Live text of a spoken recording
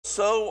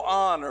so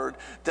honored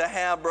to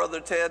have Brother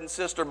Ted and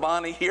Sister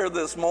Bonnie here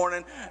this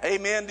morning.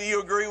 Amen. Do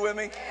you agree with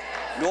me?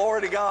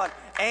 Glory to God.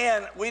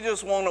 And we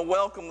just want to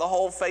welcome the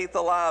whole Faith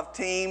Alive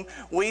team.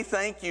 We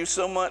thank you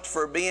so much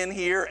for being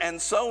here and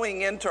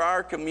sowing into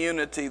our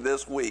community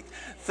this week.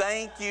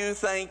 Thank you,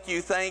 thank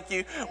you, thank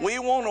you. We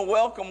want to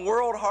welcome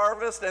World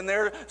Harvest and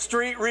their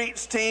Street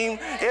Reach team.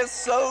 It's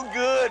so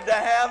good to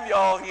have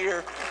y'all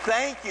here.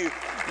 Thank you.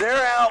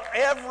 They're out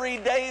every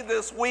day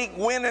this week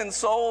winning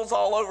souls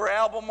all over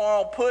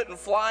Albemarle, putting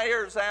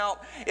flyers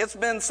out. It's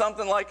been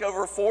something like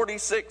over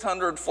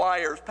 4,600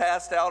 flyers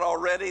passed out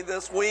already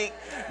this week.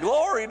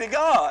 Glory to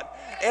God.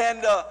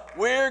 And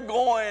we're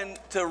going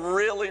to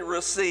really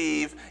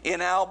receive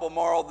in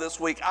Albemarle this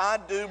week. I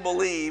do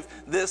believe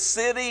this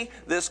city,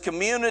 this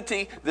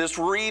community, this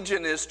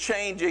region is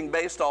changing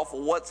based off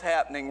of what's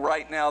happening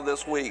right now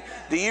this week.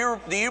 Do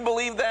you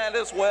believe that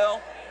as well?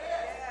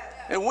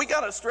 And we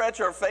got to stretch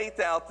our faith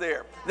out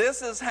there.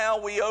 This is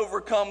how we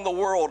overcome the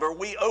world, or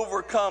we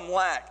overcome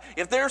lack.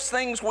 If there's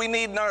things we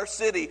need in our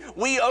city,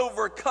 we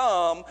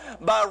overcome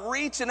by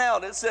reaching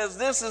out. It says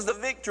this is the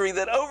victory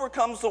that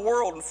overcomes the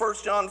world in 1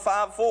 John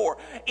 5:4.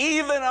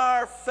 Even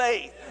our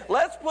faith.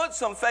 Let's put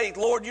some faith.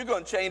 Lord, you're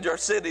going to change our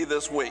city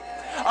this week.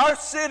 Our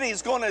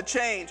city's going to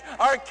change.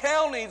 Our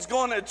county's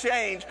going to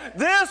change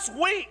this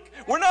week.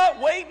 We're not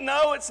waiting.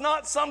 No, it's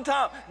not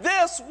sometime.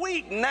 This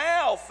week,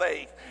 now,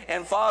 faith.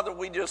 And Father,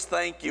 we just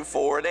thank you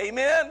for it.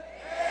 Amen?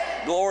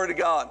 Amen. Glory to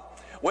God.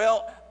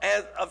 Well,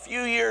 a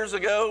few years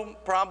ago,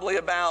 probably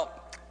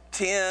about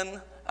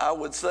 10, I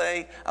would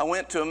say, I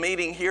went to a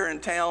meeting here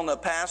in town. A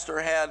pastor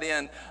had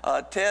in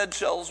Ted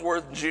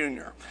Shellsworth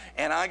Jr.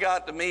 And I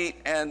got to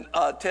meet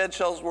Ted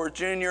Shellsworth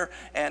Jr.,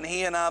 and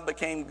he and I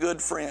became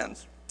good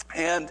friends.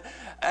 And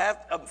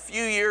after a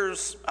few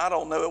years, I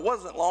don't know, it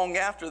wasn't long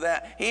after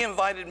that, he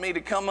invited me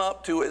to come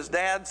up to his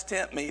dad's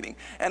tent meeting.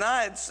 And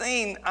I'd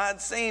seen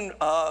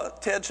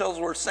Ted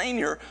Shellsworth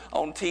Sr.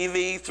 on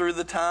TV through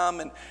the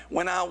time. And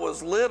when I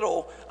was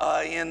little,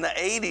 in the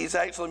 80s,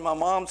 actually my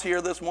mom's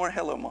here this morning.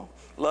 Hello, Mom.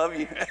 Love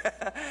you.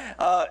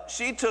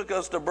 She took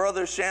us to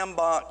Brother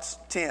Schambach's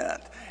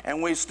tent.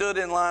 And we stood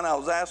in line. I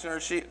was asking her,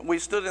 we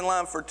stood in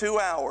line for 2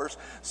 hours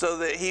so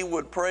that he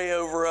would pray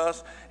over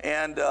us.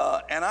 And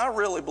I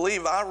really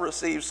believe I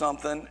received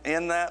something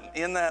in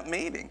that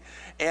meeting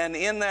and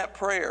in that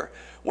prayer.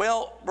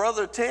 Well,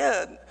 Brother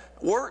Ted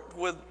worked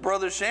with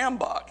Brother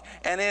Schambach,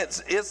 and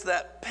it's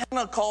that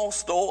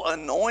Pentecostal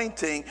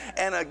anointing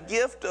and a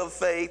gift of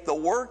faith, the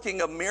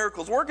working of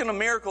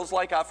miracles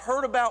like I've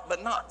heard about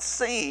but not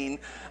seen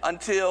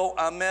until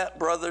I met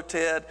Brother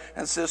Ted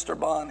and Sister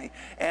Bonnie.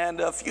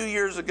 And a few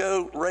years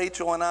ago,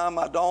 Rachel and I,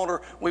 my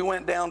daughter, we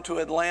went down to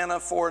Atlanta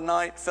for a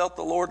night, felt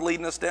the Lord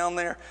leading us down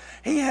there.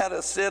 He had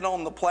us sit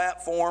on the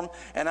platform,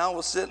 and I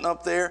was sitting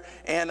up there,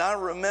 and I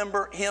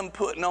remember him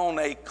putting on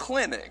a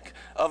clinic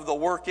of the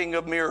working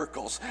of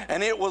miracles.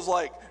 And it was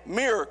like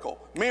miracle,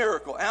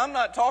 miracle. And I'm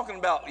not talking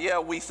about,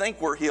 we think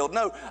we're healed.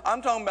 No,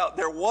 I'm talking about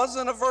there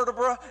wasn't a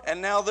vertebra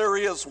and now there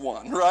is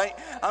one, right?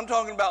 I'm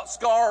talking about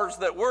scars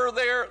that were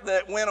there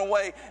that went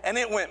away, and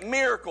it went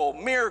miracle,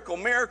 miracle,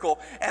 miracle.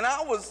 And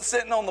I was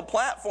sitting on the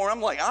platform.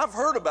 I'm like, I've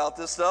heard about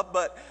this stuff,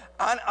 but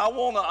I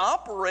want to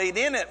operate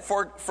in it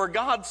for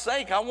God's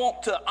sake. I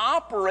want to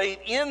operate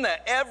in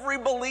that. Every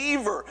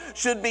believer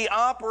should be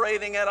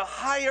operating at a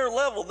higher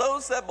level.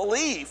 Those that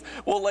believe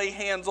will lay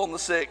hands on the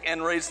sick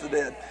and raise the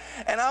dead.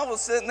 And I was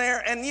sitting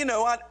there, and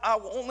I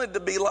wanted to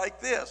be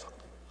like this.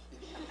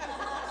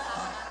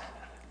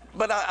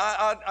 But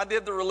I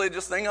did the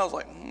religious thing. I was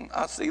like,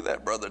 I see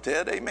that, Brother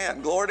Ted.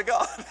 Amen. Glory to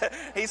God.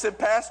 He said,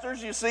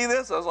 pastors, you see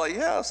this? I was like,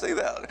 yeah, I see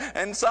that.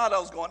 And inside I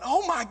was going,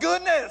 oh my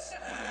goodness.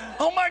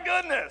 Oh my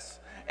goodness.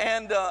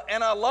 And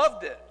I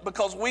loved it,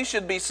 because we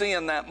should be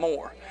seeing that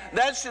more.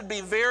 That should be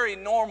very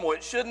normal.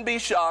 It shouldn't be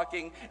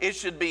shocking. It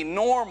should be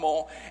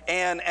normal.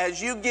 And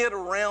as you get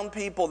around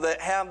people that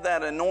have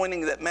that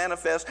anointing that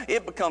manifests,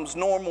 it becomes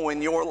normal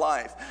in your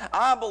life.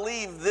 I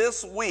believe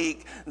this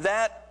week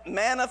that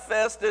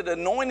manifested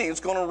anointing is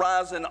going to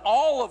rise in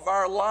all of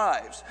our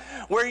lives,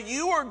 where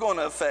you are going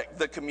to affect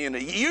the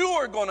community. You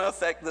are going to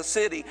affect the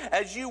city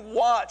as you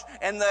watch,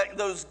 and that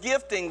those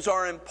giftings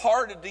are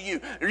imparted to you.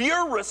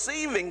 You're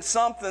receiving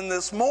something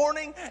this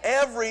morning,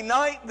 every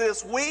night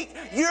this week.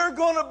 You're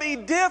going to be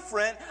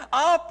different,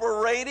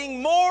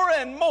 operating more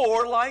and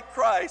more like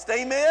Christ.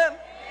 Amen?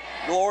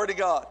 Glory to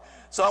God.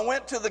 So I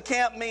went to the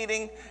camp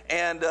meeting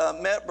and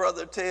met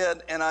Brother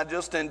Ted, and I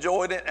just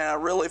enjoyed it, and I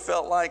really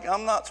felt like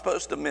I'm not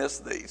supposed to miss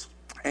these.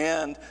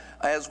 And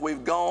as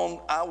we've gone,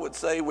 I would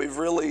say we've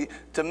really,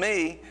 to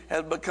me,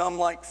 has become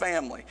like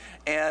family.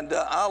 And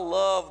I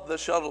love the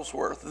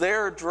Shuttlesworth.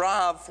 Their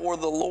drive for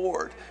the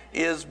Lord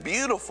is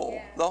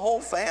beautiful, the whole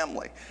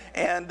family.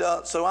 And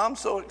so I'm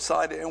so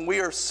excited, and we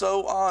are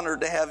so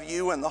honored to have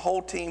you and the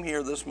whole team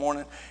here this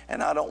morning,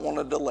 and I don't want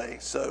to delay.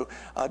 So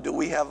do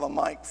we have a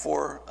mic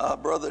for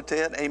Brother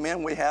Ted?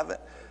 Amen, we have it.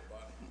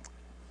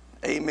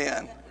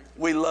 Amen.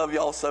 We love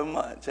y'all so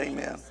much.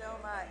 Amen. So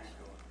much.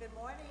 Good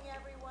morning,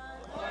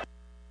 everyone.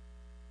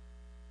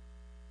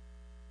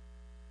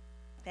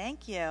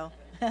 Thank you.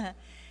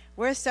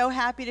 We're so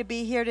happy to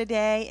be here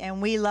today,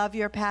 and we love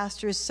your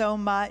pastors so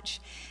much.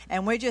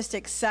 And we're just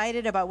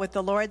excited about what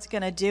the Lord's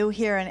going to do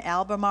here in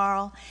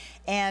Albemarle.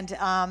 And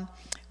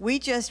we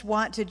just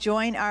want to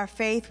join our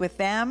faith with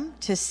them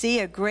to see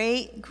a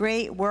great,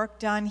 great work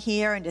done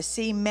here and to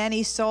see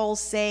many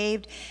souls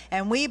saved.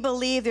 And we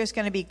believe there's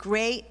going to be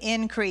great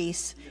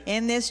increase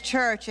in this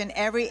church in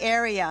every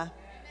area.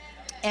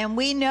 And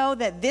we know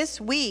that this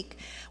week,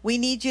 we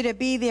need you to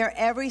be there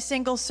every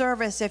single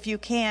service if you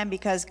can,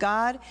 because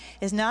God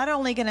is not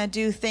only going to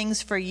do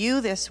things for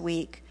you this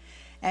week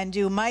and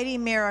do mighty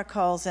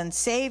miracles and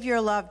save your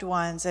loved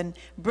ones and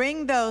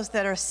bring those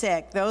that are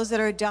sick, those that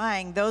are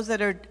dying, those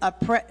that are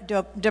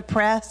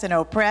depressed and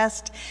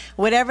oppressed,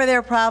 whatever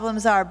their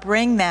problems are,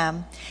 bring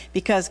them,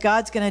 because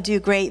God's going to do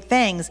great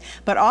things.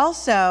 But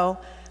also,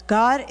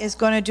 God is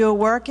going to do a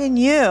work in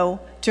you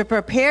to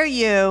prepare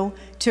you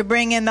to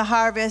bring in the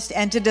harvest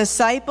and to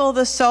disciple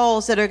the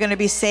souls that are going to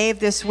be saved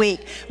this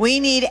week. We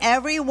need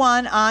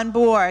everyone on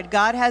board.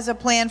 God has a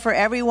plan for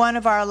every one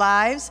of our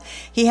lives.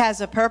 He has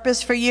a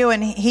purpose for you,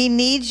 and He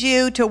needs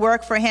you to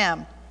work for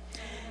Him.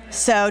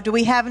 So do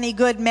we have any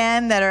good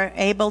men that are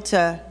able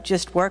to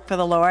just work for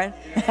the Lord?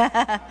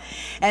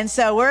 And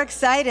so we're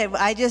excited.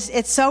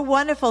 It's so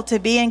wonderful to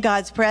be in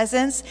God's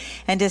presence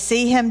and to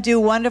see Him do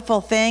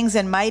wonderful things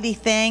and mighty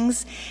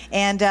things.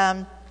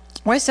 And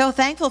we're so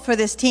thankful for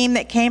this team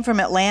that came from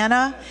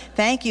Atlanta.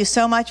 Thank you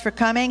so much for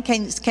coming.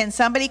 Can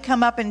somebody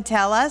come up and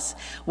tell us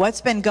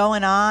what's been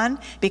going on?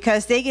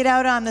 Because they get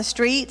out on the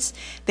streets,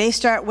 they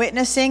start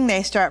witnessing,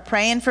 they start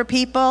praying for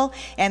people,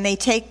 and they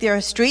take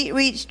their Street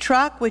Reach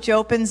truck, which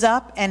opens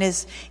up and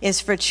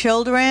is for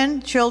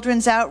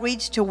children's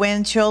outreach to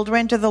win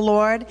children to the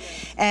Lord.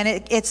 And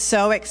it's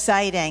so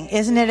exciting.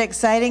 Isn't it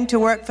exciting to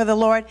work for the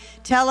Lord?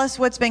 Tell us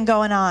what's been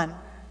going on.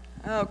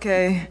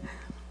 Okay.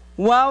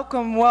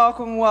 Welcome,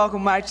 welcome,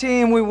 welcome. My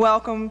team,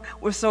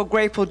 we're so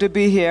grateful to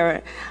be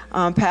here.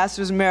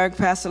 Pastors Merrick,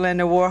 Pastor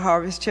Linda, War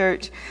Harvest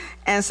Church.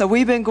 And so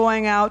we've been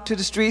going out to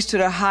the streets, to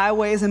the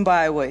highways and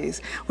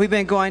byways. We've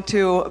been going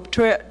to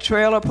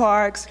trailer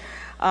parks,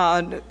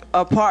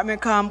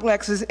 apartment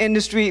complexes in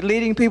the street,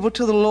 leading people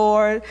to the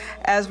Lord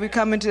as we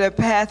come into their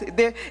path.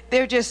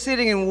 They're just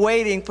sitting and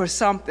waiting for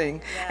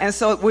something. Yes. And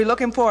so we're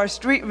looking for a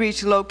Street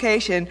Reach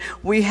location.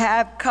 We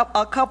have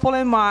a couple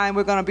in mind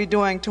we're going to be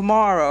doing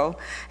tomorrow.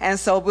 And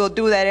so we'll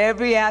do that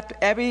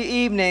every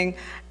evening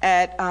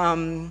at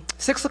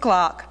 6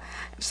 o'clock.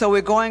 So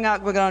we're going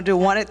out, we're going to do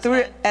one at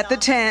the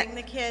tent.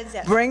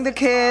 Bring the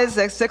kids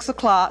at 6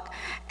 o'clock,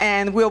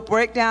 and we'll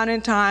break down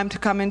in time to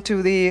come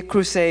into the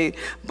crusade.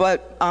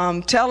 But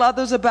tell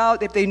others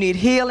about if they need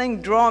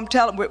healing, draw them,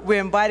 tell them.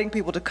 We're inviting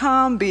people to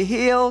come, be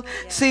healed,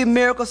 see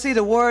miracles, see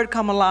the word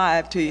come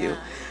alive to you.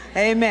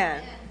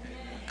 Amen.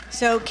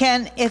 So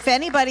if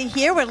anybody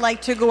here would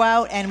like to go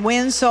out and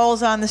win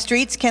souls on the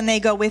streets, can they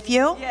go with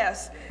you?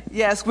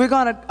 Yes, we're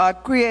going to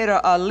create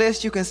a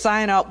list. You can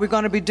sign up. We're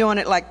going to be doing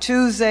it like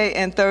Tuesday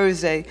and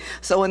Thursday.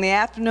 So in the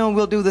afternoon,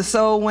 we'll do the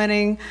soul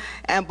winning,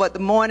 but the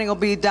morning will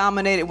be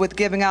dominated with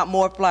giving out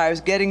more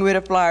flyers, getting rid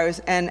of flyers.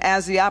 And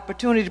as the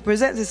opportunity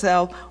presents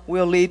itself,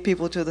 we'll lead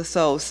people to the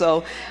soul.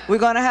 So we're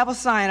going to have a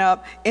sign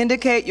up.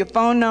 Indicate your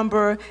phone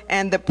number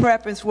and the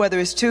preference, whether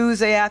it's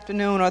Tuesday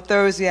afternoon or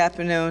Thursday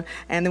afternoon,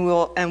 and then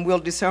we'll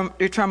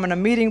determine a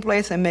meeting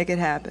place and make it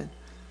happen.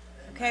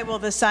 Okay, will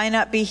the sign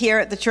up be here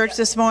at the church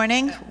this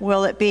morning?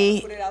 Will it be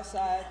put it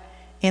outside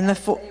in the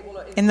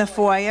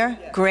foyer?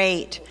 Yeah.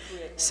 Great.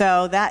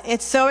 So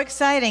it's so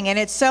exciting, and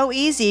it's so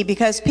easy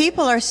because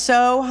people are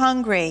so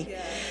hungry.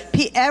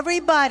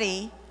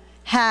 Everybody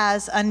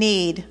has a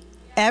need.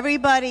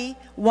 Everybody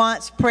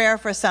wants prayer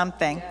for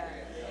something.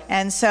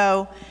 And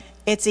so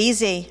it's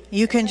easy.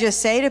 You can just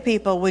say to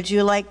people, would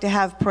you like to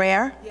have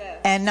prayer?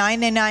 And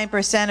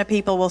 99% of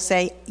people will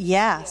say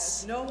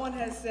yes. No one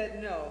has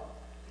said no.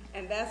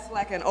 And that's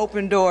like an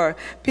open door.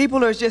 People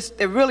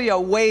they really are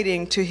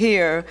waiting to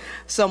hear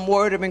some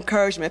word of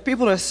encouragement.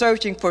 People are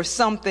searching for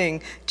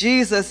something.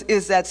 Jesus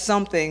is that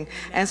something.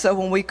 And so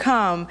when we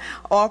come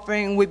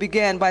offering, we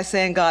begin by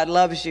saying God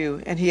loves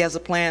you and He has a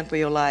plan for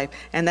your life.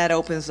 And that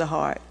opens the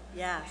heart.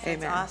 Yes,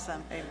 Amen. That's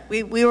awesome. Amen.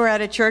 We were at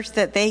a church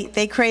that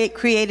they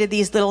created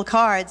these little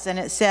cards, and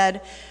it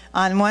said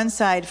on one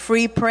side,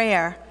 free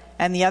prayer,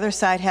 and the other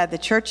side had the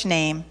church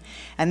name.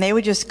 And they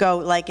would just go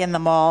like in the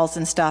malls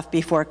and stuff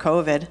before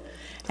COVID.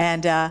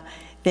 And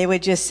they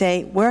would just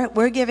say,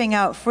 we're giving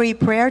out free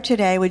prayer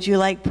today. Would you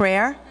like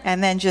prayer?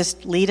 And then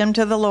just lead them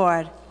to the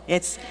Lord.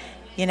 It's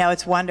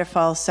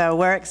wonderful. So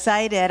we're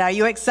excited. Are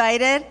you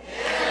excited?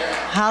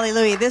 Yeah.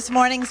 Hallelujah. This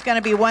morning's going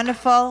to be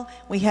wonderful.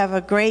 We have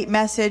a great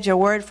message, a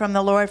word from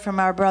the Lord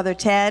from our brother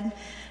Ted,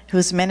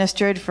 who's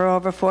ministered for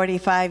over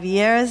 45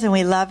 years. And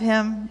we love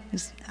him.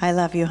 I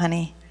love you,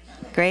 honey.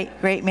 Great,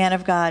 great man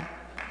of God.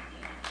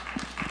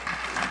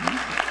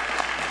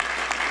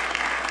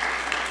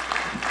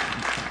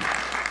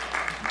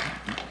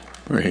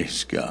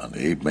 Praise God.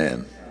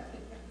 Amen.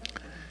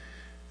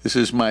 This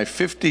is my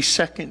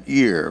 52nd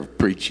year of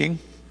preaching,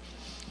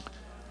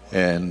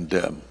 and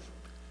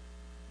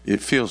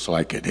it feels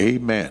like it.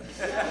 Amen.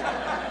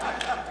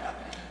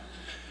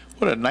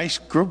 What a nice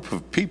group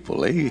of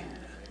people, eh?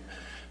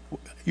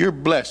 You're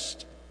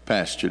blessed,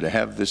 Pastor, to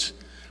have this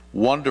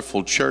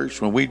wonderful church.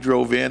 When we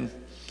drove in,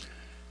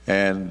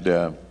 and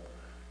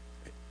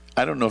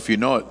I don't know if you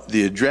know it,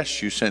 the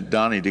address you sent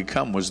Donnie to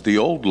come was the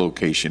old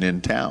location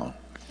in town.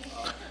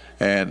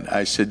 And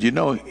I said, you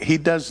know, he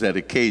does that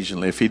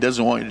occasionally if he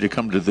doesn't want you to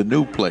come to the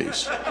new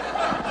place.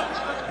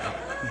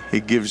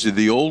 He gives you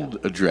the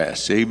old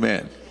address.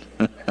 Amen.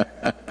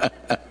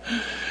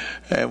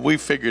 And we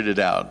figured it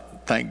out.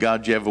 Thank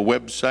God you have a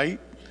website.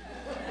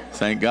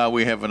 Thank God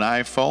we have an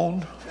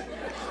iPhone.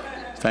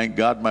 Thank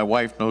God my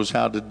wife knows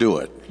how to do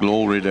it.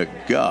 Glory to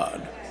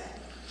God.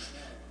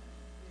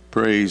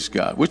 Praise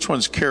God. Which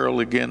one's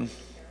Carol again?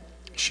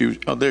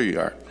 Oh, there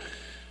you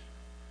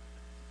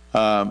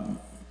are.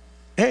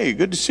 Hey,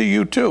 good to see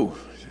you too.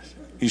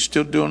 You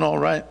still doing all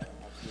right?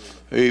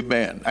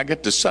 Amen. I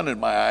got the sun in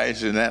my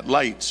eyes and that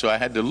light, so I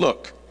had to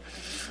look.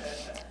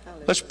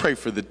 Let's pray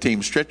for the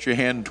team. Stretch your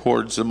hand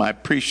towards them. I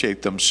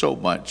appreciate them so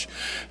much.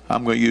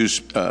 I'm going to use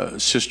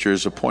Sister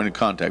as a point of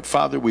contact.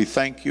 Father, we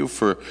thank you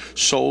for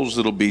souls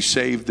that will be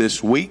saved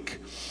this week.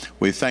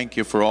 We thank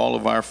you for all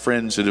of our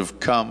friends that have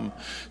come,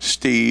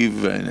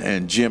 Steve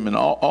and Jim and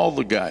all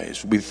the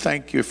guys. We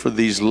thank you for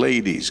these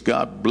ladies.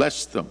 God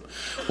bless them.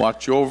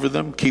 Watch over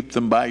them. Keep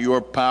them by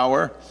your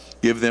power.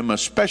 Give them a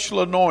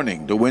special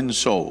anointing to win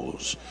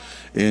souls.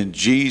 In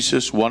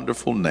Jesus'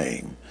 wonderful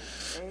name.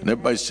 And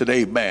everybody said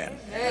amen.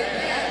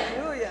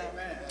 Hallelujah.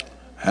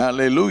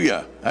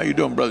 Hallelujah. How you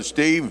doing, Brother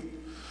Steve?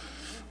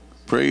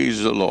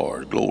 Praise the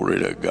Lord. Glory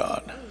to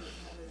God.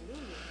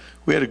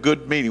 We had a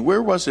good meeting.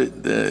 Where was it?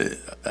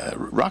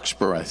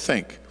 Roxborough, I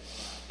think.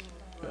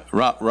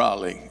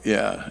 Raleigh,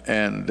 yeah.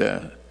 And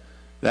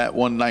that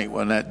one night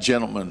when that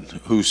gentleman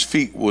whose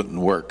feet wouldn't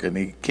work and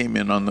he came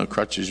in on the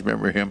crutches,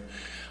 remember him?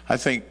 I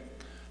think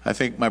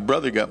my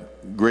brother got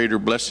greater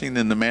blessing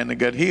than the man that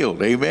got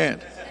healed. Amen.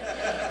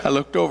 I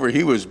looked over,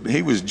 he was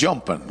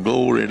jumping.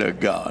 Glory to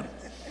God.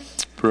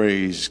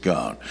 Praise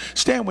God.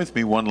 Stand with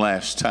me one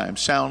last time.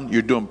 Sound,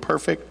 you're doing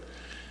perfect.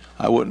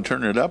 I wouldn't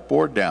turn it up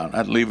or down.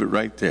 I'd leave it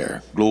right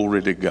there.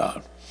 Glory to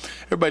God.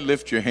 Everybody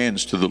lift your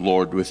hands to the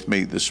Lord with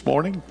me this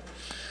morning.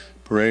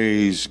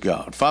 Praise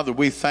God. Father,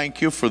 we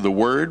thank you for the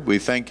word. We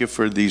thank you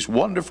for these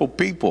wonderful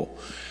people,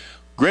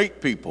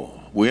 great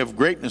people. We have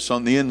greatness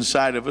on the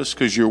inside of us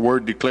because your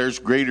word declares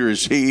greater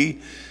is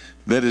he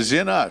that is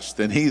in us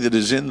than he that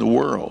is in the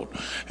world.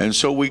 And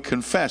so we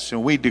confess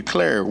and we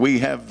declare we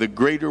have the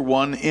greater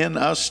one in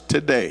us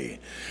today.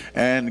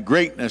 And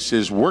greatness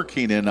is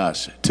working in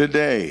us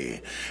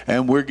today.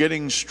 And we're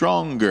getting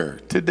stronger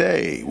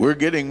today. We're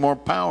getting more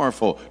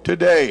powerful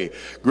today.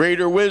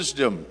 Greater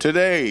wisdom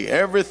today.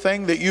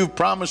 Everything that you've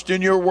promised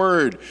in your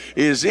word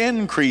is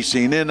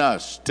increasing in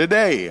us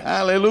today.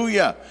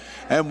 Hallelujah.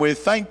 And we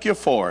thank you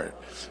for it.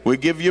 We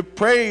give you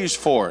praise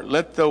for it.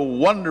 Let the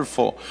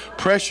wonderful,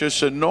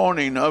 precious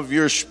anointing of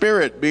your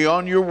Spirit be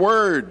on your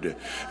word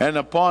and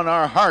upon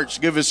our hearts.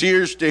 Give us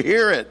ears to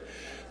hear it.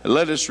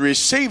 Let us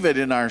receive it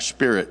in our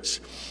spirits.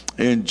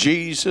 In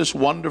Jesus'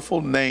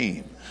 wonderful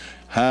name.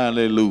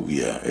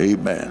 Hallelujah.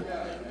 Amen.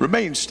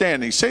 Remain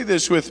standing. Say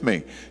this with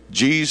me.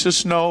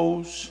 Jesus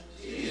knows,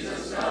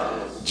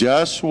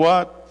 just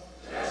what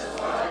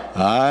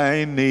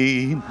I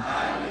need.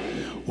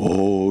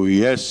 Oh,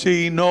 yes,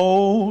 he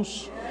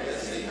knows.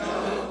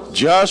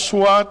 Just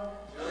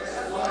what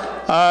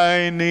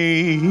I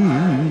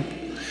need.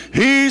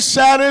 He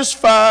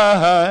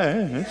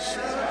satisfies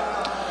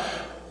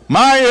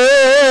my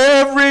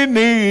every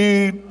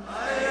need.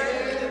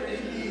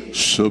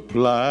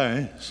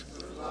 Supplies.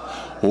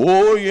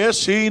 Oh,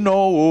 yes, he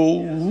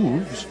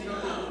knows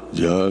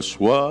just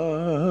what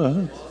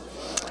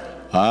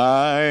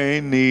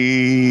I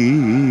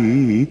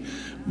need.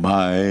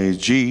 My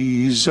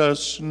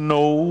Jesus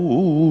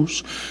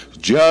knows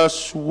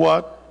just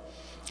what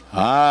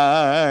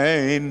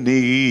I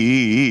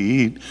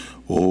need.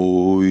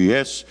 Oh,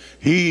 yes,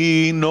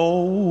 he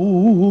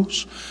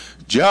knows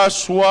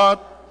just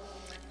what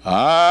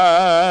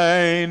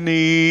I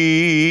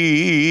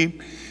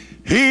need.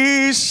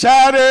 He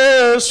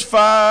satisfies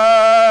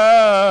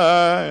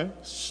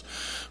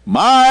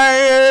my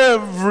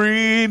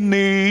every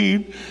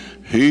need.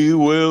 He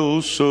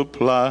will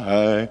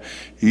supply.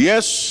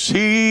 Yes,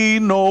 he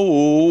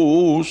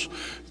knows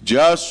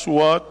just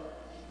what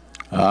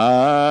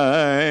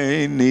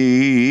I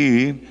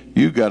need.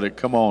 You got it.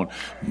 Come on.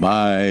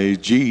 My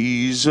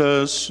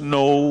Jesus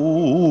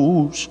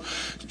knows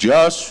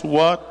just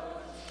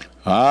what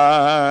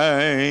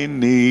I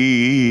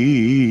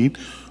need.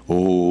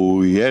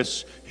 Oh,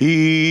 yes,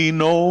 he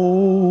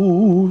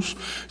knows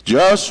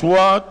just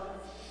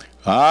what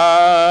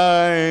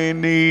I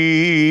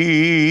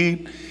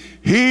need.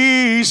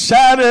 He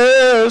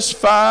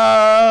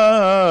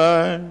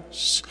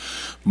satisfies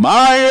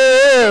my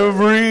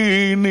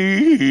every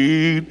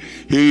need.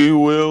 He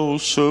will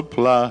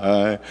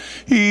supply.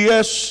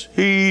 Yes,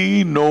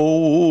 he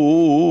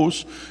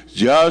knows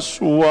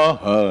just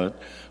what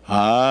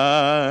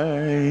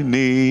I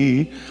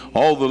need.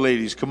 All the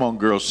ladies, come on,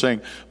 girls, sing.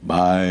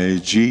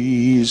 My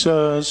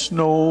Jesus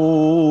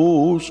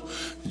knows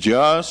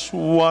just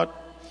what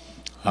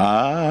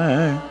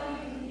I.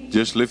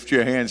 Just lift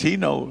your hands. He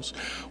knows.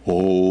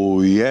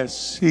 Oh,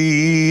 yes,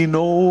 he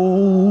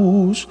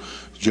knows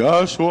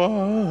just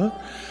what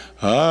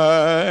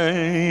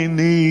I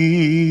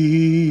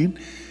need.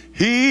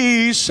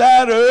 He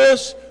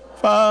satisfies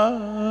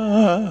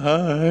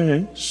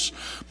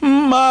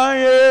my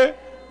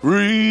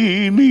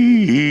every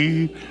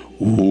need.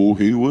 Oh,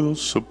 he will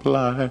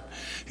supply.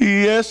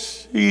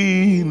 Yes,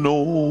 he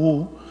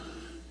knows.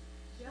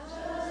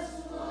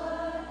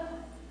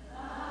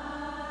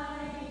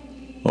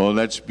 Oh,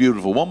 that's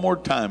beautiful. One more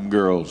time,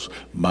 girls.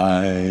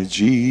 My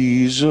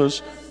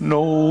Jesus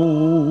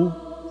knows.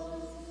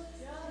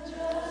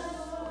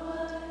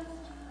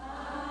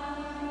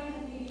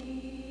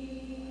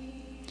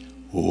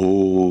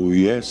 Oh,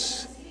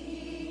 yes.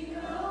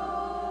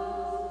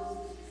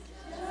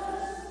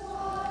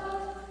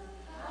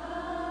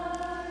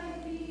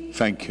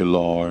 Thank you,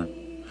 Lord.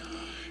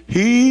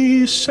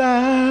 He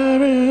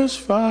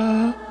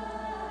satisfies.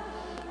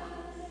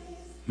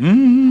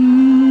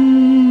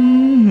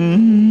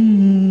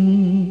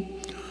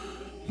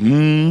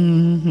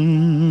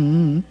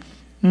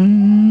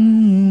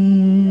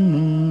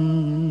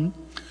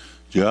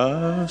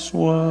 Just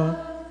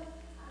what.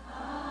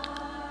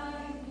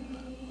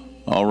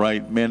 All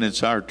right, men,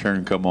 it's our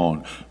turn. Come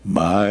on.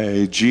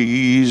 My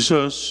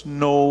Jesus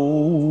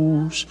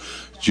knows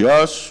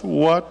just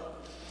what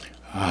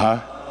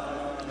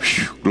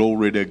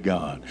glory to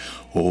God.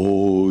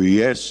 Oh,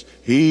 yes,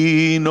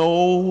 he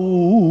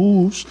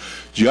knows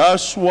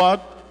just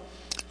what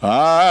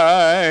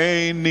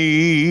I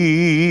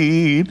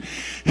need.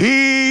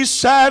 He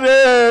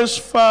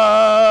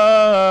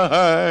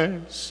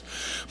satisfies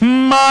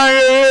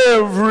my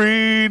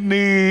every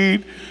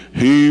need.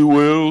 He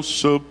will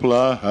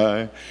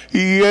supply.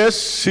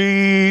 Yes,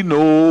 he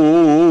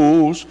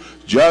knows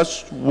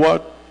just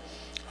what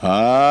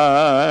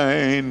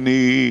I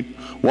need.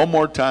 One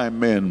more time,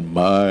 men.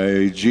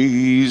 My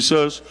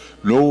Jesus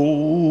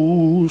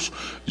knows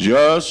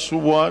just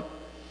what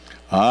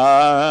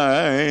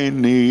I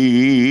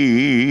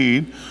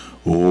need.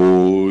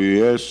 Oh,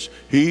 yes,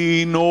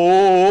 he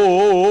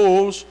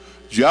knows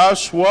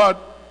just what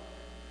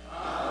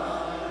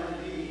I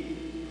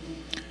need.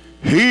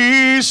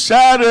 He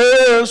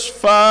satisfies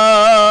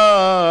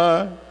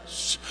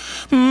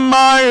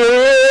my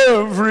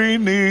every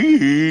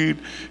need.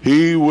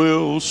 He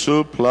will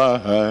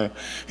supply.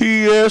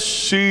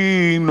 Yes,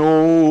 he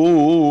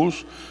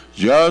knows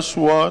just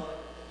what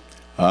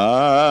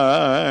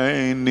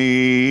I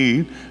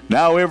need.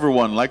 Now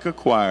everyone, like a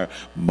choir.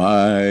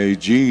 My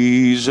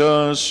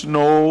Jesus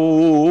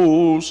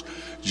knows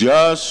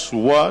just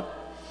what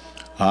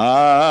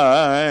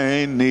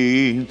I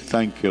need.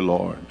 Thank you,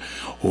 Lord.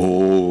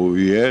 Oh,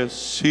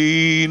 yes,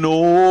 he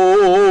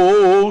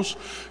knows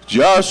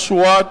just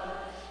what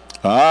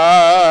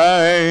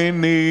I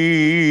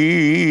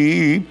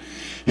need.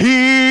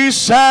 He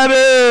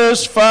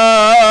satisfies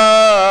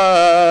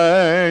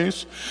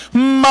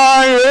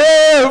my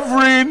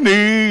every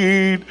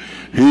need.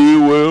 He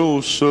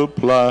will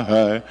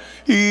supply.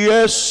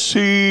 Yes,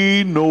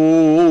 he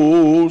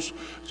knows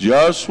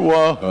just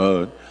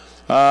what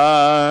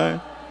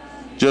I.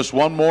 Just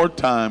one more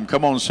time.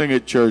 Come on, sing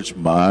it, church.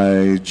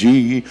 My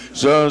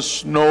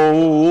Jesus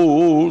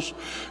knows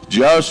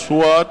just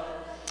what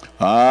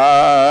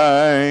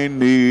I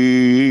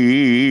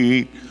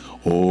need.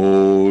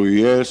 Oh,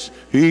 yes,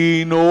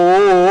 he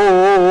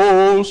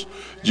knows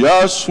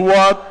just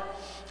what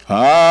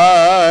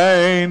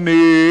I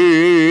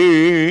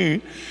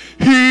need.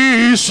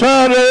 He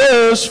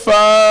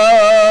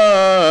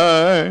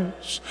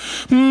satisfies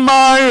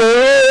my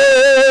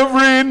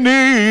every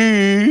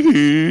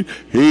need.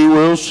 He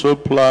will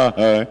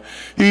supply.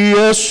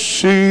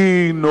 Yes,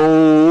 he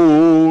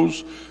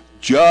knows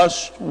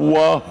just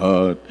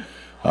what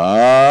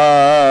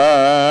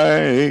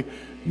I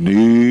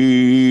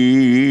need.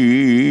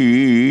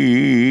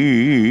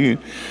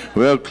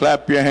 Well,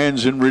 clap your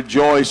hands and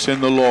rejoice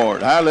in the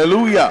Lord.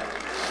 Hallelujah.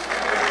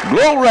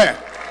 Glory.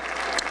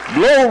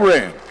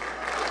 Glory.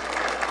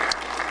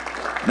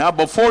 Now,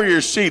 before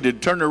you're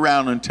seated, turn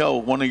around and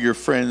tell one of your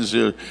friends,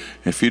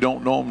 if you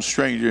don't know them,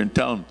 stranger, and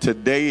tell them,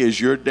 today is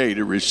your day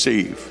to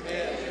receive.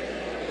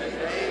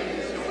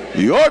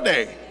 Your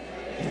day.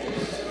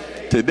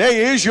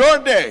 Today is your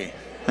day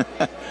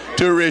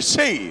to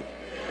receive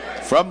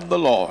from the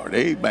Lord.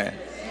 Amen.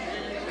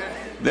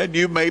 Then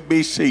you may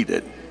be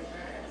seated.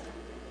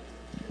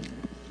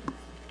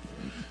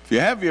 If you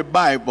have your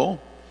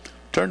Bible,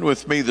 turn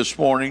with me this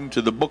morning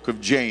to the book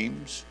of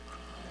James,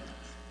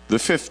 the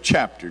 5th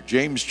chapter,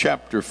 James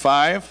chapter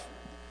 5.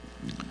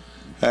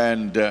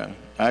 And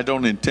I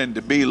don't intend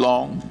to be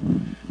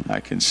long.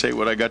 I can say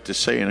what I got to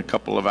say in a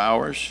couple of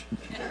hours.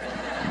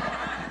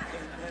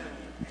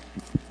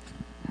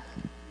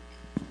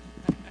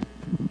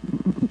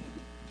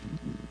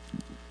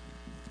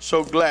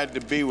 So glad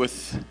to be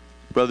with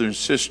brother and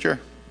sister.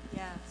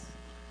 Yes.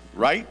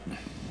 Right?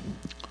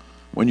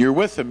 When you're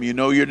with them, you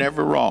know you're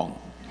never wrong.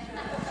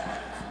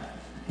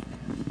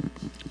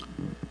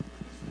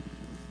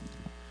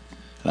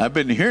 And I've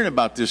been hearing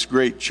about this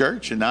great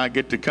church, and now I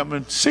get to come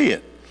and see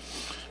it.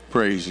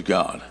 Praise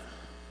God.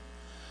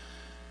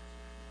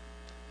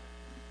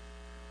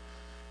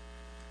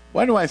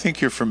 Why do I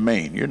think you're from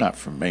Maine? You're not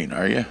from Maine,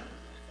 are you?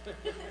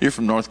 You're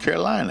from North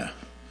Carolina.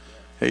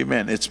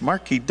 Amen. It's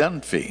Marky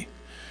Dunphy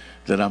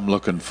that I'm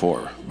looking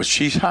for, but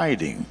she's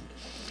hiding.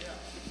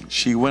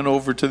 She went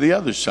over to the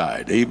other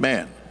side.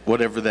 Amen.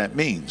 Whatever that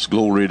means.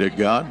 Glory to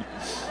God.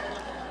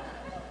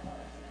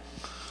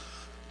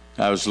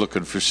 I was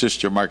looking for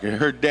Sister Marky.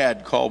 Her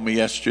dad called me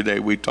yesterday.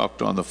 We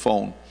talked on the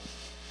phone.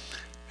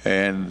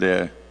 And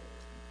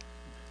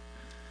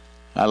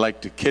I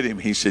like to kid him.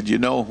 He said, you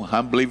know,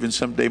 I'm believing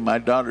someday my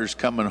daughter's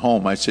coming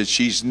home. I said,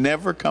 she's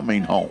never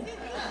coming home.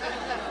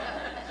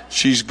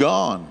 She's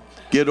gone.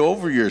 Get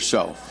over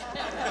yourself.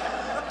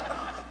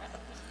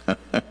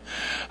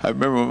 I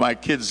remember when my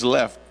kids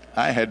left,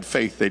 I had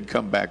faith they'd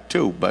come back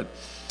too, but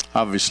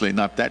obviously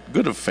not that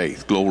good of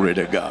faith. Glory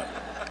to God.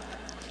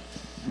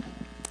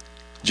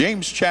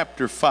 James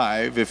chapter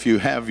 5, if you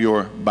have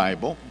your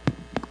Bible.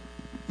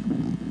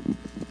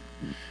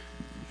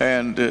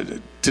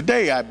 And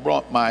today I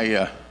brought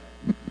my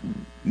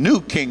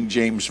New King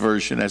James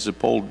Version as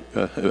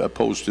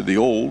opposed to the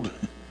old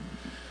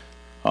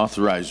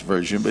Authorized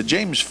Version. But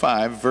James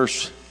 5,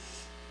 verse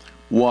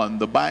 1,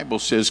 the Bible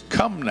says,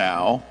 come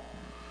now,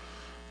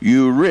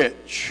 you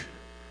rich.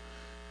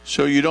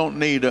 So you don't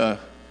need a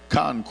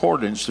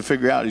concordance to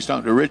figure out he's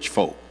talking to rich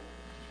folk.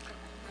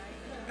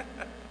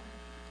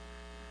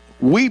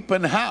 Weep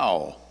and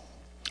howl.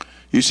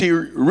 You see,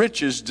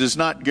 riches does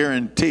not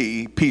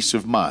guarantee peace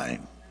of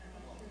mind.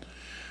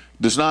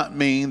 Does not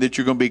mean that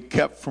you're going to be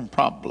kept from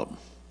problem.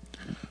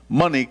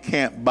 Money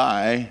can't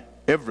buy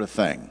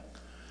everything.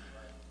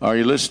 Are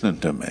you listening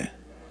to me?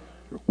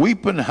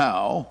 Weep and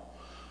howl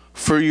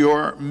for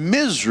your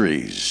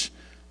miseries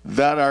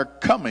that are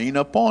coming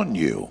upon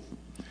you.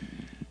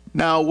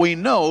 Now we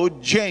know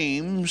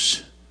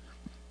James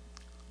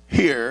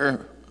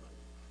here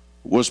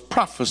was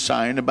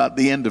prophesying about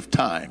the end of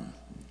time,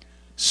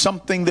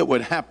 something that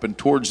would happen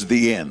towards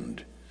the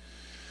end.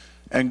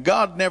 And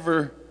God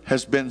never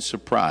has been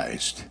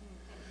surprised.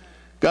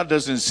 God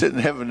doesn't sit in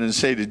heaven and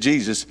say to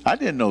Jesus, I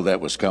didn't know that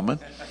was coming.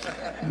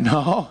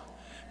 No,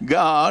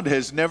 God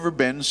has never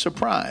been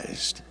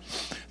surprised.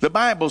 The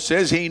Bible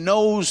says he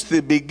knows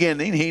the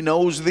beginning, he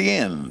knows the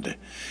end.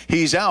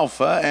 He's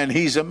Alpha and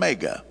he's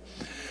Omega.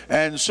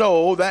 And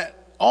so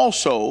that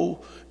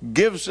also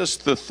gives us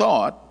the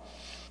thought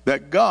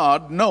that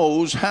God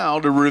knows how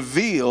to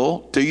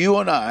reveal to you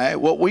and I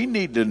what we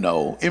need to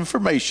know,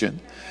 information,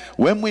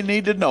 when we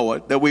need to know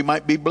it, that we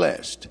might be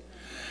blessed.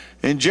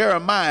 In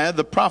Jeremiah,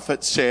 the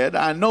prophet said,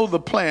 I know the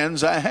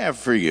plans I have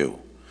for you,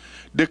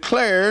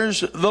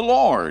 declares the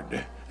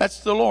Lord.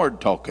 That's the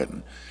Lord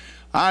talking.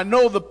 I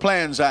know the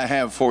plans I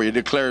have for you,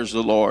 declares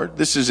the Lord.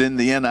 This is in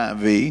the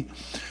NIV.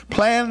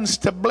 Plans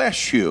to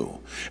bless you.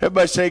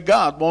 Everybody say,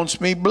 God wants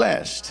me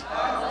blessed.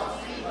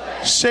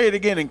 Say it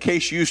again in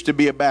case you used to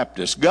be a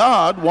Baptist.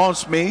 God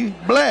wants me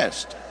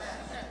blessed.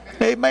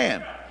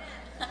 Amen.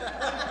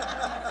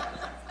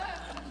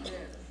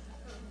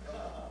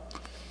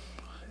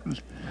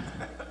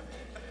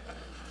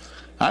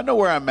 I know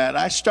where I'm at.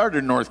 I started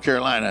in North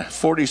Carolina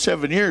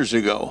 47 years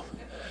ago.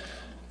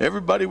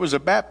 Everybody was a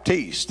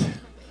Baptist.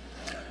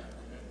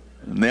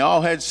 And they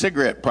all had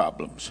cigarette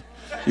problems.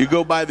 You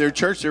go by their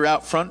church, they're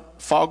out front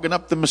fogging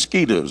up the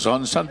mosquitoes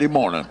on Sunday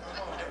morning.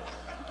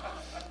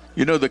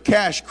 You know, the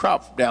cash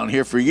crop down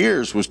here for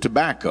years was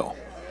tobacco.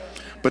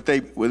 But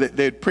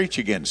they'd preach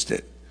against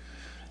it.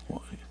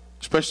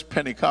 Especially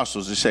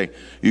Pentecostals, they say,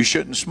 you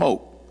shouldn't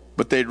smoke.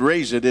 But they'd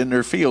raise it in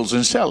their fields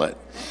and sell it.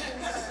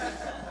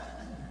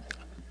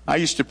 I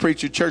used to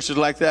preach at churches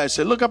like that. I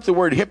said, look up the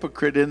word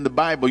hypocrite in the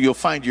Bible. You'll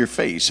find your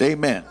face.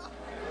 Amen.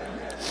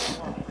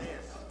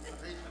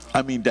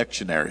 I mean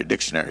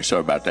dictionary.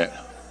 Sorry about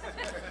that.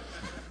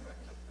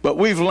 But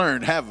we've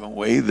learned, haven't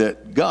we,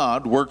 that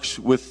God works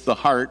with the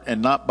heart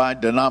and not by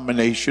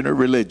denomination or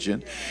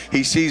religion.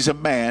 He sees a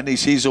man, he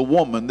sees a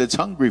woman that's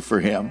hungry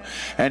for him.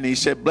 And he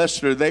said,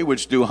 blessed are they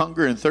which do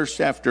hunger and thirst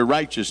after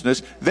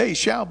righteousness. They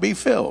shall be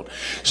filled.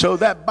 So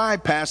that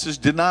bypasses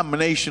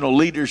denominational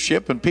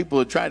leadership and people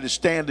that try to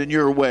stand in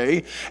your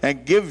way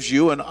and gives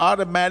you an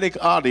automatic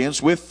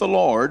audience with the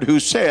Lord,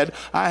 who said,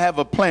 I have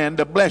a plan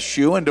to bless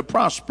you and to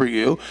prosper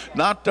you,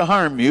 not to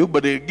harm you,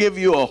 but to give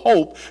you a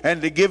hope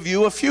and to give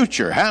you a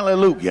future.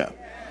 Hallelujah.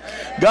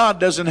 God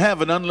doesn't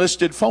have an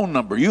unlisted phone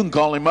number. You can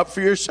call him up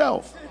for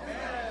yourself.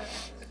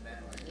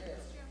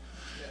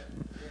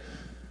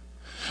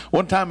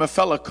 One time a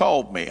fella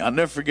called me. I'll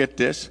never forget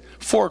this.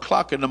 4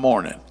 o'clock in the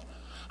morning.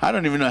 I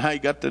don't even know how he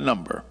got the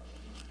number,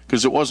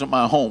 because it wasn't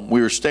my home.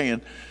 We were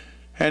staying.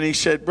 And he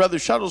said, Brother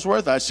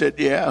Shuttlesworth? I said,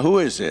 yeah, who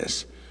is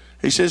this?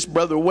 He says,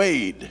 Brother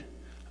Wade.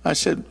 I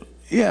said,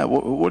 yeah,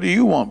 what do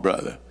you want,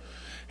 brother?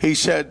 He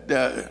said,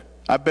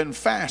 I've been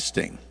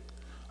fasting.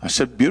 I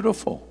said,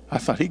 beautiful. I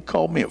thought he'd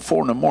call me at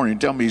 4 in the morning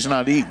and tell me he's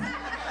not eating.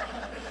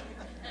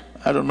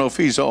 I don't know if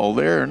he's all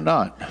there or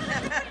not. He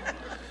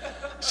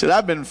said,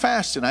 I've been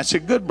fasting. I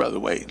said, good, Brother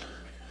Wade.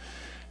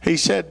 He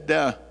said,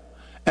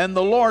 and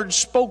the Lord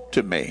spoke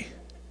to me.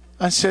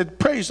 I said,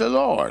 praise the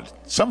Lord.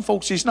 Some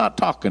folks he's not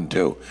talking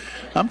to.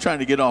 I'm trying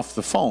to get off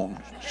the phone.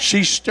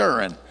 She's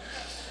stirring.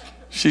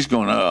 She's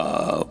going,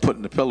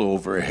 putting the pillow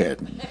over her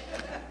head.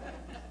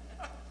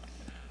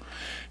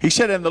 He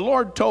said, and the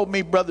Lord told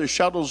me, Brother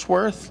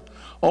Shuttlesworth,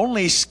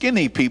 only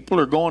skinny people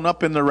are going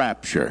up in the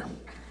rapture.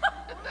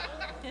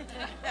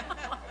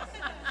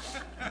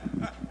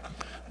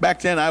 Back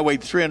then I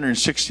weighed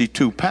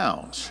 362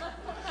 pounds.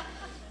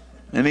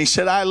 And he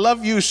said, I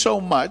love you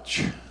so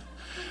much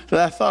that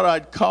I thought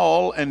I'd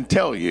call and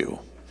tell you.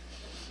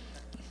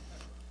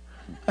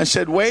 I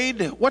said,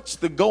 Wade, what's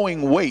the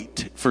going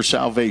weight for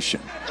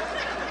salvation?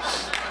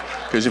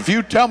 Because if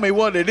you tell me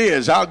what it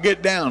is, I'll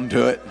get down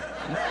to it.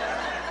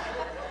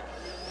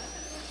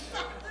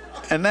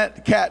 And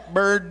that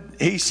catbird,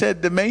 he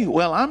said to me,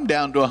 well, I'm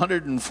down to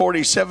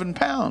 147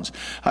 pounds.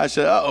 I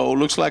said, uh-oh,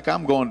 looks like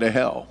I'm going to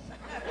hell.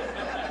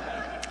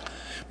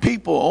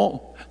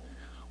 People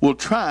will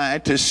try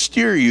to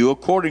steer you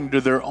according to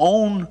their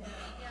own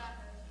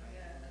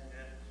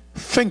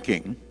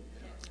thinking,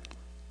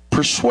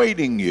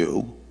 persuading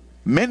you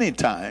many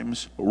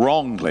times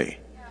wrongly.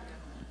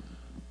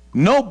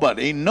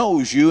 Nobody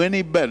knows you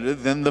any better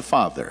than the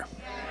Father.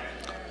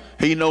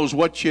 He knows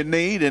what you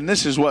need, and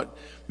this is what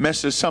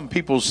messes some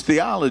people's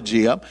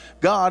theology up.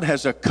 God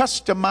has a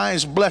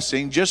customized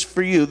blessing just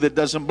for you that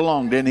doesn't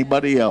belong to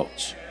anybody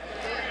else.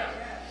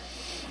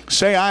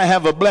 Say, I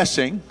have a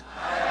blessing.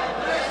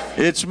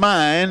 It's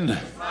mine,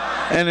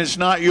 and it's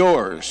not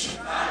yours.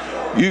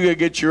 You got to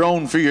get your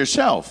own for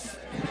yourself.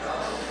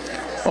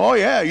 Oh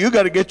yeah, you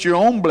got to get your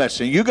own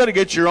blessing. You got to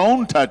get your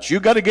own touch. You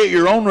got to get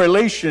your own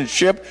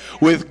relationship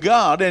with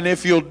God. And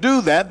if you'll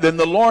do that, then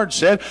the Lord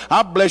said,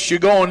 I'll bless you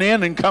going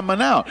in and coming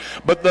out.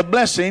 But the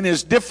blessing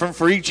is different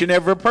for each and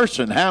every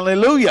person.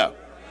 Hallelujah.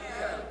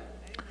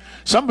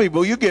 Some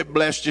people, you get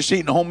blessed just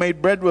eating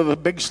homemade bread with a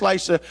big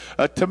slice of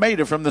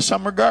tomato from the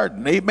summer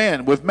garden.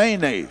 Amen. With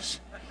mayonnaise.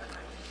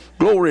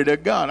 Glory to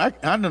God.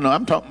 I don't know.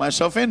 I'm talking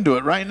myself into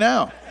it right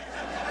now.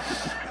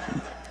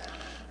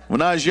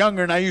 When I was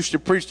younger and I used to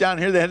preach down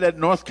here, they had that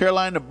North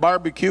Carolina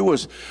barbecue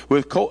with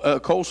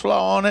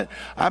coleslaw on it.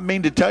 I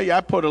mean to tell you,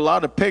 I put a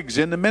lot of pigs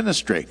in the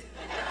ministry.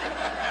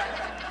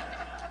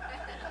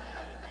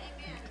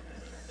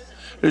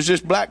 There's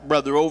this black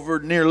brother over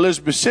near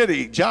Elizabeth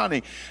City,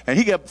 Johnny, and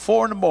he got up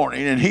 4 in the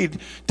morning and he'd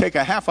take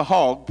a half a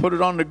hog, put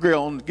it on the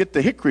grill, and get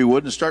the hickory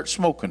wood and start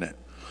smoking it.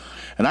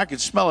 And I could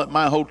smell it in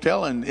my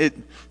hotel, and it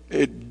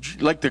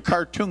like the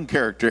cartoon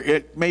character,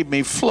 it made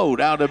me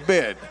float out of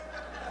bed.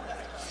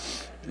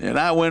 And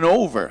I went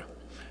over,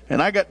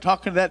 and I got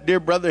talking to that dear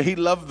brother. He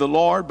loved the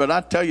Lord, but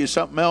I tell you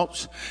something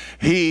else.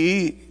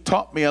 He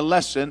taught me a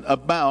lesson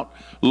about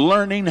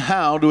learning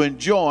how to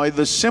enjoy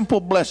the simple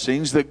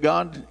blessings that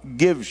God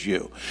gives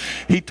you.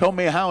 He told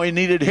me how he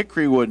needed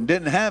hickory wood and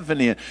didn't have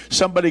any.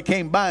 Somebody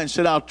came by and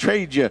said, I'll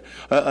trade you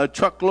a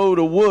truckload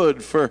of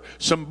wood for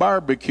some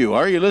barbecue.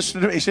 Are you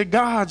listening to me? He said,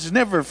 God's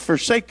never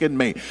forsaken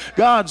me.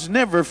 God's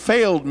never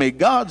failed me.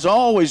 God's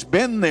always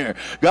been there.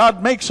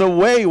 God makes a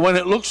way when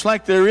it looks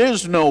like there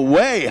is no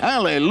way.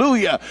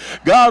 Hallelujah.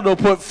 God will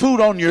put food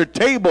on your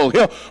table.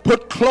 He'll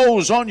put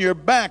clothes on your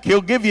back.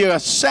 He'll give you a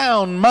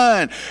sound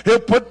mind. He'll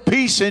put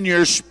peace in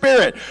your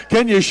spirit.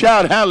 Can you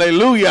shout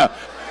hallelujah?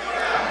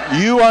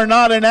 You are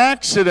not an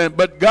accident,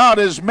 but God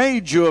has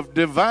made you of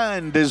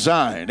divine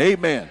design.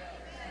 Amen.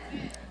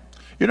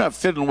 You're not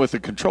fiddling with the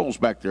controls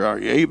back there, are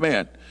you?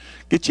 Amen.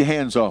 Get your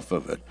hands off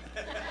of it.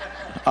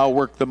 I'll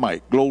work the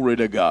mic. Glory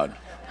to God.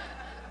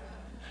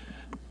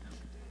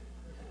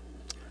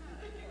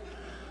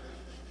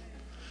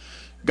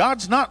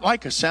 God's not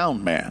like a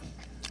sound man.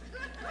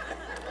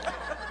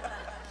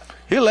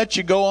 He'll let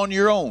you go on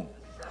your own.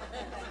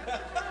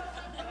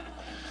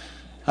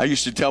 I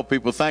used to tell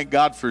people, thank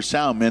God for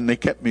sound men. They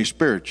kept me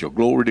spiritual.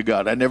 Glory to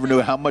God. I never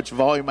knew how much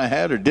volume I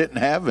had or didn't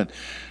have, and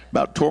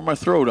about tore my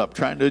throat up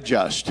trying to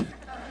adjust.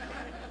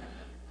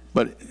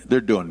 But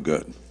they're doing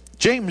good.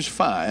 James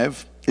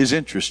 5 is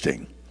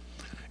interesting.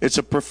 It's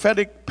a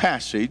prophetic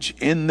passage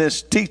in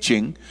this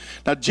teaching.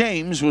 Now,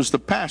 James was the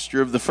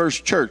pastor of the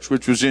first church,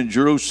 which was in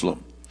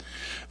Jerusalem.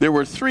 There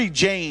were 3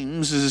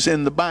 Jameses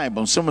in the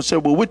Bible. And someone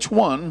said, well, which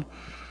one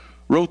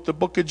wrote the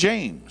book of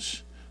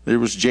James? There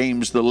was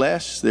James the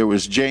Less. There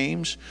was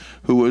James,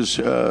 who was,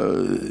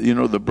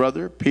 the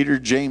brother, Peter,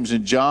 James,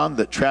 and John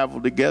that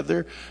traveled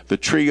together. The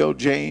trio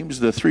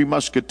James, the 3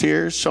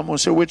 musketeers. Someone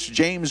said, which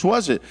James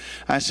was it?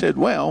 I said,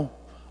 well,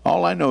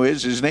 all I know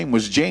is his name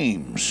was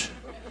James.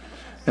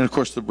 And, of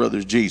course, the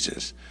brother's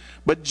Jesus.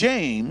 But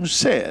James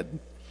said,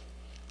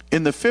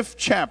 in the 5th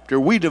chapter,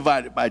 we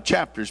divide it by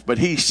chapters, but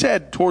he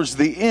said towards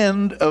the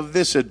end of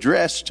this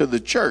address to the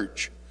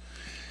church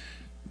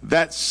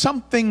that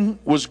something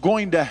was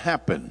going to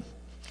happen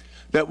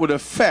that would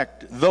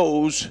affect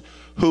those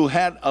who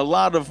had a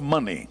lot of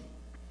money.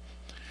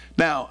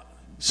 Now,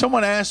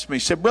 someone asked me,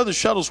 said, Brother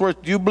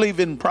Shuttlesworth, do you believe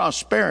in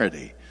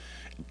prosperity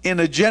in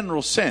a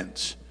general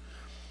sense?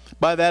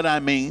 By that I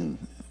mean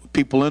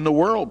people in the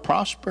world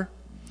prosper,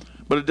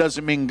 but it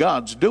doesn't mean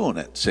God's doing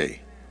it,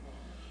 see.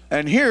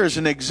 And here's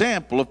an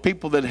example of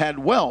people that had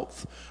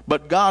wealth,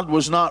 but God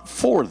was not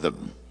for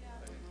them.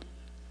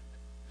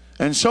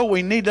 And so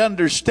we need to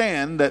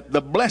understand that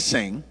the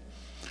blessing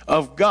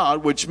of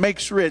God, which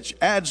makes rich,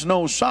 adds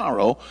no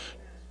sorrow,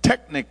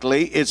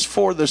 technically it's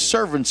for the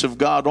servants of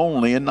God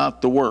only and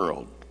not the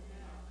world.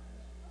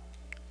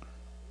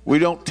 We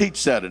don't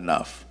teach that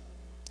enough.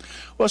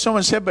 Well,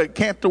 someone said, but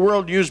can't the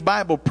world use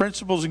Bible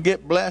principles and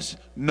get blessed?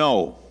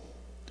 No.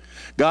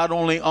 God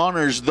only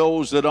honors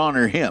those that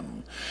honor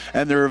him.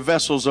 And there are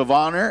vessels of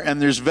honor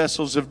and there's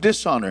vessels of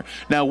dishonor.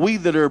 Now, we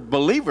that are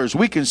believers,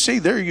 we can see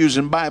they're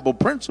using Bible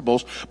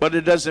principles, but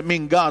it doesn't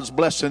mean God's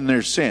blessing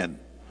their sin.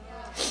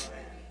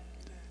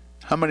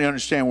 How many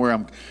understand where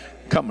I'm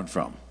coming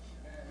from?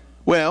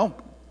 Well,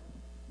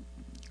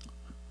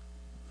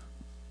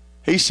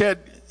 he said,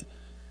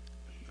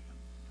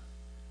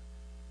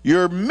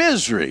 your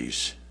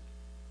miseries,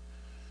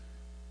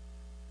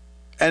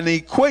 and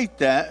equate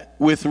that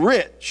with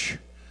rich,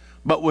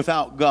 but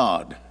without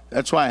God.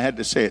 That's why I had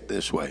to say it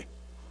this way.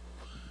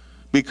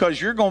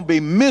 Because you're going to be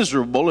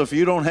miserable if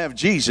you don't have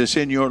Jesus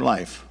in your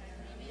life.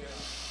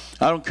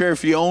 I don't care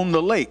if you own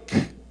the lake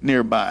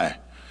nearby.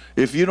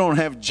 If you don't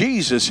have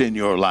Jesus in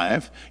your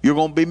life, you're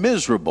going to be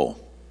miserable.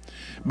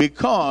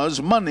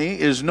 Because money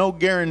is no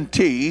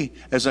guarantee,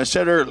 as I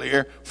said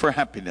earlier, for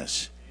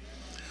happiness.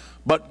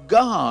 But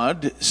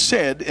God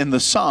said in the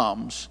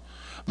Psalms,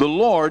 the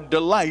Lord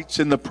delights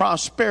in the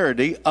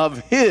prosperity of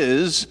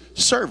his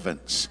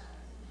servants.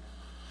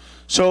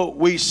 So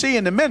we see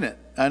in a minute,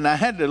 and I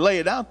had to lay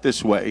it out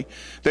this way,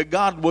 that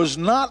God was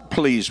not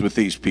pleased with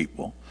these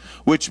people,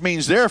 which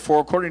means therefore,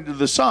 according to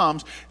the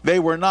Psalms, they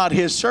were not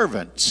his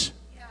servants.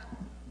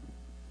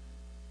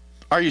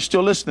 Are you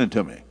still listening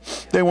to me?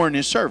 They weren't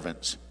his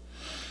servants.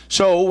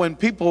 So when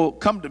people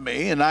come to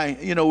me,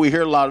 and we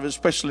hear a lot of it,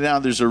 especially now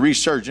there's a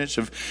resurgence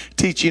of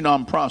teaching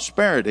on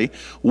prosperity,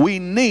 we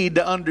need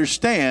to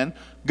understand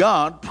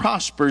God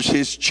prospers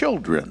his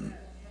children.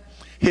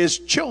 His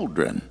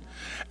children.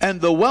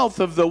 And the wealth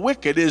of the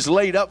wicked is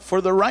laid up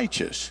for the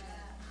righteous.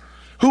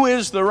 Who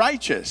is the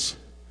righteous?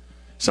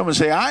 Someone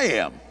say, I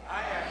am.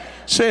 I am.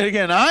 Say it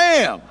again, I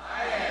am.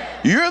 I am.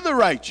 You're the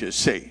righteous,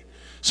 see.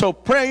 So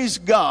praise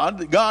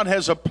God. God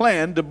has a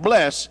plan to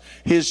bless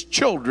his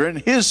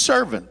children, his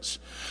servants.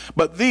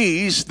 But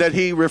these that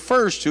he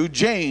refers to,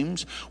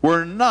 James,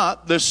 were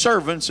not the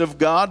servants of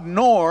God,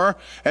 nor,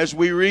 as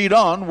we read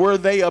on, were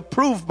they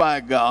approved by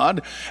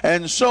God.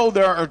 And so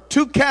there are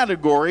two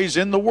categories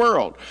in the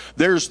world.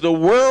 There's the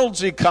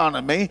world's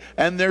economy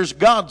and there's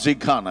God's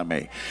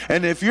economy.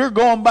 And if you're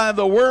going by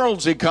the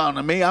world's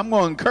economy, I'm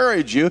going to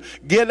encourage you,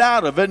 get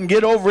out of it and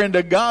get over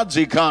into God's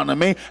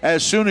economy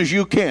as soon as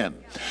you can.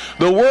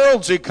 The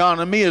world's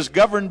economy is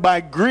governed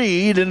by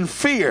greed and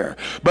fear,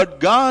 but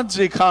God's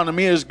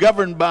economy is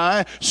governed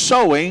by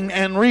sowing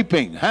and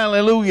reaping.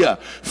 Hallelujah.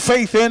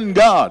 Faith in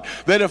God,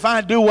 that if I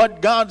do what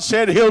God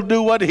said, he'll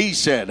do what he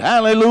said.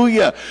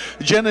 Hallelujah.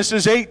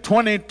 Genesis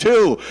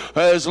 8:22,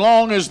 as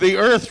long as the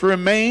earth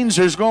remains,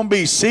 there's going to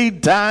be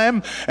seed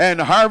time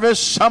and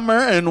harvest, summer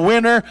and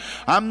winter.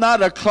 I'm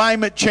not a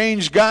climate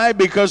change guy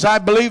because I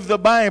believe the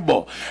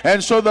Bible.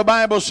 And so the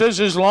Bible says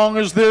as long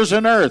as there's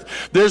an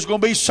earth, there's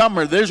going to be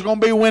summer, there's going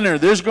to be winter,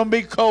 there's going to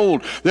be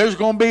cold, there's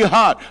going to be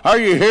hot. Are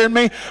you hearing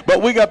me?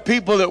 But we got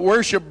people that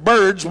worship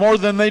birds more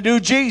than they do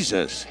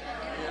Jesus.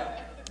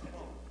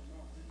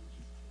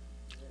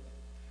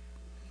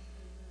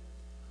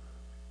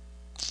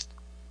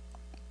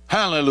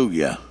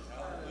 Hallelujah.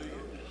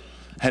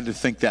 Had to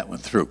think that one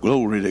through.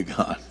 Glory to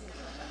God.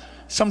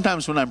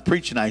 Sometimes when I'm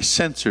preaching, I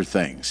censor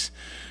things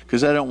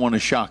because I don't want to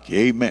shock you.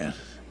 Amen.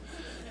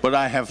 But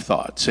I have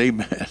thoughts.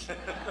 Amen.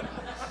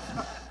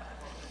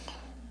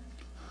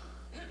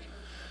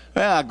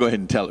 Well, I'll go ahead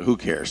and tell it. Who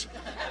cares?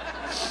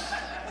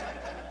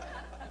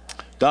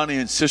 Donnie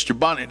and Sister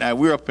Bonnie and I,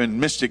 we were up in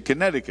Mystic,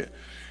 Connecticut.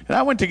 And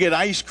I went to get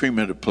ice cream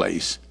at a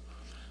place.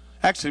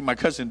 Actually, my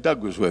cousin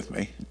Doug was with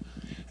me.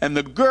 And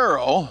the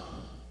girl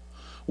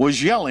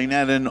was yelling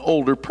at an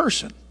older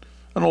person,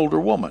 an older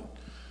woman.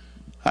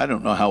 I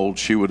don't know how old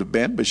she would have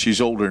been, but she's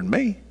older than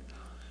me.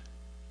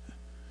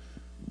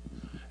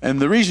 And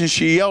the reason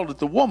she yelled at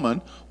the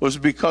woman was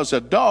because a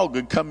dog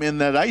had come in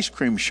that ice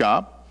cream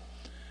shop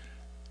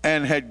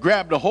and had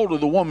grabbed a hold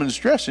of the woman's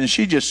dress, and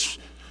she just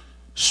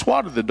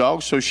swatted the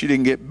dog so she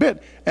didn't get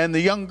bit. And the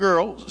young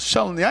girl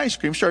selling the ice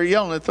cream started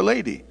yelling at the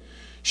lady.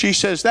 She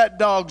says, that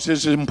dog's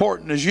as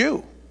important as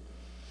you.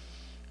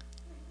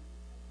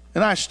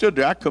 And I stood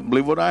there. I couldn't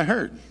believe what I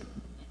heard.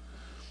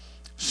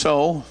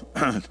 So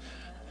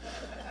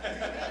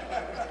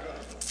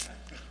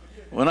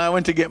when I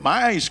went to get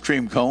my ice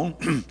cream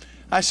cone,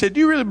 I said, do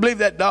you really believe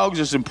that dog's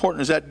as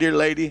important as that dear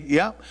lady?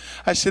 Yeah.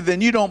 I said,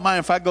 then you don't mind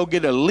if I go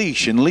get a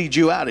leash and lead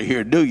you out of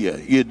here, do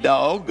you, you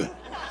dog?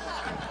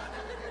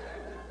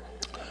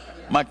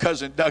 My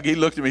cousin Doug, he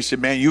looked at me and said,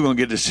 man, you're going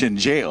to get us in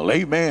jail.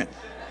 Amen.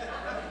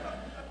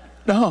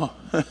 No.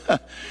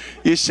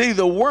 You see,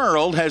 the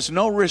world has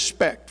no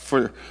respect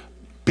for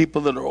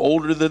people that are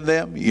older than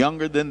them,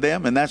 younger than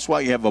them, and that's why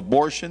you have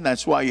abortion.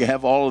 That's why you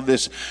have all of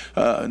this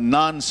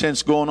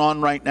nonsense going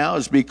on right now,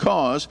 is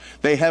because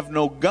they have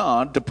no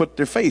God to put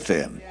their faith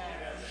in.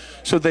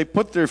 So they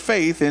put their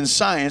faith in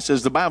science,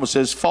 as the Bible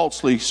says,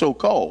 falsely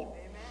so-called.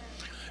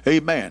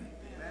 Amen.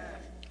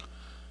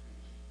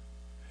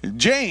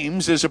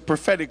 James is a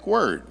prophetic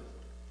word.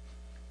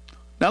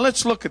 Now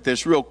let's look at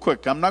this real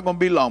quick. I'm not going to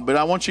be long, but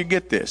I want you to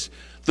get this.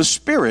 The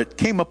Spirit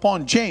came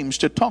upon James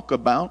to talk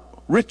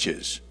about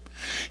riches.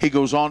 He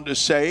goes on to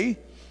say,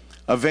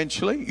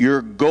 eventually,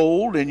 your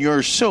gold and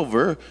your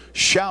silver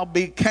shall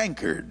be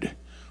cankered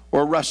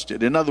or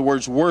rusted. In other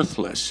words,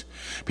 worthless.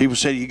 People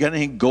say, you got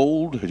any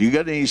gold? You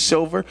got any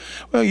silver?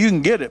 Well, you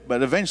can get it,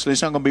 but eventually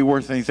it's not going to be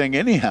worth anything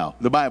anyhow.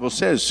 The Bible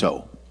says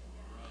so.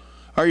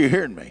 Are you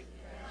hearing me?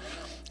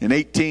 In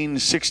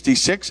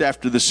 1866,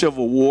 after the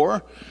Civil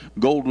War,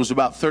 gold was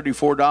about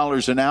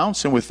 $34 an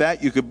ounce, and with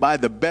that you could buy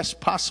the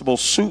best possible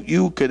suit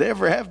you could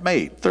ever have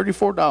made.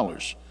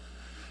 $34.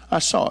 I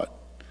saw it.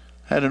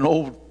 Had an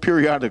old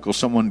periodical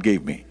someone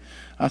gave me.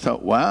 I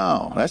thought,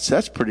 wow,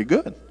 that's pretty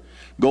good.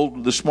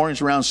 Gold this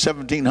morning's around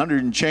 $1,700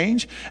 and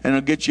change, and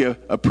it'll get you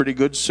a pretty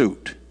good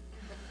suit.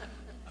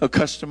 A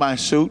customized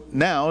suit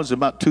now is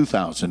about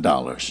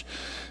 $2,000.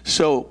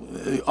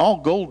 So all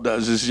gold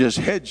does is just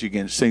hedge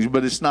against things,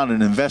 but it's not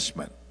an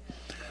investment.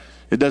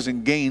 It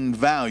doesn't gain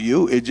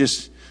value. It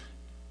just,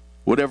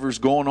 whatever's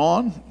going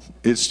on,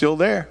 it's still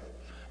there.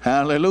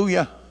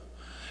 Hallelujah.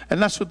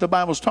 And that's what the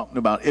Bible's talking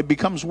about. It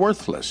becomes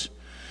worthless.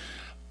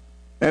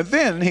 And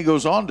then he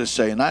goes on to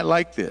say, and I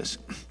like this.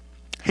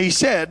 He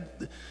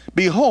said,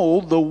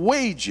 behold, the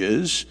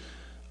wages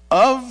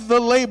of the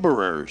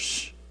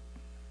laborers.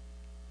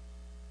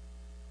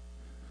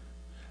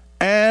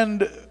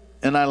 And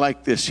I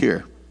like this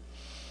here.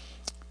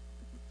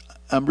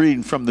 I'm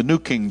reading from the New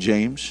King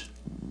James.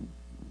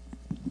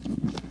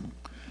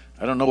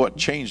 I don't know what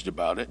changed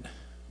about it.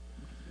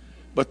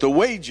 But the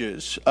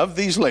wages of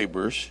these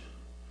laborers,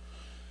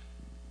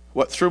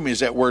 what threw me is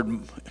that word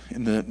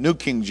in the New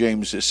King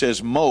James, it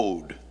says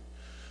mowed.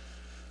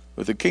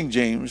 But the King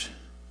James,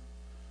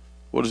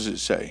 what does it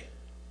say?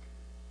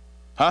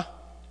 Huh?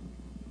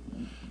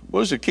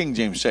 What does the King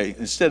James say?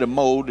 Instead of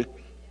mowed,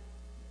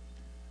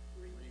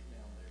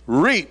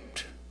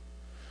 reaped.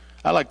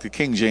 I like the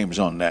King James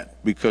on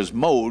that, because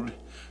mowed,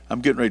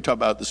 I'm getting ready to talk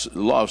about the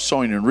law of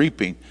sowing and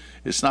reaping.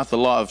 It's not the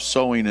law of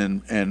sowing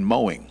and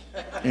mowing.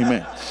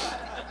 Amen.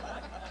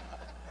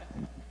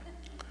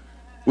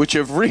 Which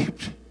have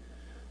reaped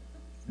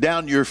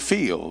down your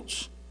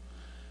fields.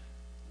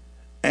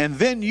 And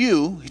then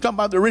he's talking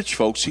about the rich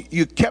folks,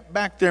 you kept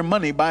back their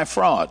money by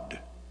fraud.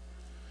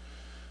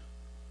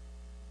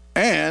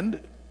 And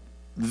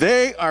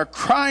they are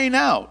crying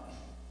out.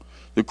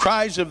 The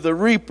cries of the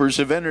reapers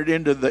have entered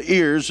into the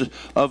ears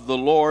of the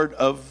Lord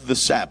of the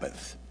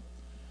Sabbath.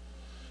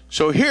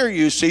 So here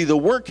you see the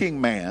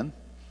working man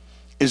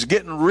is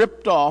getting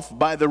ripped off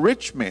by the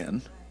rich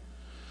men,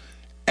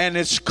 and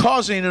it's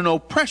causing an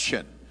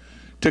oppression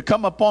to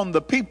come upon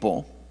the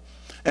people.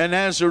 And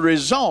as a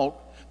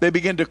result, they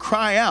begin to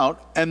cry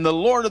out, and the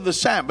Lord of the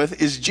Sabbath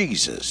is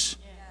Jesus.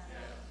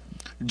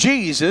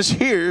 Jesus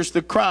hears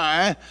the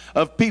cry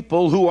of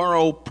people who are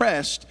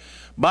oppressed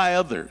by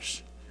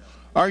others.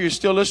 Are you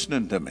still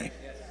listening to me?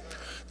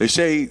 They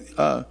say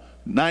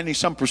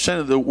 90-some%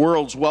 of the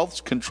world's wealth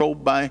is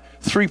controlled by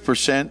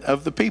 3%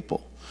 of the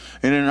people.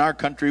 And in our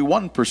country,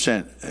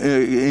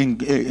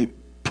 1%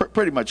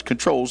 pretty much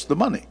controls the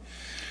money.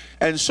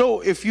 And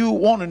so if you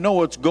want to know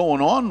what's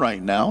going on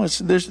right now,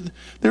 there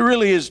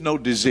really is no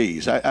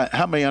disease.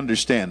 How many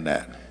understand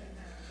that?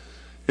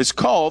 It's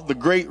called the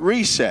Great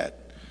Reset.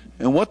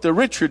 And what the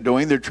rich are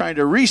doing, they're trying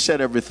to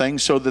reset everything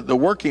so that the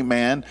working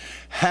man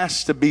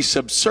has to be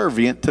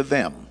subservient to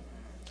them.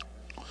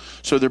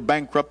 So they're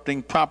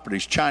bankrupting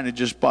properties. China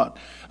just bought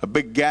a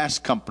big gas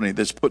company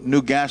that's put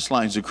new gas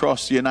lines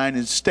across the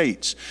United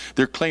States.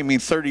 They're claiming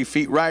 30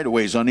 feet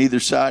right-of-ways on either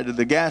side of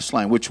the gas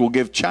line, which will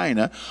give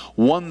China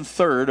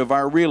 1/3 of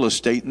our real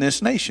estate in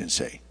this nation,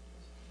 say.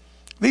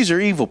 These are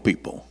evil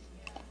people.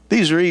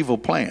 These are evil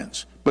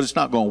plans, but it's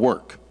not going to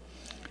work.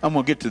 I'm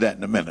going to get to that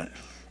in a minute.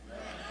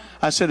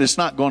 I said it's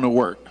not going to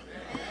work.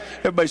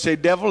 Everybody say,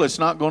 devil, it's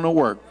not going to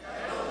work.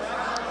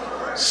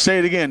 Say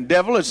it again,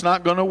 devil, it's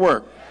not going to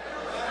work.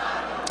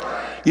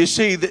 You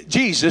see, that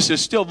Jesus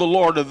is still the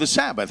Lord of the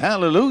Sabbath.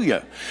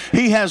 Hallelujah.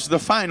 He has the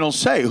final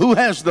say. Who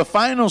has the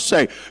final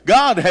say?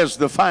 God has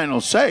the final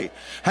say.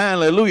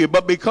 Hallelujah.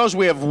 But because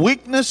we have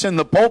weakness in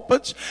the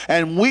pulpits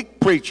and weak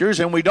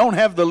preachers, and we don't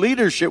have the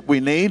leadership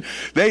we need,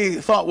 they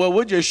thought, well,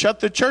 we'll just shut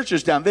the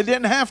churches down. They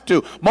didn't have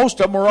to. Most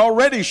of them were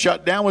already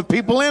shut down with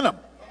people in them.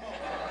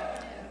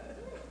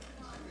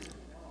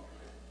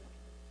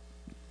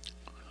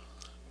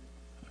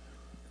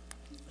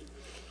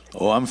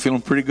 Oh, I'm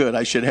feeling pretty good.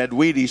 I should have had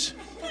Wheaties.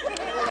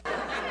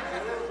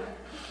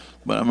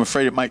 But I'm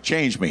afraid it might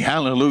change me.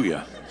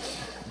 Hallelujah.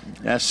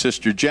 That's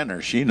Sister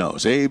Jenner. She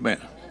knows.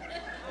 Amen.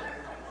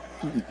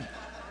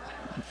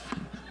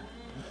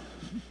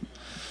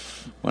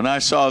 When I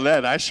saw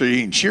that, I started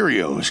eating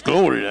Cheerios.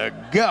 Glory to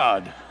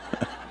God.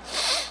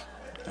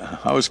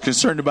 I was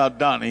concerned about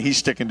Donnie. He's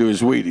sticking to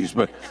his Wheaties,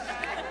 but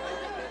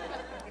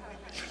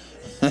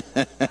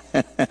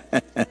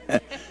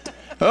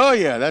oh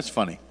yeah, that's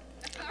funny.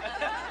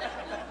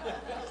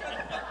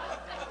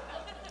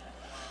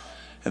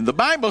 And the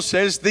Bible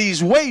says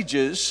these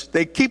wages,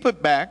 they keep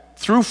it back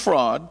through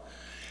fraud,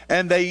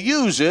 and they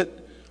use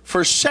it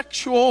for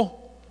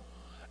sexual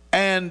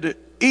and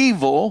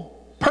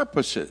evil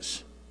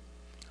purposes.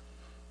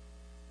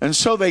 And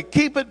so they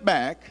keep it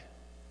back,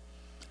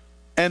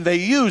 and they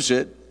use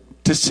it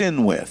to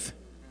sin with.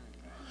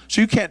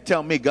 So you can't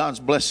tell me God's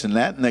blessing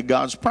that and that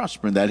God's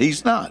prospering that.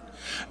 He's not.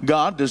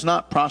 God does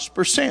not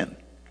prosper sin.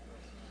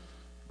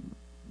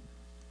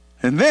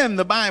 And then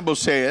the Bible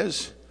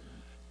says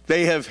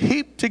they have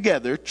heaped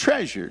together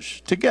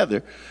treasures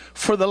together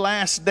for the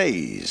last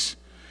days.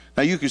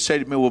 Now you could say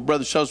to me, well,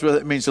 Brother Shellsworth,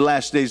 that means the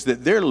last days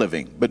that they're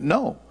living. But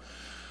no.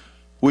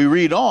 We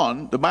read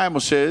on, the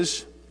Bible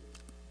says,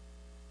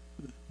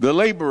 the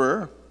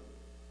laborer,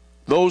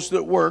 those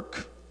that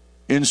work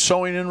in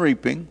sowing and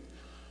reaping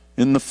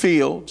in the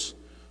fields,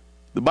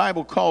 the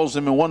Bible calls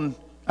them in one,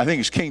 I think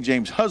it's King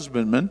James,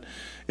 husbandmen.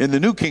 In the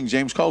New King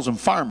James calls them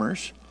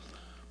farmers.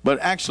 But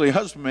actually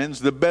husbandman's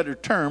the better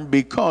term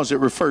because it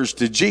refers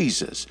to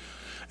Jesus.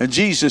 And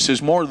Jesus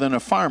is more than a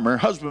farmer.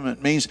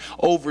 Husbandman means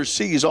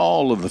oversees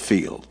all of the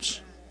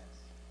fields.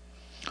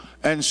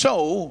 And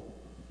so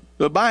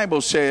the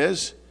Bible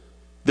says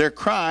their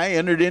cry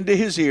entered into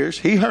his ears.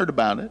 He heard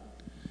about it.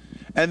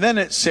 And then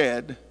it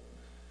said,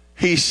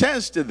 he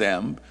says to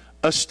them,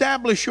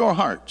 establish your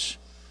hearts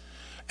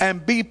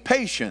and be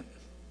patient,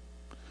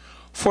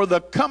 for the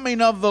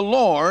coming of the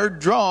Lord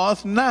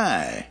draweth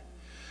nigh.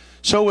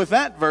 So with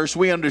that verse,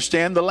 we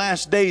understand the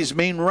last days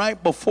mean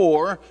right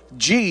before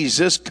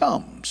Jesus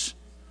comes.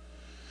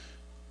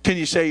 Can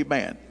you say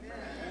amen?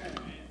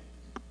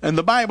 And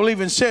the Bible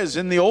even says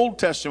in the Old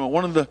Testament,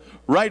 one of the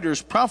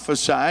writers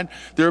prophesied,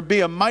 there would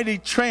be a mighty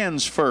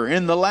transfer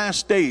in the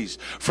last days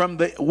from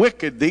the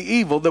wicked, the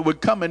evil that would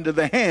come into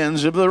the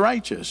hands of the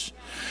righteous.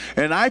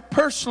 And I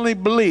personally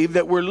believe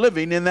that we're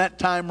living in that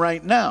time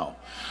right now.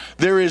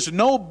 There is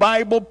no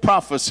Bible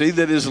prophecy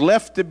that is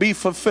left to be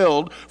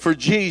fulfilled for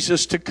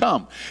Jesus to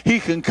come.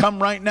 He can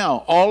come right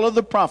now. All of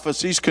the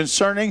prophecies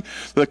concerning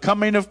the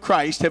coming of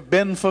Christ have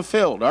been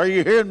fulfilled. Are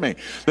you hearing me?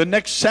 The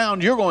next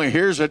sound you're going to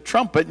hear is a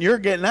trumpet, and you're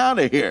getting out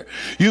of here.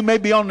 You may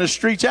be on the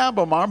streets of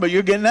Albemarle, but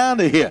you're getting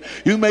out of here.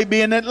 You may be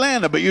in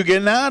Atlanta, but you're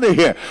getting out of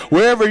here.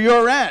 Wherever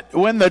you're at,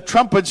 when the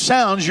trumpet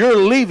sounds, you're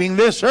leaving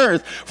this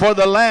earth for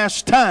the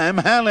last time.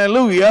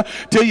 Hallelujah.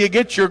 Till you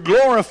get your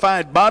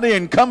glorified body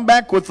and come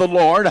back with the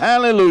Lord.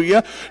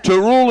 Hallelujah, to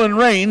rule and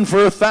reign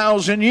for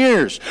 1,000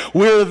 years.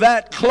 We're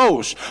that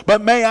close.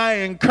 But may I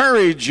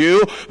encourage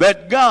you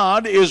that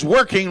God is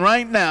working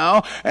right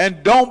now,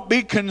 and don't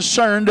be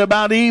concerned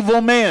about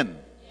evil men.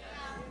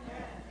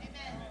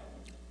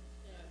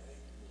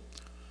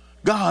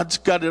 God's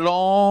got it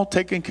all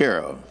taken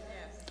care of.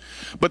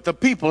 But the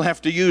people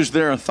have to use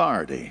their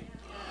authority.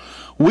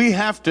 We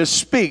have to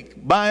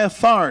speak by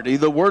authority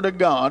the word of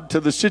God to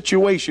the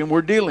situation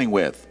we're dealing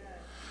with.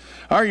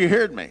 Are you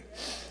hearing me?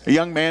 A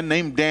young man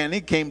named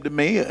Danny came to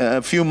me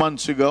a few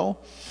months ago.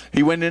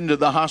 He went into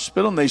the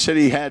hospital, and they said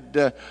he had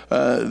the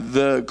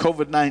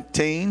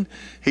COVID-19.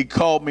 He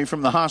called me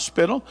from the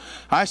hospital.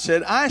 I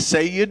said, I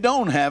say you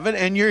don't have it,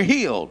 and you're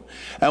healed.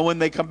 And when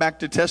they come back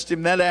to test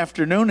him that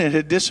afternoon, it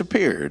had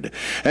disappeared.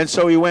 And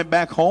so he went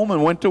back home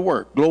and went to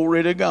work.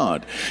 Glory to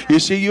God. You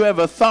see, you have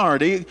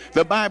authority.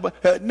 The Bible,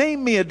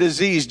 name me a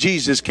disease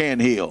Jesus can't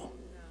heal.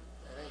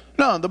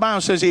 No, the Bible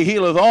says he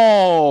healeth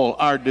all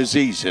our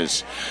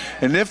diseases.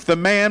 And if the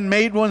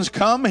man-made ones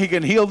come, he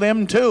can heal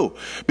them too.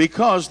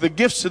 Because the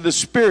gifts of the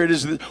Spirit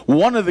is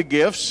one of the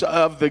gifts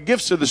of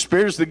the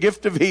Spirit is the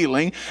gift of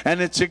healing, and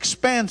it's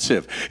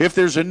expansive. If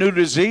there's a new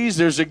disease,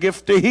 there's a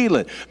gift to heal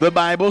it. The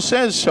Bible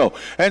says so.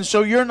 And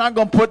so you're not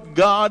going to put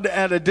God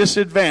at a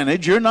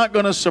disadvantage. You're not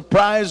going to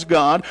surprise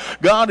God.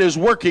 God is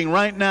working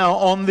right now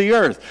on the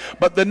earth.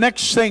 But the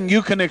next thing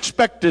you can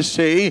expect to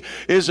see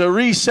is a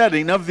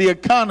resetting of the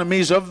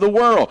economies of the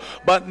world,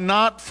 but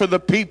not for the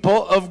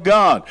people of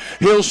God.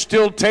 He'll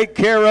still take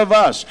care of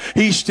us.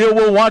 He still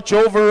will watch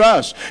over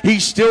us.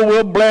 He still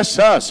will bless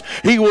us.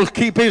 He will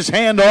keep his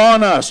hand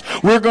on us.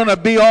 We're going to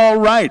be all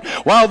right.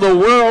 While the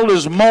world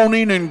is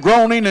moaning and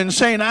groaning and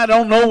saying, I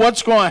don't know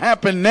what's going to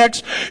happen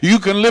next, you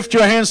can lift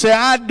your hand and say,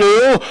 I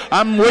do.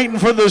 I'm waiting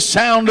for the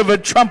sound of a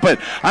trumpet.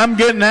 I'm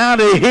getting out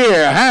of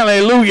here.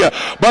 Hallelujah.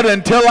 But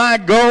until I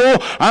go,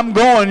 I'm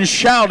going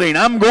shouting.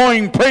 I'm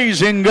going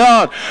praising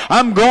God.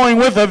 I'm going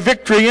with a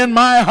victory in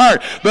my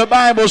heart. The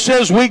Bible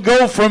says we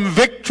go from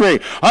victory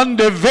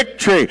unto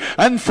victory,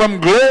 and from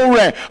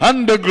glory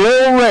unto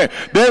glory.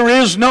 There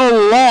is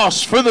no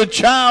loss for the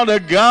child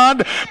of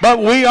God, but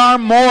we are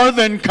more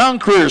than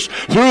conquerors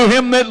through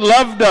him that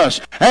loved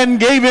us and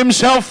gave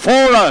himself for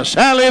us.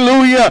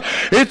 Hallelujah.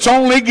 It's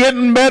only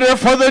getting better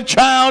for the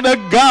child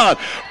of God.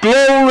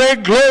 Glory,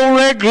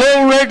 glory,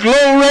 glory,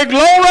 glory,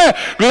 glory,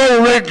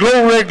 glory,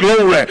 glory,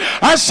 glory.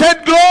 I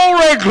said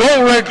glory,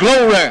 glory,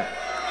 glory.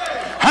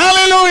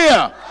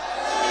 Hallelujah.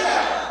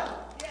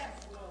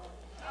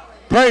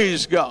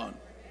 Praise God.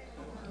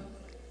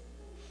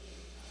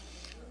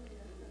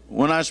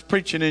 When I was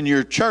preaching in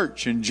your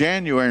church in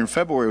January and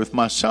February with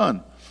my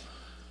son,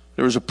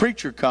 there was a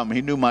preacher come.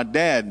 He knew my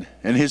dad,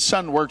 and his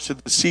son works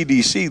at the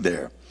CDC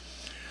there.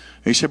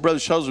 He said, Brother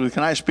Shuttlesworth,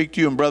 can I speak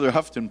to you and Brother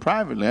Houghton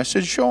privately? I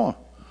said, sure.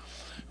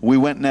 We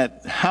went in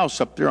that house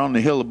up there on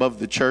the hill above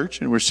the church,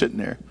 and we're sitting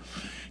there.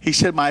 He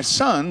said, my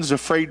son's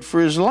afraid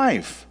for his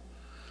life.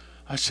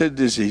 I said,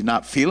 is he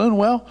not feeling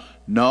well?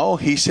 No.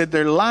 He said,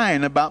 they're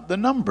lying about the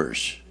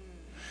numbers.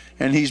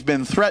 And he's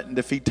been threatened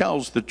if he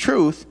tells the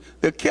truth,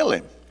 they'll kill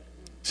him.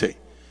 See?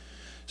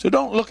 So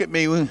don't look at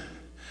me.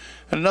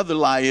 Another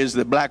lie is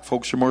that black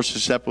folks are more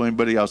susceptible than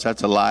anybody else.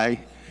 That's a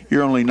lie.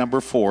 You're only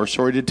number 4.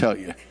 Sorry to tell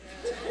you.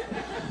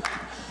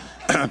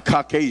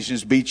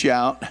 Caucasians beat you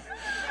out.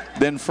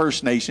 Then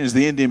First Nations,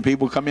 the Indian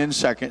people, come in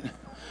second.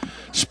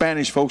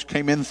 Spanish folks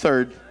came in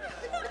third.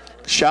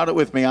 Shout it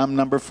with me. I'm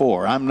number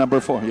 4. I'm number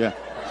 4. Yeah.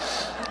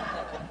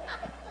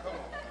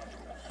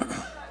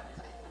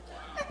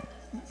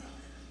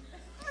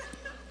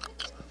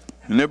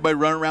 And everybody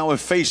running around with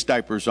face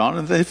diapers on.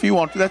 And if you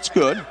want to, that's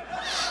good.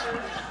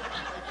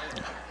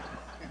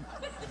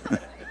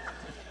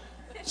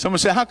 Someone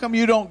said, how come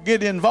you don't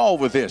get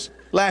involved with this?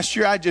 Last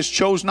year, I just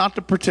chose not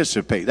to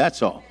participate.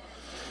 That's all.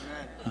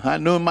 I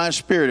knew in my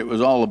spirit it was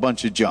all a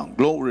bunch of junk.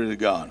 Glory to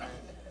God.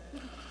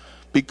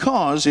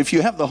 Because if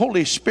you have the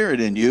Holy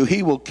Spirit in you,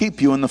 He will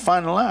keep you in the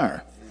final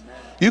hour.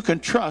 You can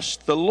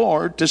trust the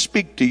Lord to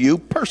speak to you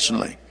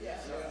personally.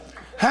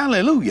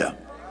 Hallelujah.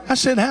 I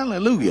said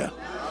hallelujah.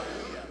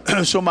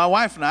 So my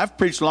wife and I have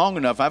preached long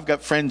enough. I've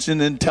got friends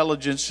in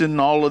intelligence and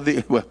all of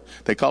the, well,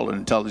 they call it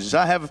intelligence.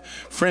 I have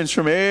friends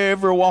from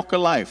every walk of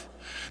life.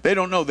 They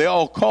don't know. They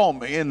all call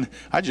me, and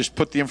I just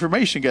put the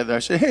information together. I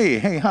say,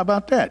 hey, how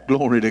about that?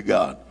 Glory to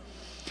God.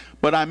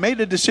 But I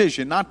made a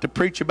decision not to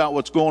preach about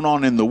what's going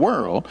on in the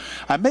world.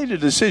 I made a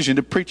decision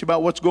to preach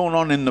about what's going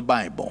on in the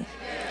Bible.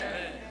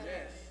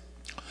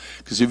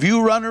 Because if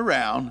you run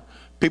around,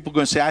 people are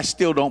going to say, I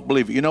still don't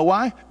believe it. You know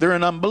why? They're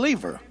an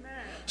unbeliever.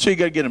 So you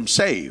got to get them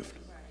saved.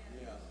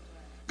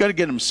 Got to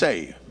get them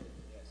saved.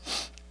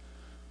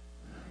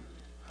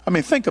 I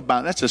mean, think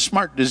about it. That's a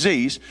smart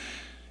disease.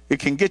 It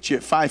can get you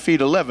at 5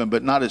 feet 11,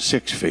 but not at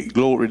 6 feet.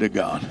 Glory to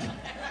God.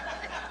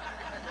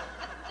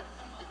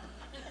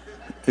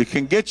 It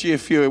can get you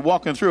if you're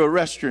walking through a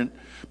restaurant,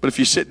 but if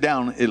you sit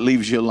down, it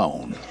leaves you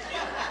alone.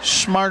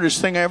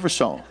 Smartest thing I ever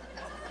saw.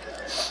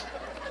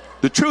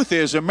 The truth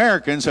is,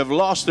 Americans have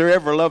lost their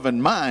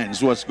ever-loving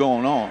minds, what's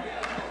going on.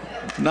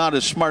 Not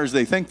as smart as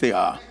they think they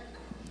are.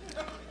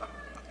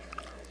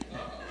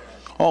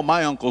 Oh,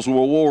 my uncles were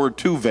World War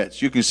II vets.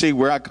 You can see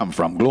where I come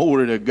from.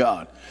 Glory to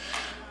God.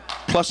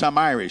 Plus, I'm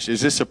Irish. Is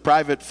this a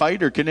private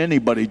fight or can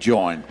anybody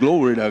join?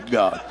 Glory to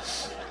God.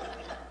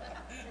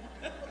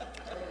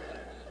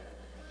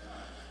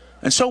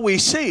 And so we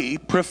see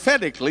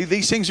prophetically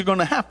these things are going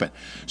to happen.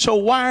 So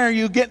why are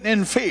you getting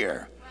in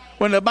fear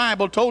when the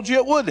Bible told you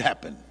it would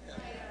happen?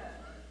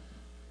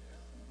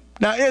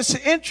 Now, it's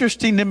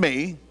interesting to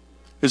me,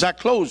 as I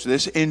close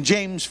this, in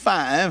James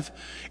 5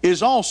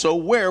 is also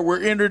where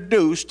we're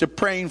introduced to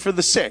praying for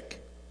the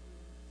sick.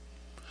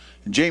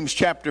 In James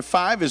chapter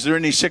 5, is there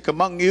any sick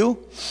among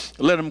you?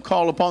 Let them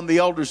call upon the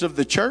elders of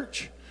the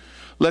church.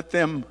 Let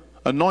them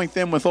anoint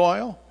them with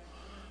oil.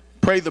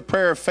 Pray the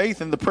prayer of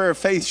faith, and the prayer of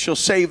faith shall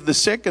save the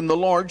sick, and the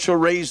Lord shall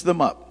raise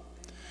them up.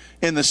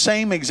 In the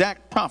same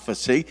exact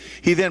prophecy,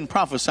 he then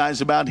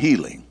prophesies about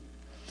healing.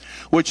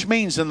 Which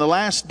means in the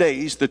last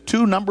days, the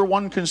two number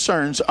one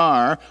concerns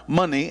are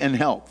money and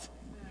health.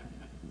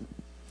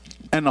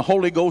 And the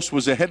Holy Ghost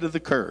was ahead of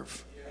the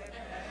curve.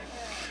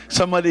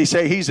 Somebody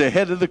say, he's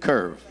ahead of the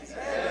curve.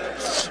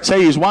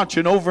 Say, he's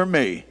watching over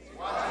me.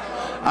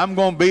 I'm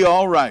going to be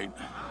all right.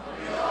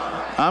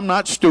 I'm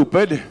not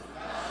stupid.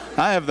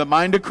 I have the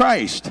mind of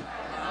Christ.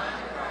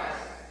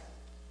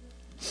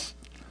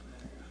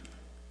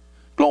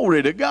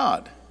 Glory to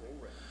God.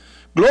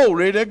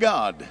 Glory to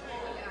God.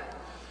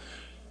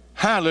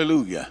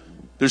 Hallelujah.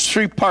 There's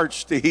 3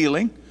 parts to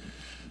healing.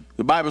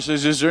 The Bible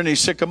says, is there any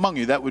sick among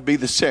you? That would be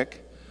the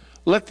sick.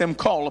 Let them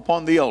call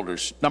upon the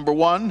elders. Number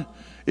 1,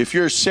 if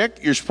you're sick,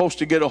 you're supposed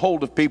to get a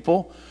hold of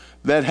people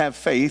that have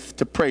faith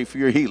to pray for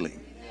your healing.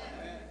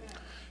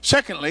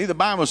 Secondly, the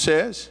Bible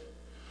says,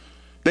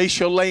 they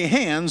shall lay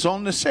hands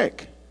on the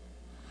sick.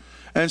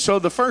 And so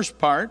the first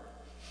part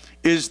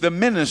is the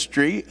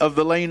ministry of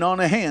the laying on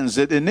of hands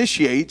that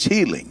initiates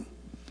healing.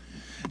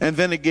 And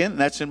then again,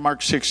 that's in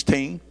Mark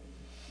 16.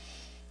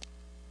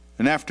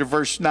 And after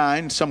verse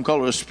 9, some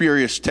call it a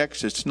spurious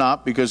text. It's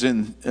not, because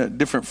in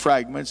different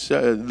fragments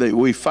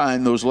we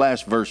find those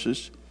last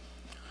verses.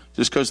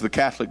 Just because the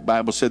Catholic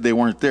Bible said they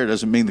weren't there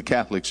doesn't mean the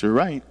Catholics are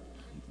right.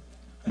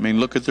 I mean,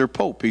 look at their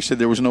Pope. He said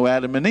there was no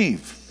Adam and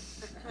Eve.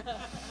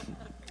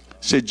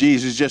 Said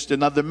Jesus is just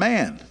another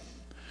man.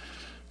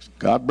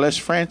 God bless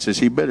Francis.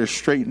 He better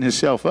straighten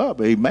himself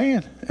up.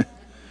 Amen.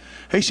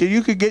 He said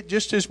you could get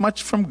just as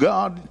much from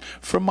God,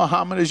 from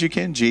Muhammad, as you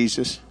can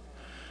Jesus.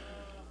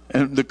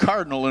 And the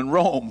cardinal in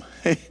Rome,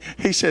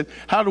 he said,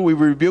 how do we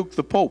rebuke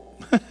the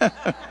Pope?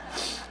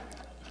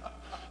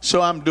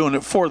 so I'm doing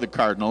it for the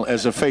cardinal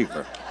as a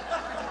favor.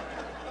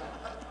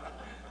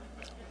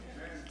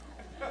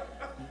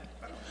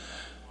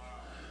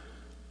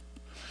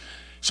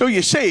 So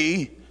you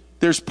see,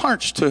 there's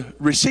parts to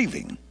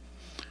receiving.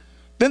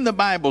 Then the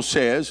Bible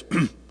says,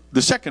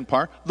 the second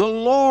part, the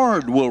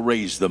Lord will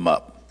raise them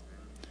up.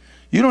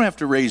 You don't have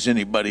to raise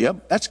anybody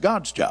up. That's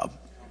God's job.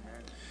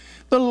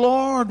 The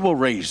Lord will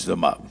raise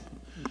them up.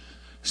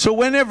 So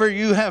whenever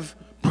you have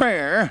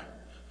prayer,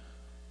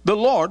 the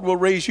Lord will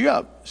raise you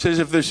up. It says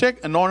if they're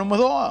sick, anoint them with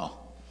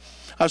oil.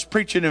 I was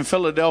preaching in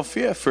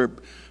Philadelphia for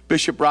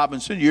Bishop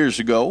Robinson years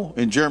ago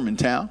in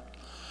Germantown.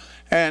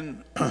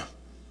 And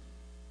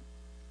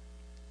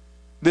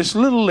this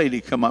little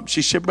lady come up.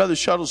 She said, Brother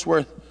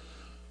Shuttlesworth,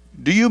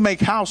 do you make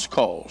house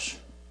calls?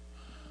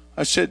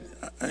 I said,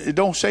 it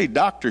don't say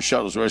Dr.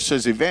 Shuttlesworth. It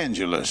says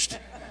evangelist.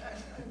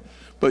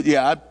 But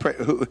yeah, I pray.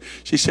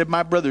 She said,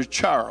 my brother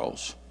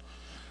Charles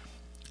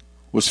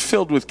was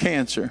filled with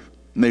cancer,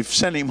 and they've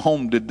sent him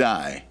home to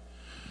die.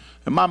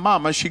 And my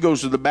mama, she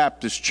goes to the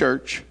Baptist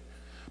church,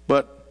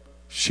 but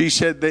she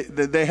said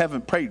they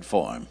haven't prayed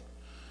for him.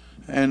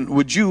 And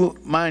would you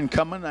mind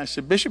coming? I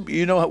said, Bishop,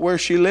 you know where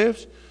she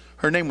lives?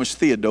 Her name was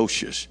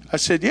Theodosius. I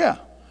said, yeah,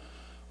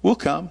 we'll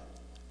come.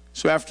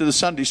 So after the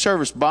Sunday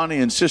service, Bonnie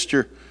and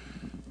Sister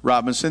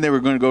Robinson, they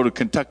were going to go to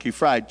Kentucky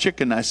Fried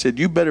Chicken. I said,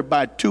 you better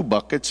buy 2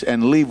 buckets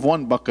and leave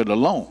 1 bucket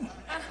alone,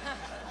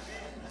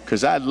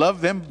 because I love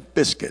them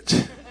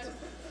biscuits.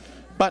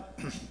 But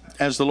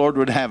as the Lord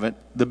would have it,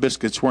 the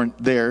biscuits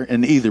weren't there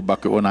in either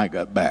bucket when I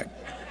got back.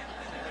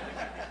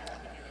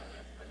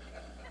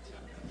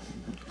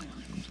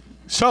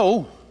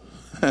 So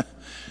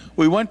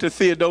we went to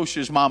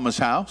Theodosia's mama's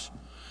house.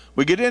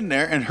 We get in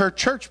there, and her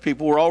church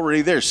people were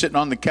already there, sitting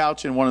on the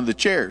couch in one of the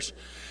chairs.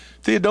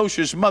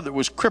 Theodosia's mother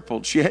was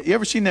crippled. You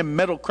ever seen them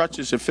metal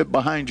crutches that fit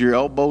behind your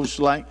elbows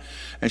like?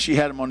 And she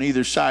had them on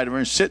either side of her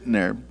and sitting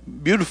there.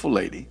 Beautiful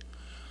lady.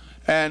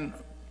 And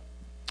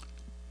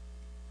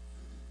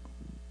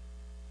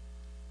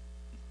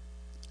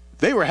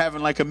they were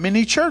having like a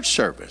mini church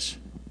service.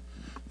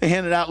 They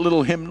handed out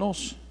little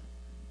hymnals.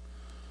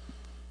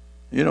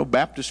 You know,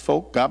 Baptist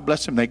folk, God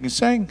bless them, they can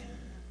sing.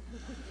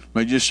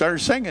 They just started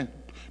singing.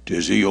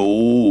 'Tis the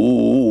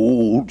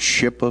old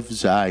ship of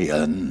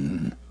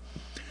Zion.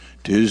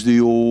 'Tis the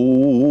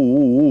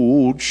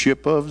old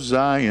ship of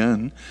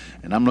Zion.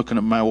 And I'm looking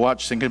at my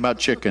watch thinking about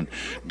chicken.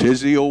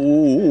 'Tis the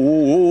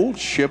old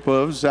ship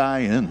of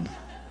Zion.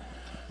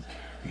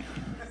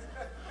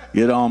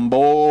 Get on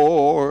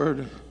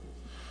board.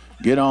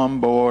 Get on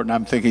board. And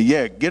I'm thinking,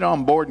 yeah, get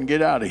on board and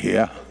get out of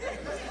here.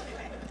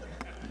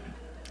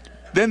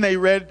 Then they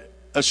read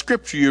a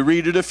scripture you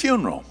read at a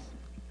funeral.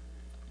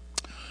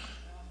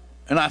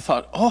 And I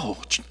thought,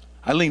 oh,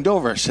 I leaned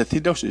over. I said,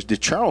 Theodosius,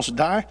 did Charles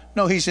die?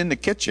 No, he's in the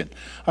kitchen.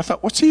 I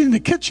thought, what's he in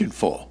the kitchen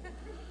for?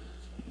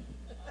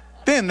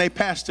 Then they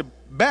passed a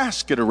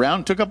basket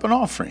around, took up an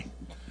offering.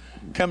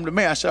 Come to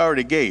me, I said, I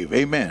already gave.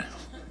 Amen.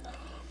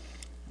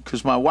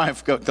 Because my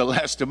wife got the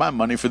last of my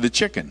money for the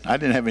chicken. I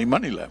didn't have any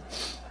money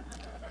left.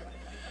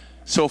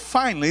 So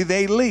finally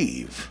they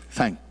leave.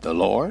 Thank the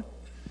Lord.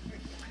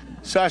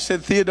 So I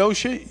said,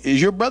 Theodosia,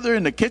 is your brother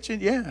in the kitchen?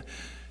 Yeah.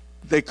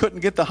 They couldn't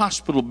get the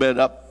hospital bed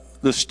up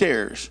the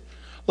stairs.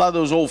 A lot of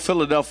those old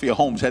Philadelphia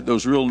homes had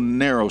those real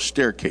narrow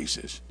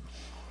staircases.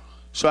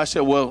 So I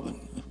said, well,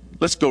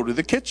 let's go to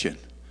the kitchen.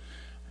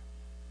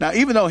 Now,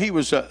 even though he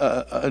was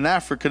an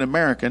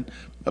African-American,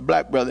 a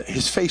black brother,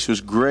 his face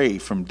was gray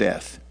from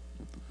death.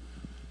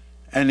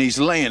 And he's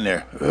laying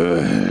there.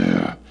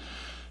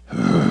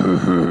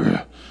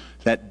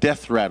 That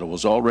death rattle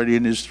was already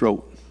in his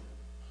throat.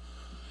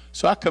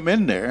 So I come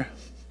in there.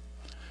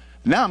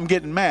 Now I'm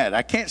getting mad.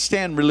 I can't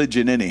stand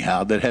religion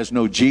anyhow that has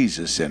no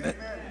Jesus in it.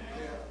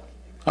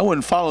 I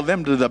wouldn't follow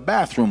them to the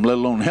bathroom, let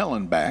alone hell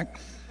and back.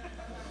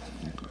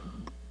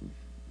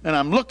 And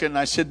I'm looking,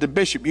 I said to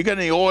Bishop, you got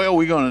any oil?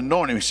 We're going to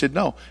anoint him. He said,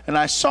 no. And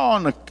I saw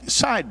on the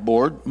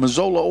sideboard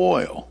Mazola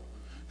oil.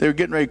 They were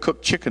getting ready to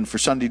cook chicken for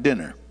Sunday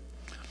dinner.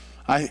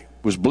 I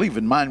was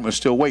believing mine was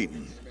still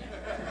waiting.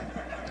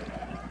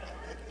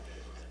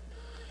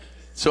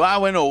 So I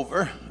went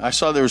over. I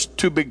saw there was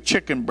 2 big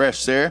chicken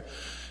breasts there.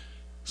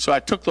 So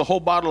I took the whole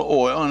bottle of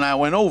oil and I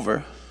went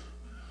over.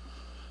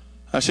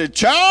 I said,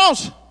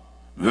 Charles!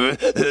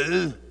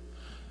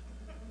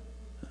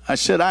 I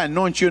said, I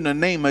anoint you in the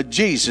name of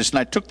Jesus. And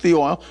I took the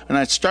oil and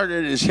I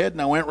started at his head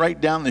and I went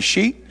right down the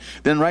sheet,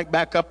 then right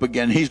back up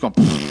again. He's going,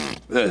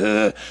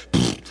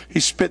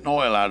 he's spitting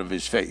oil out of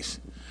his face.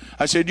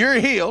 I said, you're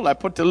healed. I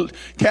put the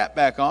cap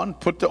back on,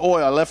 put the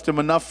oil. I left him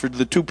enough for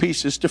the 2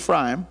 pieces to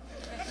fry him.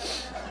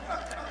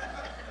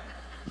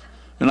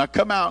 And I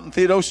come out and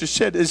Theodosius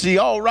said, is he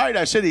all right?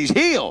 I said, he's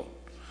healed.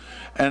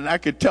 And I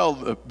could tell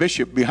the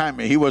bishop behind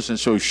me, he wasn't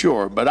so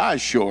sure, but I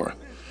was sure.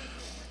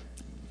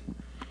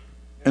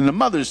 And the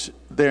mother's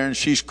there and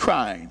she's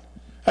crying.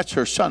 That's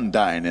her son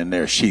dying in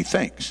there, she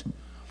thinks.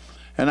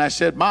 And I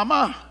said,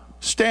 Mama,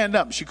 stand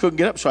up. She couldn't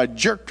get up, so I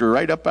jerked her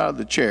right up out of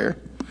the chair,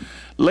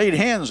 laid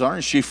hands on her,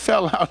 and she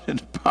fell out in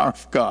the power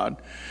of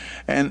God.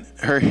 And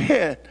her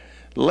head,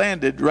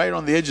 landed right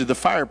on the edge of the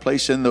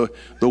fireplace, and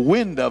the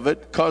wind of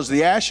it caused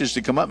the ashes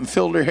to come up and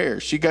filled her hair.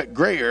 She got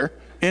grayer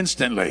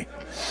instantly.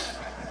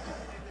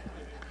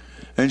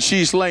 And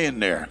she's laying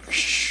there.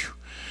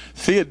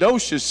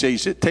 Theodosius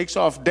sees it, takes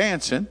off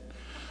dancing,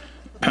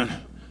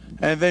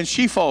 and then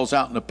she falls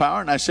out in the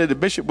power. And I said to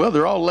Bishop, well,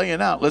 they're all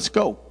laying out. Let's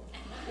go.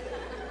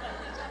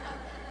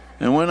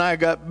 And when I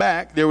got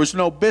back, there was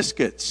no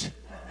biscuits.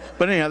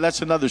 But anyhow,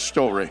 that's another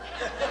story.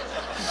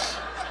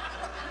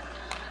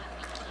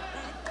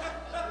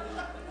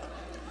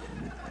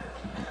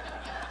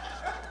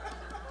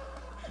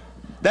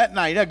 That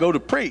night, I go to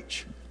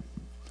preach.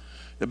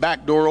 The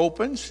back door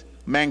opens.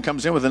 A man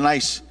comes in with a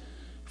nice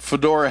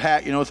fedora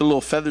hat, with the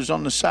little feathers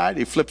on the side.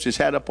 He flips his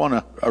hat up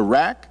on a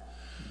rack.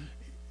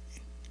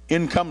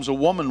 In comes a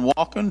woman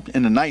walking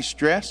in a nice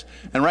dress,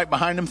 and right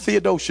behind him,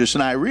 Theodosius.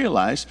 And I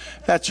realized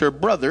that's her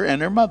brother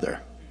and her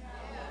mother.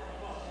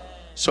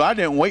 So I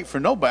didn't wait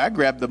for nobody. I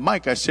grabbed the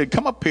mic. I said,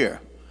 come up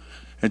here.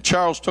 And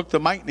Charles took the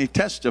mic and he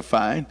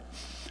testified.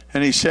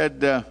 And he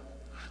said,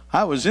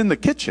 I was in the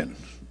kitchen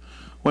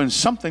when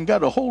something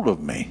got a hold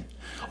of me.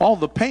 All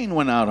the pain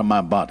went out of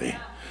my body.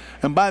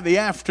 And by the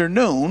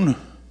afternoon,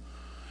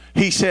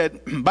 he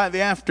said, by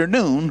the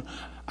afternoon,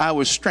 I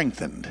was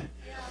strengthened.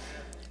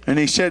 And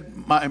he said,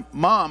 my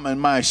mom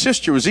and my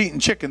sister was eating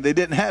chicken. They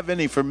didn't have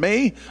any for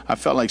me. I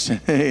felt like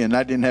saying, hey, and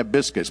I didn't have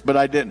biscuits, but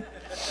I didn't.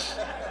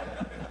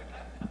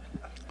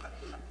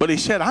 But he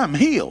said, I'm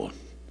healed.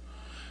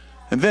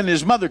 And then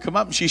his mother come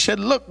up and she said,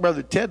 look,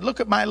 Brother Ted,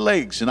 look at my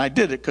legs. And I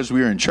did it because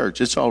we were in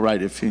church. It's all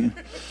right if you...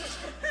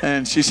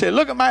 And she said,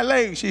 look at my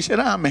legs. She said,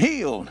 I'm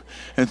healed.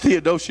 And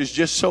Theodosius is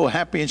just so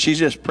happy, and she's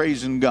just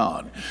praising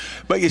God.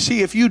 But you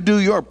see, if you do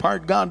your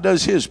part, God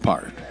does his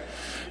part.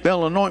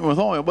 They'll anoint with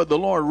oil, but the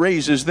Lord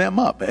raises them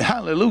up.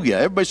 Hallelujah.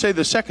 Everybody say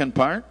the second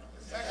part.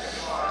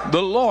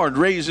 The Lord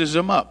raises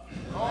them up.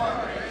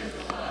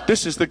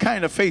 This is the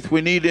kind of faith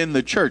we need in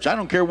the church. I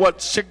don't care what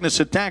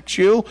sickness attacks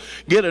you.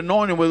 Get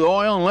anointed with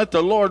oil and let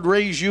the Lord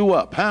raise you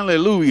up.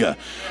 Hallelujah.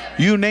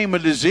 You name a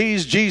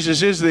disease,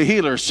 Jesus is the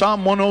healer.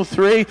 Psalm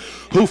 103,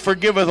 who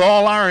forgiveth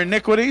all our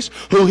iniquities,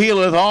 who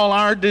healeth all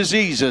our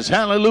diseases.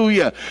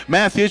 Hallelujah.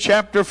 Matthew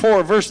chapter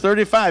 4, verse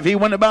 35. He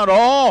went about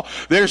all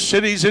their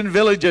cities and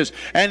villages,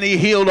 and he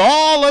healed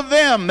all of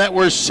them that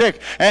were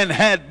sick and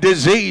had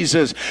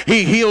diseases.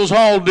 He heals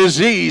all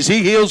disease.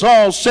 He heals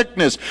all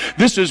sickness.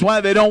 This is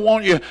why they don't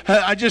want you.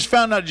 I just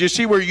found out, did you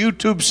see where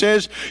YouTube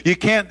says you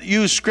can't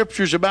use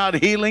scriptures about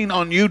healing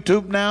on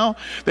YouTube now?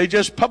 They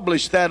just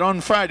published that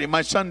on Friday.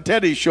 My son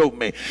Teddy showed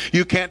me.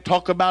 You can't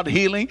talk about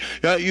healing.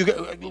 You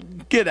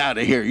get out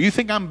of here. You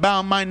think I'm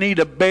bowing my knee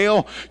to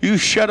Baal? You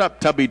shut up,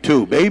 Tubby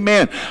Tube.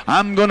 Amen.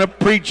 I'm going to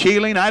preach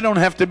healing. I don't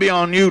have to be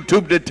on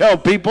YouTube to tell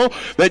people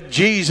that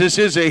Jesus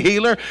is a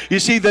healer. You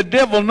see, the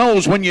devil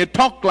knows when you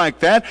talk like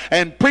that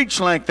and preach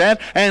like that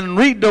and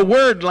read the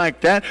word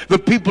like that, the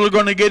people are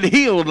going to get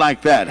healed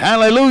like that.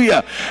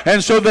 Hallelujah.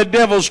 And so the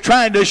devil's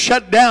trying to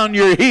shut down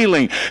your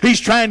healing. He's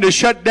trying to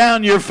shut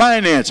down your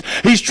finance.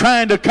 He's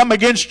trying to come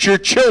against your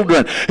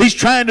children. He's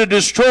trying to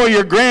destroy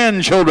your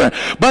grandchildren.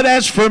 But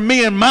as for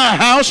me and my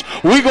house,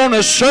 we're going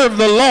to serve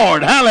the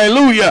Lord.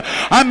 Hallelujah.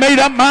 I made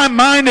up my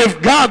mind,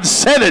 if God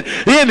said it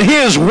in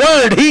his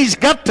word, he's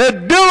got to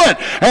do it,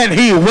 and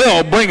he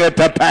will bring it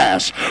to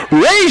pass.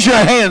 Raise your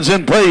hands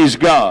and praise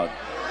God.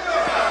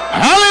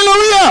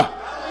 Hallelujah.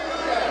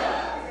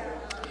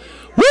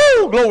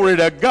 Woo! Glory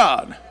to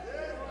God.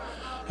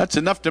 That's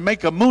enough to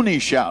make a Mooney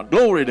shout.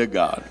 Glory to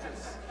God.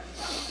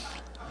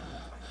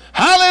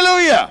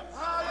 Hallelujah.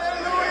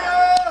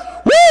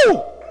 Hallelujah.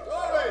 Woo!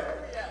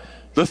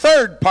 The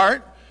third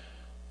part,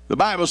 the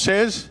Bible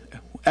says,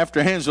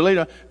 after hands are laid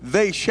on,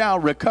 they shall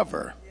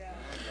recover.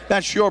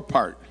 That's your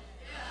part.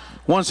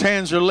 Once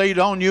hands are laid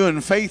on you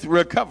in faith,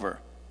 recover.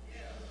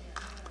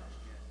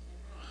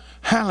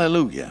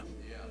 Hallelujah.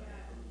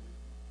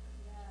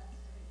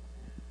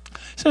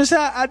 So he said,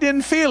 I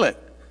didn't feel it.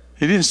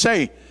 He didn't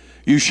say,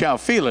 you shall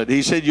feel it.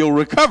 He said, you'll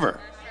recover.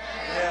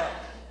 Yeah.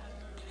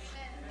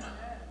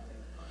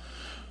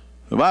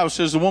 The Bible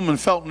says the woman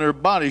felt in her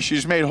body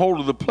she's made whole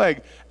of the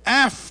plague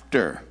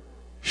after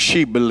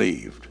she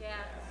believed. Yes.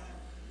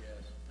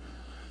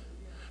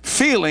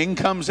 Feeling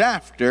comes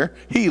after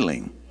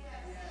healing.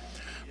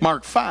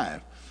 Mark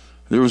 5.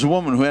 There was a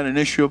woman who had an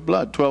issue of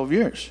blood 12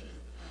 years.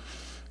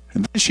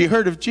 And then she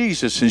heard of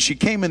Jesus, and she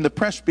came in the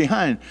press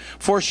behind.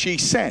 For she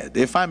said,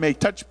 if I may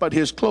touch but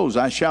his clothes,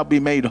 I shall be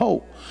made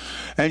whole.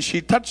 And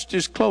she touched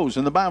his clothes,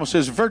 and the Bible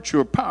says virtue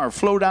or power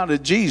flowed out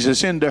of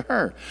Jesus into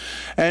her.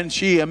 And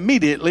she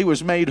immediately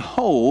was made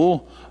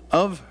whole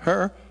of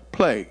her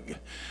plague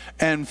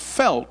and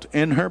felt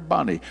in her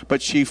body.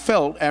 But she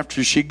felt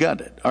after she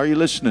got it. Are you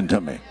listening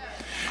to me?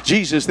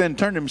 Jesus then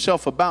turned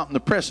himself about in the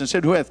press and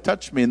said, who hath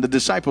touched me? And the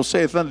disciple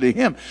saith unto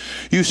him,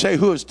 you say,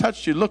 who has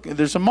touched you? Look,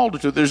 there's a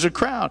multitude, there's a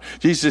crowd.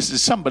 Jesus said,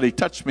 somebody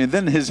touched me. And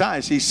then his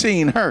eyes, he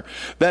seen her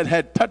that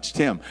had touched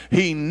him.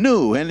 He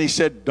knew, and he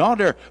said,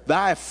 daughter,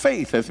 thy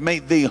faith hath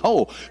made thee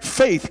whole.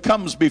 Faith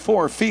comes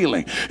before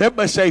feeling.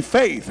 Everybody say,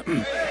 faith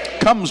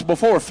comes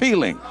before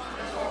feeling.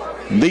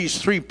 These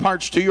three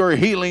parts to your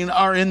healing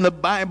are in the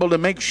Bible to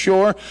make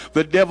sure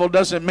the devil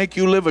doesn't make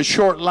you live a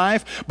short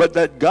life, but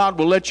that God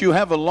will let you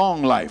have a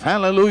long life.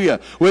 Hallelujah.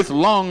 With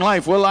long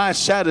life will I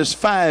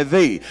satisfy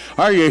thee.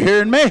 Are you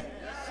hearing me? Yes,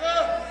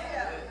 sir.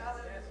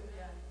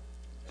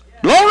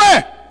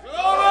 Glory!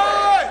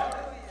 Glory!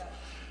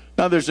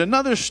 Now there's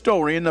another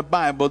story in the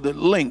Bible that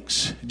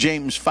links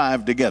James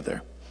 5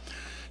 together.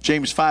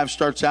 James 5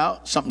 starts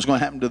out, something's going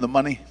to happen to the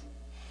money.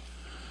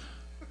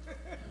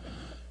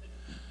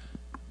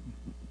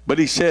 But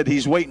he said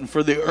he's waiting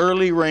for the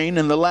early rain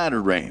and the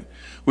latter rain,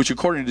 which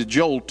according to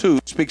Joel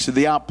 2 speaks of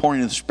the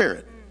outpouring of the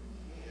Spirit.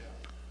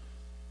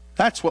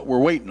 That's what we're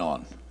waiting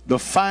on. The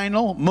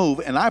final move,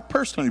 and I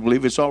personally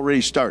believe it's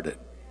already started.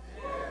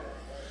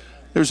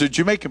 There's a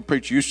Jamaican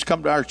preacher who used to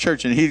come to our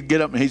church, and he'd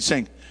get up and he'd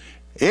sing,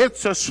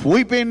 "It's a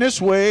sweeping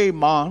this way,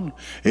 man.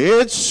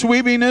 It's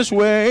sweeping this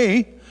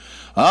way.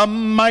 A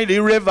mighty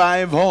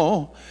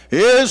revival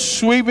is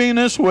sweeping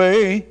this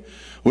way.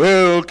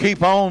 We'll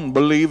keep on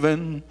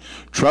believing,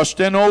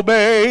 trust and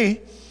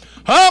obey.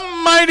 A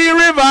mighty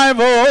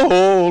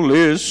revival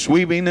is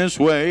sweeping this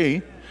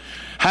way."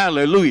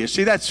 Hallelujah.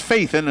 See, that's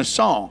faith in a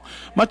song.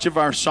 Much of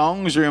our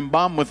songs are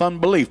embalmed with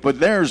unbelief, but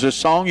there's a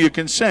song you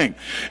can sing.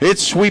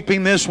 It's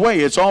sweeping this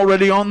way. It's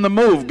already on the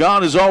move.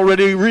 God is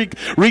already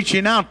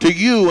reaching out to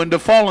you and to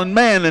fallen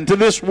man and to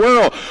this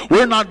world.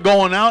 We're not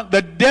going out.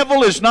 The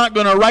devil is not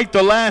going to write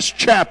the last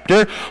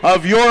chapter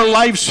of your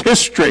life's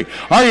history.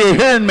 Are you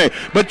hearing me?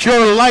 But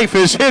your life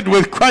is hid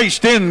with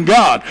Christ in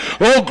God.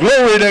 Oh,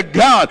 glory to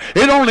God.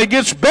 It only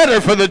gets better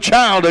for the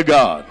child of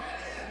God.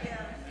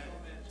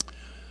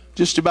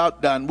 Just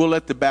about done. We'll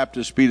let the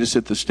Baptists beat us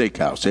at the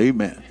steakhouse.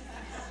 Amen.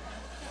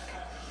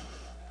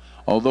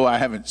 Although I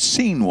haven't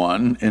seen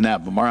one in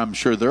Albemarle, I'm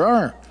sure there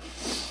are.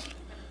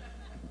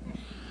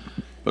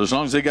 But as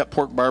long as they got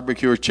pork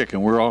barbecue or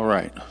chicken, we're all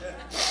right.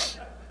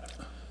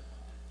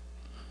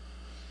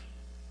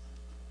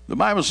 The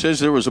Bible says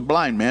there was a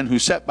blind man who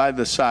sat by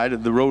the side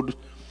of the road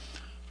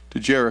to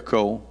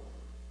Jericho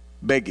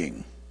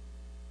begging.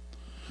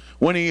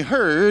 When he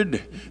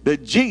heard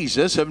that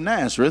Jesus of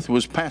Nazareth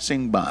was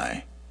passing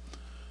by.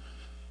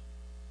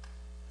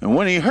 And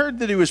when he heard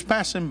that he was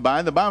passing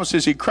by, the Bible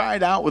says he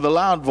cried out with a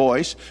loud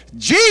voice,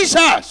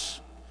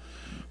 "Jesus,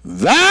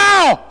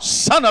 thou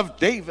son of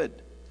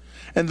David."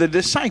 And the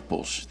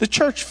disciples, the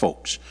church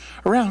folks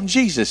around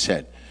Jesus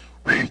said,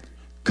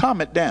 "Calm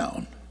it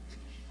down.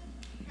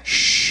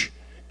 Shh,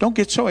 don't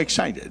get so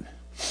excited."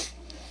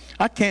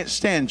 I can't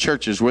stand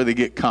churches where they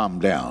get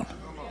calmed down.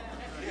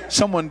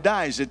 Someone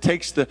dies, it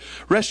takes the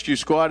rescue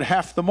squad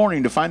half the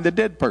morning to find the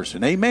dead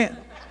person. Amen.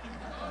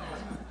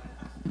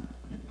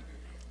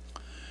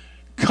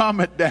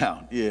 Calm it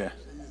down. Yeah.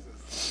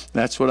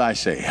 That's what I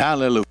say.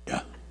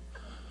 Hallelujah.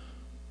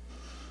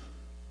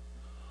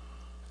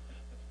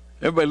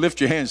 Everybody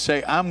lift your hands and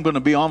say, "I'm going to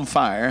be on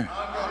fire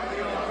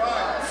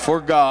for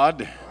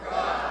God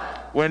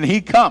when He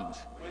comes."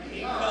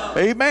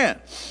 Amen.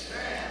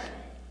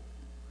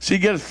 So you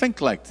got to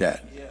think like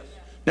that.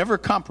 Never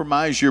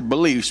compromise your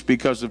beliefs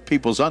because of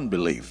people's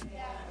unbelief.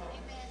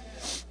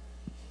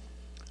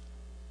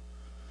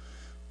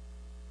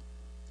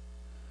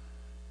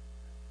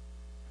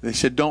 They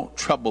said, "Don't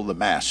trouble the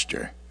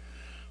master."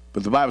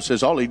 But the Bible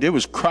says all he did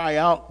was cry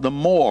out the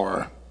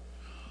more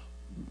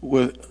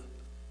with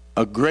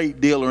a great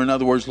deal, or in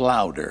other words,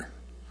 louder.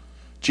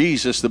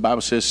 Jesus, the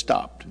Bible says,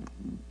 stopped.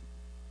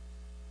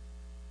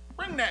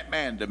 "Bring that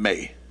man to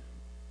me."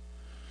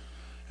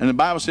 And the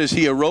Bible says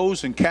he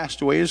arose and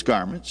cast away his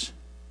garments.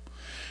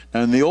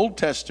 Now in the Old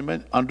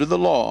Testament, under the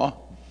law,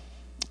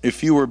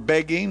 if you were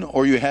begging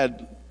or you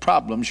had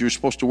problems, you were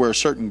supposed to wear a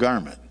certain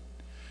garment,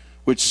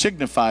 which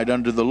signified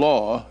under the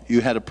law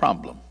you had a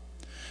problem.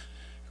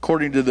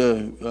 According to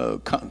the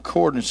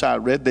concordance I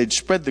read, they'd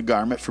spread the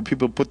garment for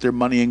people to put their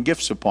money and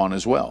gifts upon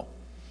as well.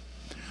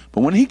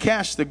 But when he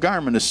cast the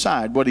garment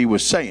aside, what he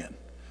was saying,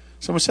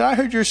 someone said, "I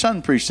heard your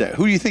son preach that."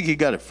 Who do you think he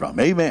got it from?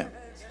 Amen.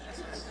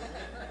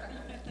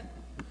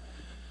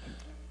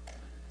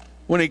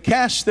 When he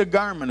cast the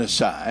garment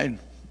aside,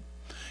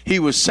 he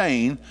was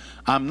saying,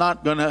 "I'm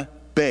not going to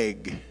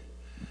beg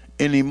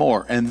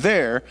anymore." And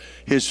there,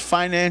 his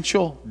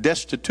financial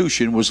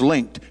destitution was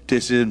linked to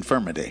his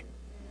infirmity.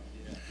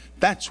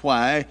 That's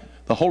why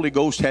the Holy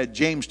Ghost had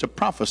James to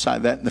prophesy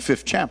that in the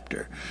 5th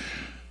chapter.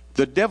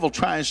 The devil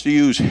tries to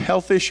use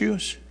health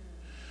issues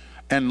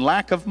and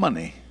lack of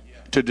money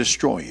to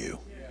destroy you.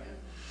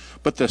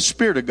 But the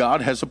Spirit of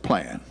God has a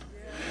plan.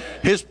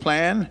 His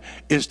plan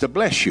is to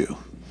bless you,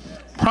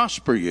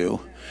 prosper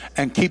you,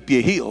 and keep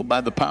you healed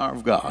by the power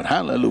of God.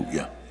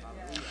 Hallelujah.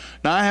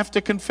 Now I have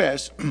to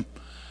confess,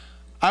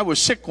 I was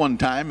sick one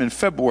time in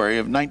February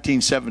of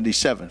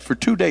 1977. For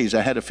 2 days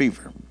I had a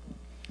fever.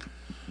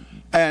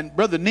 And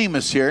Brother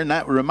Nemeth here, and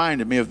that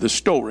reminded me of the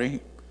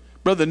story.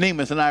 Brother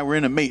Nemeth and I were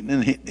in a meeting,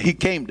 and he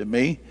came to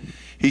me.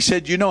 He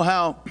said, "You know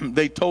how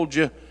they told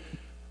you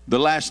the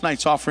last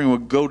night's offering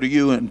would go to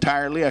you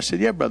entirely?" I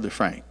said, "Yeah, Brother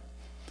Frank."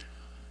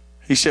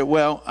 He said,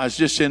 "Well, I was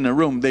just in the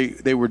room.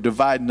 They were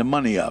dividing the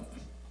money up.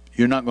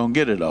 You're not going to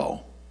get it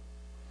all."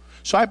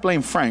 So I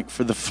blame Frank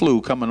for the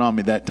flu coming on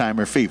me that time,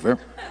 or fever.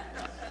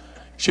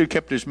 Should have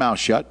kept his mouth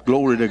shut.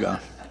 Glory to God.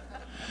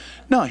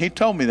 No, he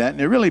told me that,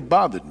 and it really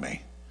bothered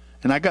me.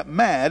 And I got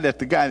mad at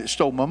the guy that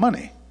stole my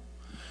money.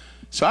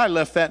 So I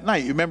left that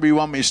night. You remember you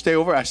want me to stay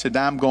over? I said,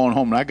 I'm going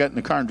home. And I got in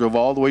the car and drove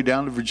all the way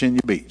down to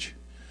Virginia Beach.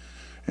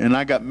 And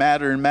I got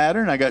madder and madder,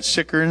 and I got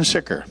sicker and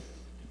sicker.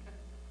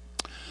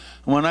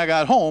 When I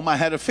got home, I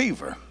had a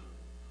fever.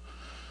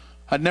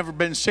 I'd never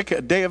been sick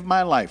a day of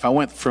my life. I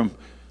went from,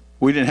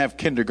 we didn't have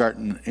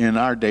kindergarten in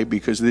our day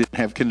because they didn't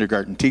have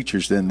kindergarten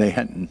teachers then. They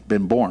hadn't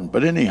been born.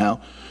 But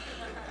anyhow,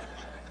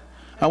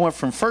 I went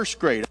from first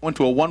grade. I went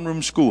to a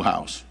one-room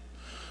schoolhouse.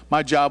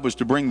 My job was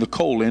to bring the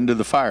coal into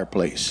the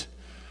fireplace.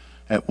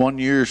 At 1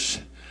 year's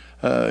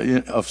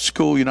of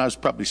school, I was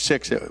probably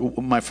 6. At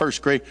my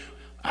first grade,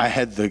 I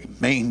had the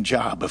main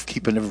job of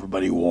keeping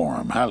everybody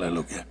warm.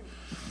 Hallelujah.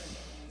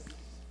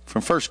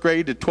 From first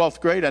grade to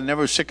 12th grade, I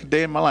never was sick a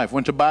day in my life.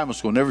 Went to Bible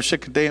school, never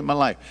sick a day in my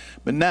life.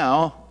 But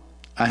now,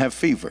 I have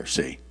fever,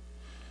 see.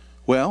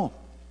 Well,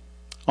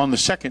 on the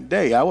second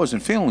day, I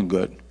wasn't feeling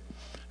good.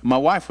 My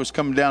wife was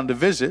coming down to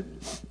visit,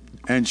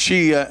 and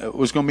she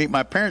was going to meet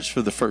my parents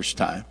for the first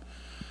time.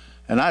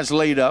 And I was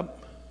laid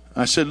up.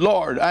 I said,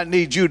 Lord, I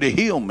need you to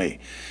heal me.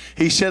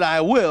 He said,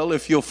 I will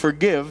if you'll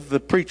forgive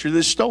the preacher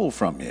that stole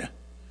from you.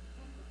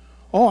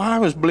 Oh, I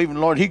was believing,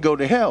 Lord, he'd go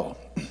to hell.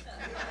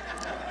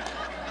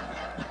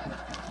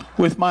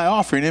 With my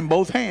offering in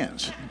both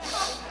hands.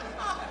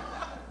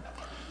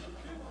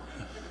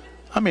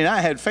 I mean,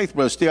 I had faith,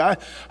 Brother Steve. I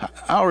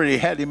already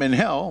had him in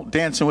hell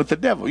dancing with the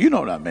devil. You know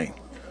what I mean.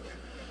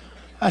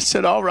 I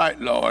said, all right,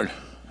 Lord,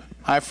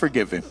 I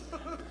forgive him.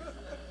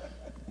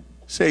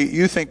 Say,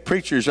 you think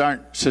preachers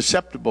aren't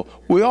susceptible?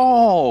 We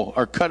all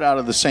are cut out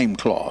of the same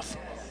cloth.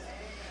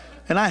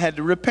 And I had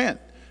to repent.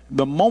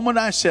 The moment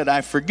I said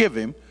I forgive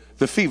him,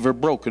 the fever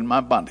broke in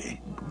my body.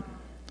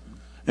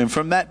 And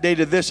from that day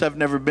to this, I've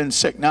never been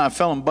sick. Now, I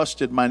fell and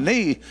busted my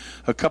knee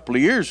a couple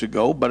of years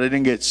ago, but I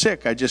didn't get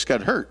sick. I just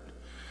got hurt.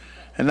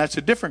 And that's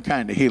a different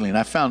kind of healing.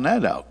 I found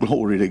that out.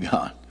 Glory to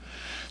God.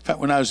 In fact,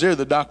 when I was there,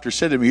 the doctor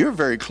said to me, you're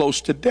very close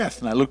to death.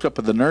 And I looked up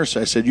at the nurse.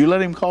 I said, you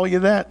let him call you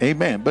that?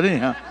 Amen. But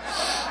anyhow.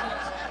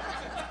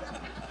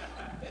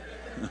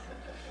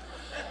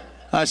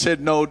 I said,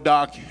 no,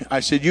 doc. I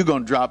said, you're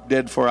going to drop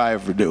dead before I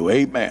ever do.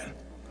 Amen.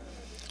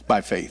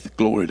 By faith.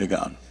 Glory to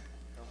God.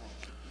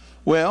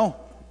 Well,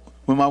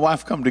 when my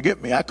wife come to get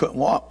me, I couldn't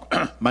walk.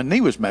 My knee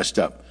was messed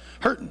up,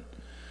 hurting.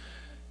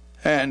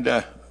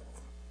 And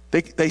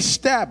they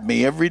stabbed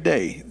me every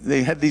day.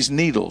 They had these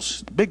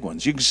needles, big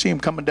ones. You can see them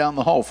coming down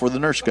the hall before the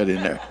nurse got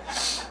in there.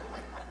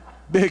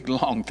 Big,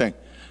 long thing.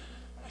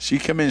 She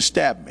come in and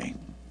stabbed me.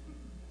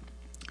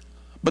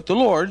 But the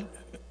Lord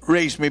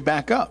raised me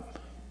back up.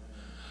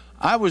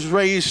 I was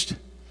raised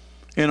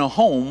in a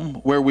home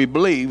where we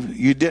believe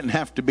you didn't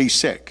have to be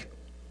sick.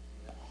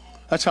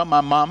 That's how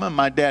my mama and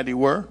my daddy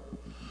were.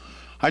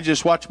 I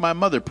just watched my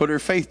mother put her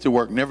faith to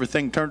work and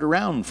everything turned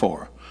around for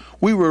her.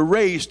 We were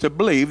raised to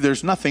believe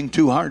there's nothing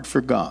too hard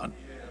for God.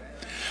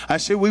 I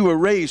said we were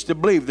raised to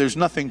believe there's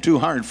nothing too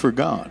hard for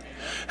God.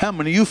 How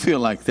many of you feel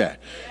like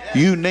that?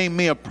 You name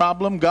me a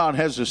problem, God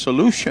has a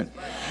solution.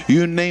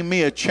 You name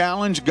me a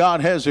challenge, God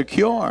has a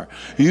cure.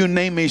 You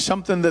name me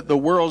something that the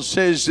world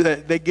says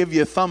that they give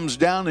you a thumbs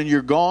down and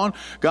you're gone.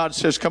 God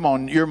says, come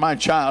on, you're my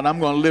child. I'm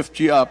going to lift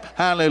you up.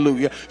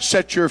 Hallelujah.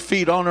 Set your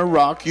feet on a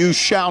rock. You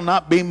shall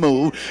not be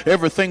moved.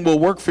 Everything will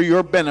work for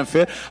your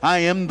benefit. I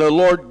am the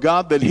Lord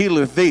God that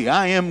healeth thee.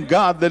 I am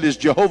God that is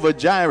Jehovah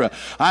Jireh.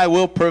 I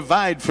will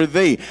provide for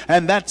thee.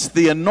 And that's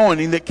the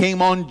anointing that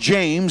came on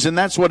James, and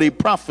that's what he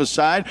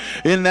prophesied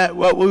in that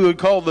what we would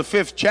call the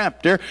 5th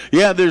chapter.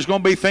 Yeah, there's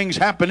going to be things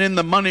happen in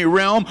the money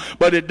realm,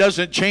 but it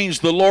doesn't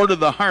change the Lord of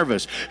the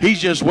harvest. He's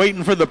just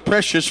waiting for the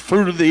precious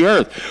fruit of the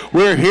earth.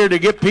 We're here to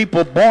get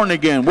people born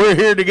again. We're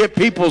here to get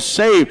people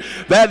saved.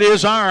 That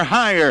is our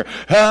hire.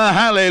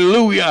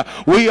 Hallelujah.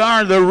 We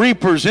are the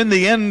reapers in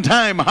the end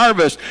time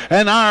harvest,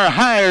 and our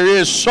hire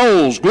is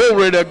souls.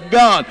 Glory to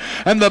God.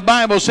 And the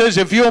Bible says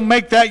if you'll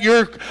make that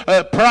your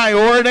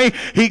priority,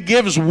 he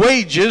gives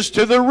wages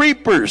to the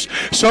reapers.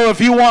 So if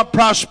you want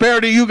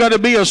prosperity, you got to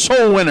be a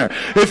soul winner.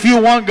 If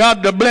you want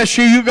God to bless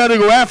you, you got to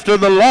go after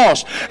the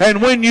lost.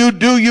 And when you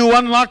do, you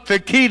unlock the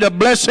key to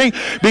blessing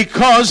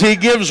because he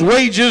gives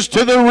wages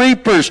to the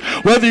reapers.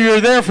 Whether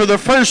you're there for the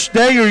first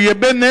day or you've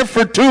been there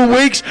for 2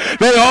 weeks,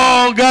 they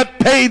all got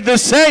paid the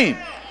same.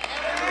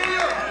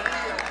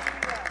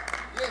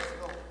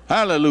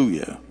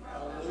 Hallelujah.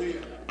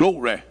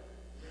 Glory.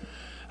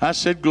 I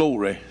said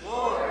glory.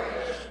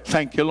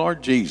 Thank you,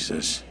 Lord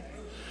Jesus.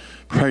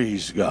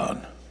 Praise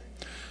God.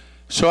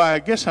 So I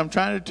guess I'm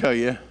trying to tell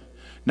you,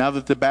 now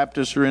that the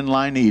Baptists are in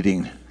line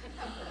eating,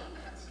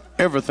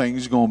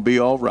 everything's going to be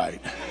all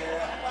right.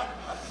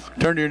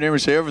 Turn to your neighbor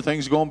and say,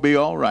 everything's going to be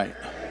all right.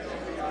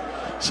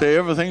 Say,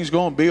 everything's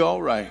going to be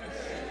all right.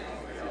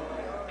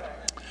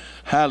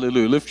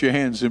 Hallelujah. Lift your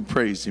hands and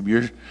praise him.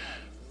 You're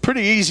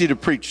pretty easy to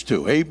preach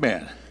to.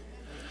 Amen.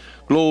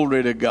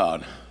 Glory to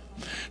God.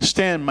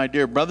 Stand, my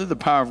dear brother. The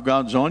power of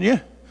God's on you.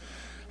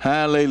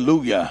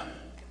 Hallelujah.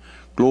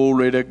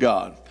 Glory to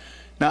God.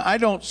 Now, I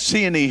don't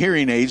see any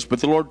hearing aids, but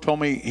the Lord told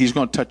me he's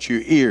going to touch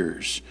your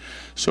ears.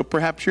 So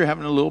perhaps you're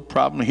having a little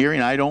problem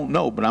hearing. I don't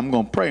know, but I'm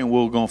going to pray and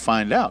we're going to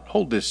find out.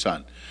 Hold this,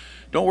 son.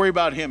 Don't worry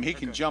about him. He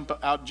can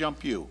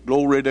out-jump you.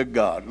 Glory to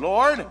God.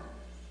 Lord.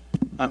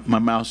 My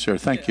mouth's there.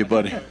 Thank you,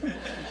 buddy.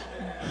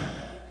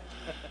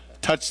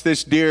 Touch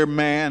this dear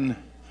man.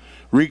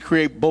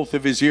 Recreate both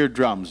of his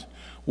eardrums.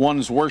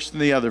 One's worse than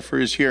the other for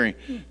his hearing.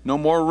 No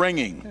more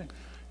ringing.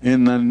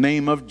 In the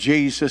name of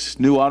Jesus,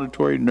 new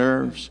auditory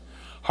nerves.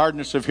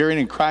 Hardness of hearing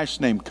in Christ's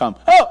name come.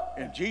 Oh,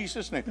 in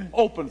Jesus' name.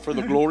 Open for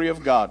the glory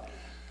of God.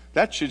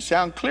 That should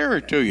sound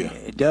clearer to you.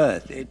 It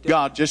does.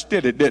 God just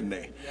did it, didn't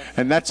he?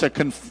 And that's a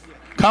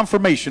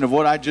confirmation of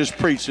what I just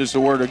preached is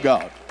the word of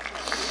God.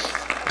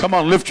 Come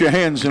on, lift your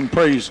hands and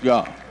praise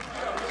God.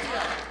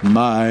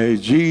 My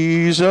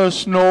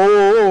Jesus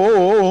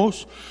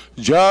knows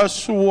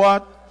just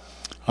what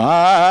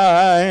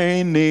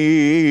I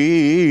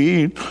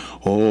need.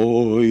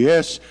 Oh,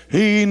 yes,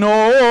 he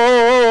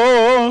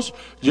knows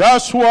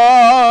just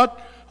what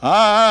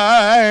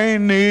I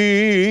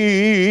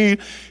need.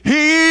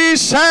 He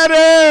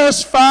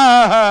satisfies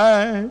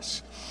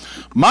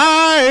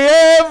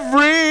my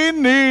every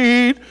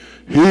need.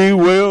 He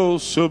will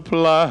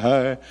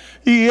supply.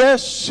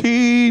 Yes,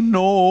 he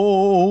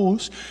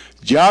knows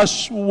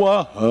just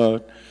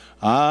what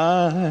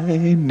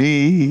I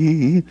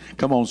need.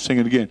 Come on, sing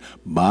it again.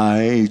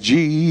 My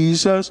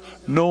Jesus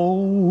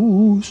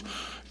knows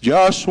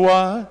just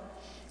what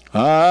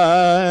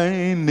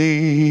I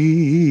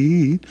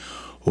need.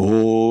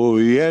 Oh,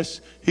 yes,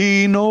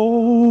 he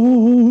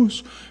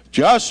knows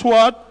just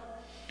what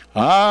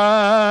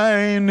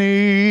I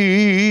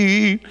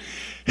need.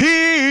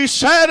 He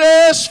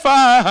satisfies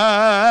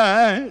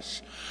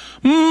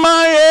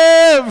my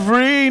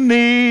every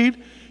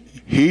need.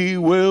 He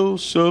will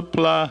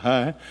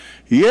supply.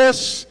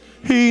 Yes,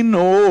 he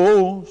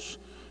knows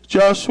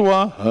just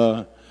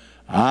what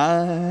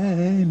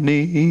I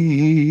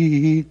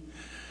need.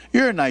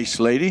 You're a nice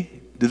lady.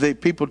 Do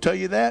people tell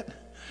you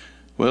that?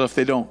 Well, if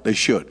they don't, they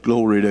should.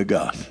 Glory to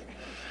God.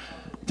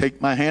 Take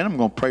my hand. I'm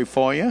going to pray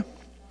for you.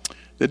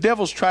 The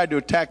devil's tried to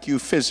attack you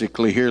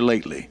physically here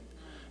lately.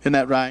 Isn't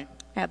that right?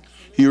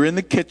 Absolutely. You were in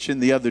the kitchen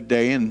the other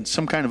day and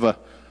some kind of a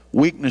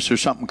weakness or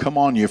something come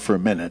on you for a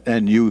minute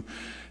and you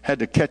had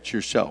to catch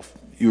yourself.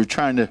 You were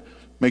trying to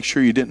make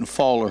sure you didn't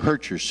fall or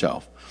hurt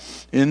yourself.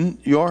 In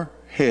your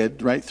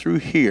head, right through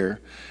here,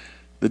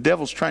 the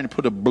devil's trying to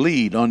put a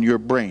bleed on your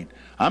brain.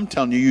 I'm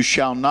telling you, you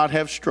shall not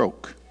have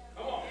stroke.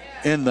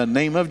 In the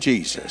name of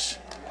Jesus.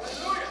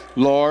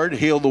 Lord,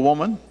 heal the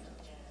woman.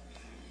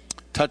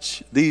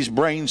 Touch these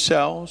brain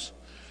cells.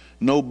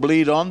 No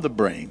bleed on the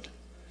brain.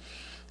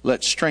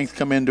 Let strength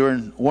come into her.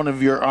 And one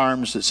of your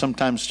arms that's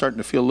sometimes starting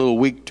to feel a little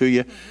weak to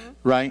you,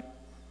 right?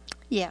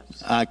 Yes.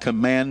 I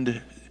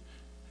command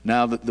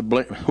now that the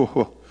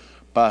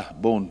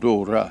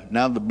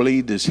now the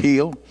bleed is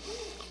healed.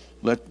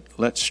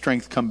 Let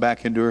strength come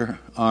back into her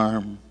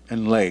arm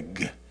and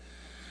leg.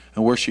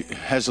 And where she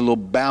has a little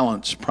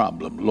balance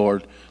problem,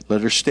 Lord,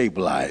 let her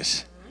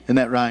stabilize. Isn't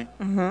that right?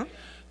 Mm-hmm.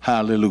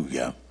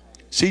 Hallelujah.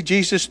 See,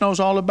 Jesus knows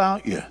all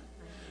about you.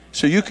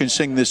 So you can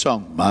sing this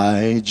song.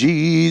 My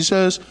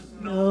Jesus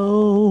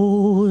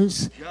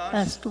knows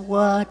just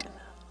what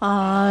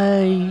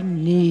I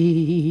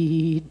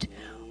need.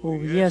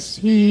 Oh, yes,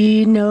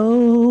 he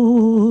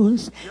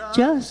knows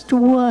just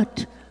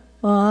what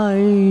I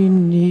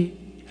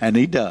need. And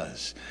he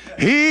does.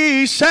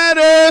 He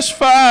satisfies,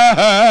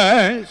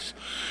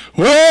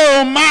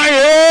 oh, my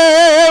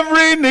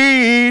every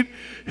need.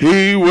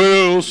 He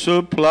will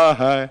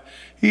supply.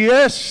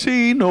 Yes,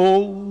 he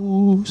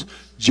knows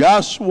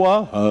just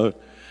what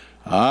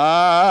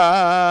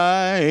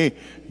I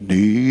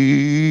need.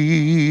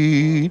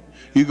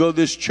 You go to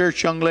this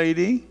church, young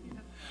lady?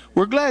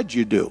 We're glad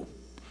you do.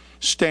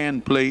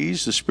 Stand,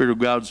 please. The Spirit of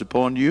God's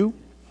upon you.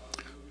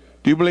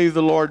 Do you believe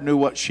the Lord knew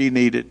what she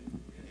needed?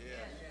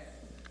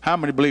 How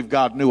many believe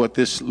God knew what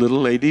this little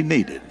lady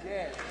needed?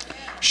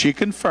 She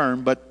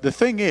confirmed, but the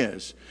thing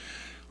is,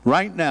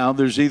 right now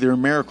there's either a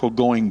miracle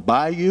going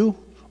by you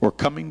or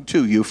coming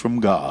to you from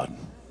God.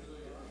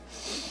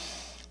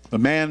 The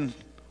man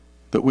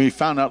that we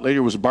found out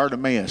later was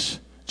Bartimaeus.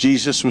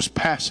 Jesus was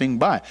passing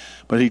by,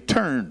 but he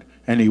turned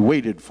and he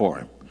waited for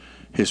him.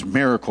 His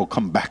miracle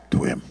come back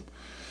to him.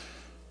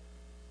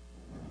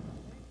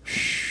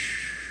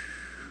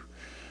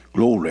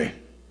 Glory,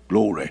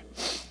 glory.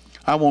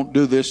 I won't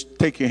do this.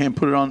 Take your hand,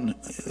 put it on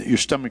your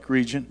stomach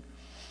region.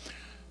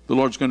 The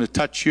Lord's going to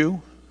touch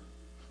you.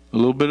 A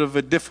little bit of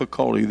a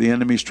difficulty the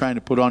enemy's trying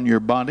to put on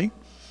your body.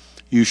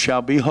 You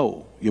shall be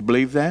whole. You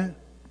believe that?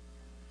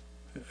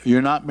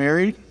 You're not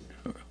married?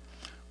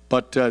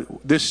 But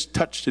this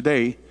touch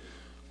today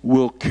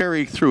will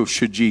carry through,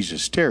 should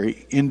Jesus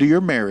tarry, into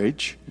your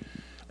marriage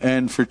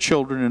and for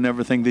children and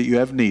everything that you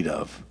have need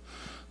of.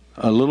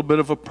 A little bit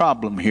of a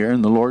problem here,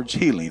 and the Lord's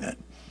healing it.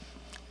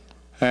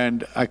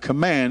 And I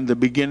command the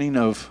beginning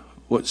of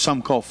what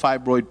some call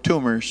fibroid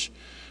tumors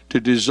to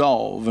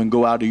dissolve and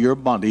go out of your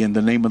body in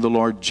the name of the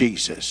Lord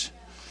Jesus.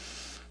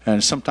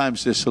 And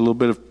sometimes there's a little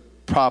bit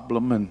of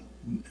problem, and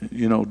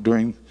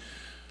during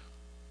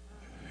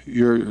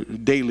your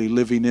daily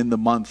living in the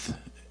month,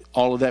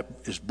 all of that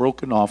is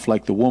broken off,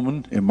 like the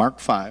woman in Mark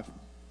 5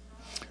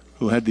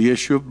 who had the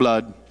issue of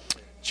blood.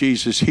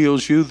 Jesus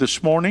heals you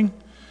this morning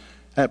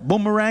at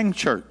Boomerang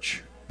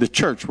Church, the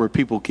church where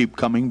people keep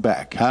coming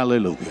back.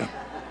 Hallelujah.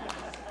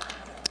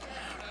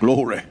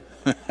 Glory.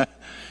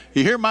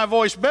 You hear my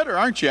voice better,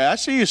 aren't you? I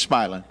see you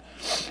smiling.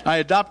 I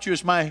adopt you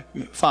as my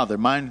father.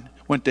 Mine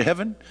went to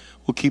heaven.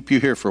 We'll keep you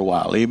here for a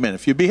while. Amen.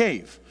 If you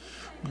behave.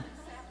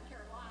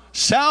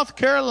 South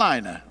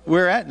Carolina.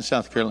 Where at in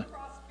South Carolina?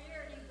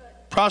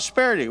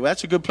 Prosperity. Well,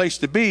 that's a good place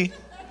to be.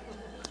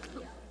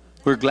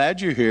 We're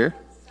glad you're here.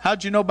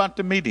 How'd you know about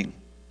the meeting?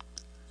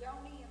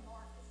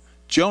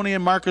 Joni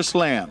and Marcus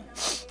Lamb.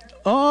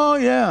 Oh,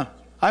 yeah.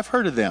 I've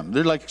heard of them.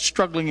 They're like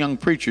struggling young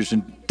preachers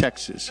in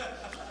Texas.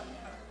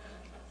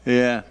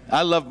 Yeah.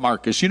 I love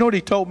Marcus. You know what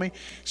he told me?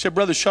 He said,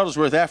 Brother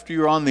Shuttlesworth, after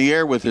you were on the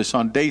air with us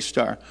on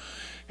Daystar,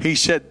 he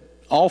said,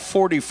 all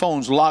 40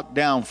 phones locked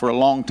down for a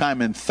long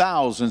time and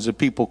thousands of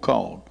people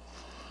called.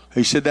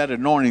 He said that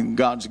anointing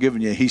God's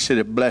given you, he said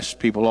it blessed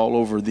people all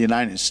over the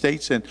United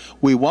States. And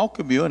we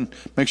welcome you, and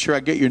make sure I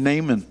get your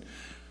name, and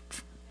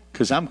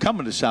because I'm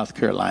coming to South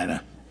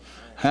Carolina.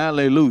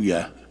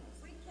 Hallelujah.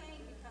 We came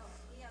because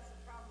he has a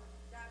problem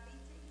with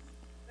diabetes,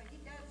 but he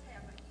does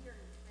have a hearing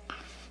thing.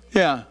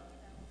 Yeah.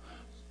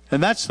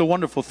 And that's the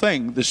wonderful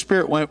thing. The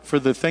Spirit went for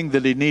the thing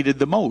that he needed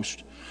the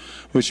most,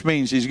 which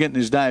means he's getting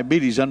his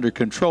diabetes under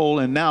control.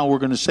 And now we're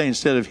going to say,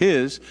 instead of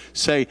his,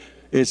 say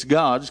it's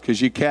God's,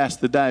 because you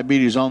cast the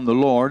diabetes on the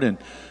Lord and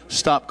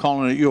stop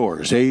calling it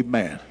yours.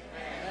 Amen.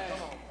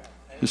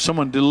 If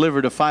someone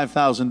delivered a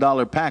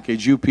 $5,000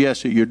 package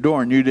UPS at your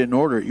door and you didn't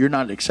order it, you're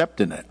not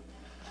accepting it.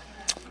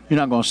 You're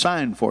not going to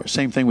sign for it.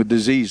 Same thing with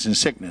disease and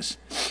sickness.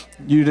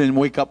 You didn't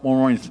wake up one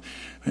morning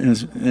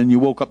and you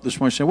woke up this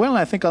morning and said, well,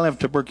 I think I'll have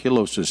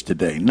tuberculosis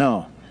today.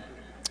 No.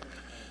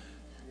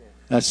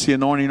 That's the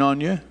anointing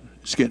on you.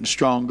 It's getting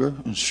stronger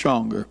and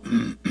stronger.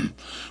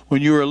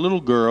 When you were a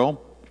little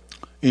girl,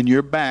 in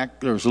your back,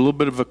 there was a little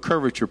bit of a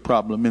curvature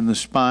problem in the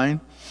spine.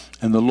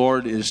 And the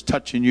Lord is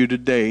touching you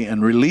today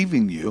and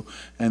relieving you.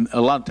 And a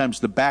lot of times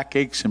the back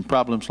aches and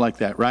problems like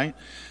that, right?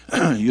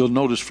 You'll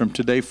notice from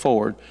today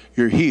forward,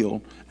 you're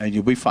healed and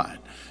you'll be fine.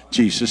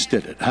 Jesus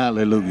did it.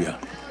 Hallelujah.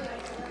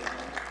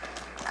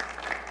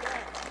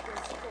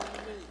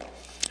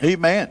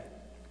 Amen.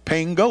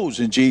 Pain goes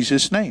in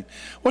Jesus' name.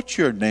 What's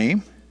your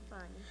name?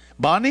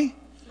 Bonnie?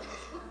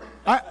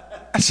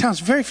 That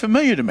sounds very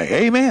familiar to me.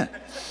 Amen.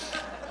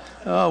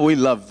 Oh, we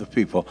love the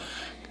people.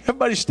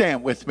 Everybody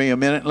stand with me a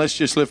minute. Let's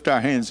just lift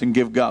our hands and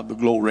give God the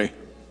glory.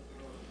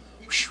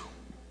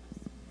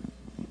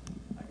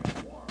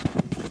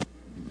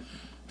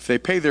 If they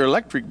pay their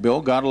electric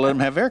bill, God will let them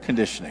have air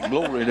conditioning.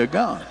 Glory to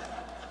God.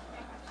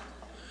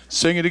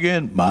 Sing it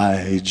again.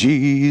 My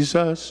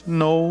Jesus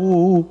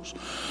knows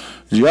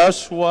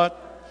just what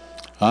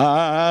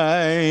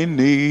I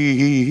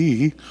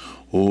need.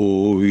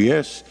 Oh,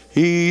 yes,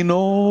 he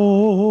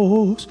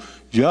knows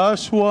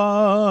just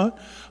what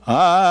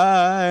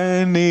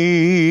I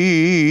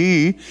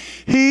need.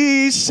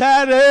 He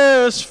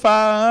satisfies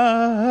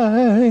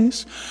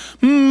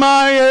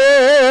my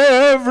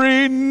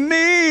every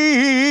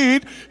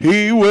need.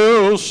 He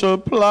will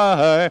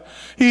supply.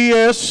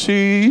 Yes,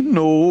 he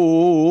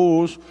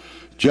knows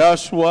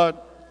just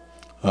what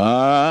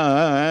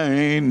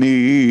I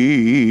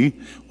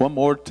need. One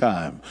more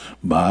time.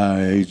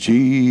 My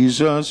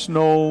Jesus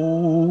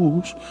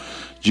knows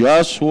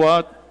just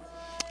what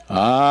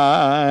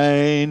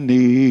I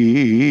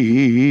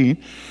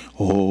need.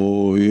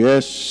 Oh,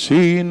 yes,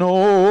 he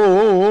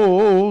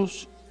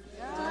knows.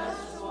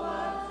 Just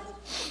what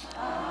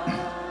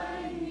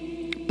I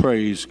need.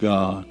 Praise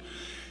God.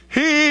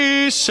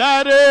 He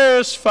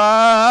satisfies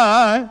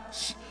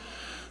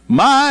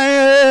my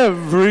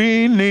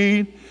every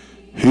need.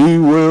 He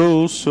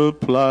will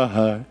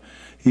supply.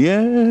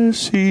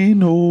 Yes, he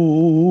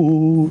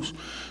knows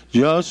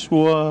just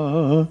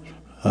what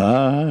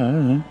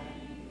I.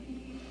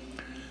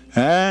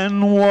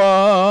 And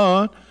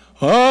what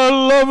a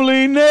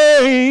lovely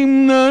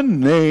name, the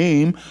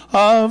name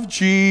of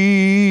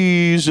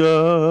Jesus,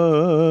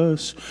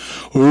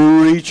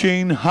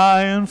 reaching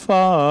high and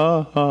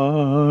far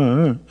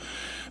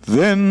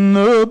than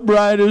the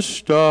brightest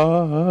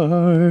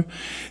star.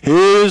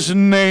 His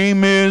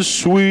name is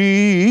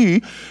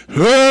sweeter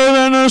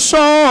than the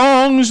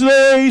songs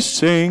they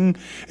sing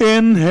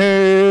in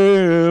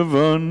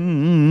heaven.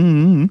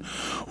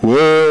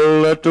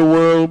 Well, let the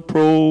world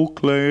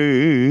proclaim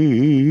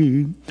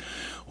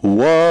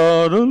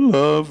what a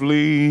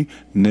lovely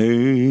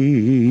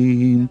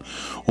name.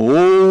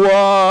 Oh,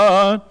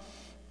 what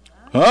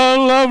a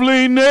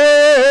lovely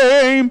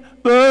name,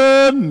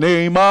 the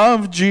name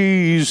of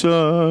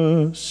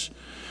Jesus,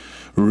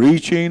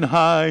 reaching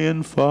high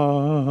and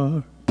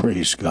far.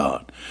 Praise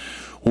God.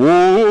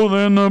 Oh,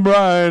 than the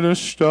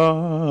brightest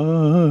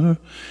star.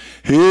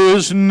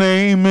 His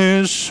name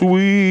is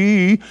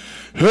sweeter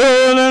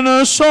and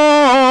the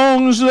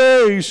songs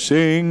they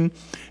sing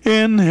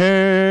in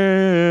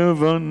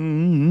heaven.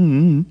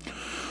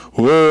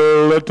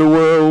 Well, let the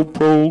world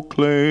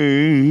proclaim,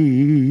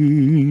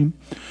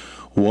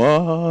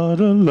 what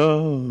a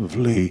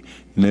lovely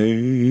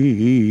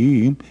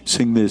name.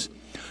 Sing this.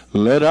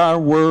 Let our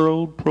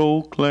world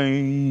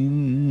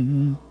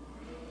proclaim,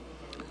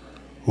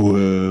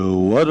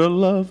 well, what a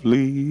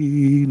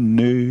lovely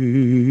name.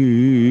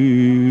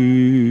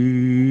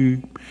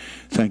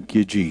 Thank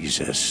you,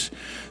 Jesus.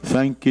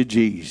 Thank you,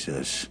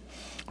 Jesus.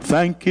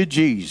 Thank you,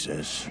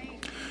 Jesus.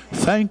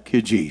 Thank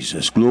you,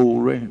 Jesus.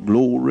 Glory,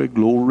 glory,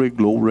 glory,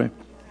 glory.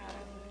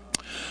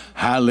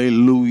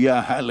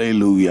 Hallelujah,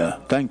 hallelujah.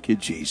 Thank you,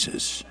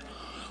 Jesus.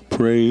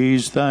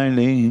 Praise thy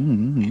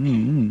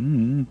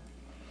name.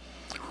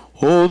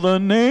 Oh, the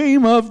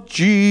name of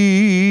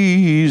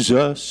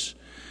Jesus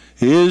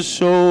is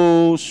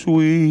so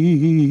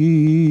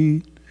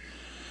sweet.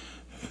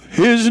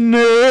 His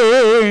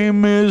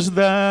name is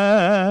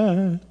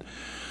that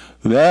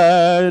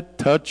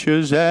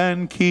touches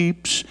and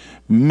keeps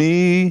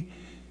me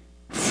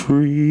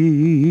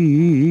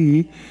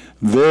free.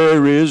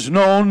 There is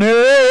no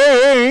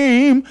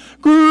name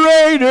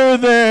greater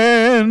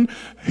than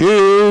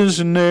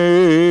His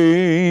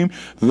name,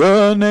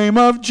 the name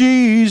of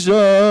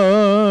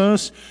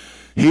Jesus.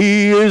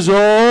 He is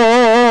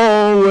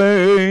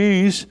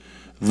always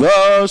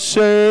the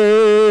same.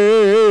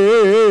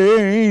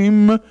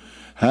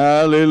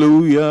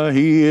 Hallelujah,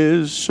 He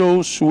is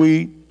so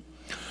sweet,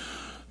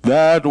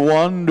 that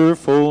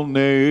wonderful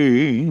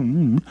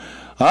name.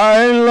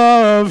 I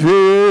love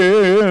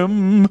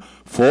Him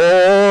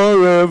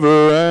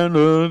forever and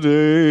a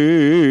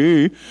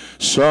day.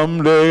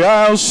 Someday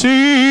I'll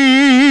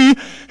see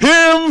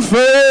Him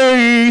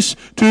face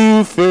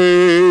to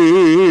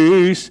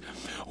face,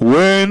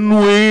 when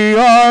we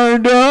are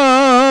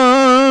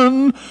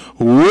done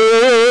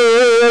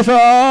with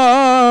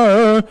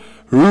our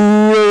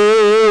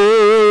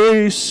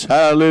race.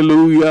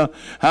 Hallelujah.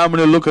 How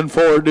many are looking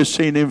forward to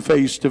seeing Him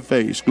face to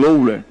face?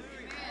 Glory.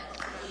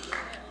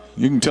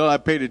 You can tell I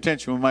paid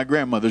attention when my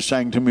grandmother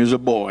sang to me as a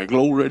boy.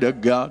 Glory to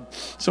God.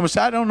 Someone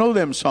said, I don't know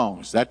them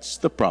songs. That's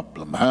the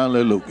problem.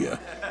 Hallelujah.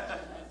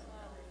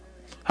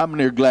 How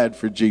many are glad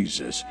for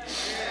Jesus?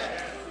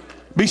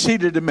 Be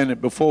seated a minute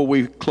before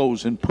we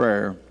close in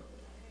prayer.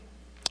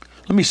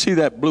 Let me see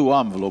that blue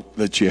envelope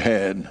that you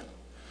had.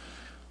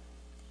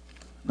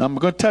 Now I'm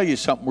going to tell you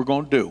something we're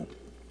going to do.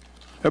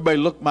 Everybody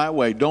look my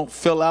way. Don't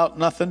fill out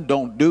nothing.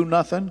 Don't do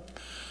nothing.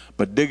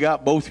 But dig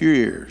out both your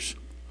ears.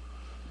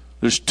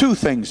 There's two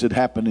things that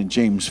happened in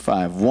James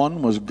 5.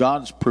 One was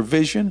God's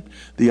provision.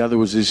 The other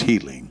was His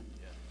healing.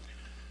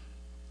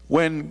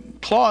 When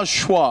Klaus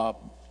Schwab,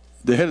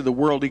 the head of the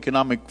World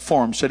Economic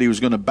Forum, said he was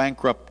going to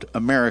bankrupt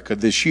America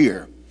this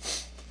year,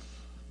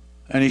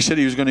 and he said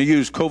he was going to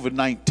use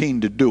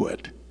COVID-19 to do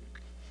it,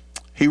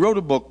 he wrote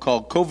a book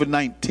called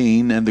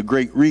COVID-19 and the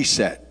Great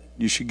Reset.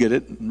 You should get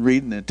it and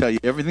read, and it'll tell you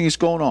everything that's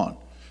going on.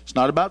 It's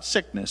not about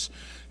sickness.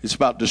 It's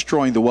about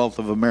destroying the wealth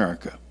of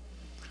America.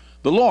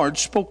 The Lord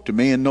spoke to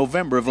me in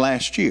November of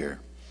last year.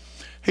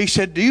 He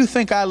said, do you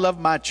think I love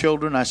my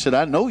children? I said,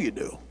 I know you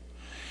do.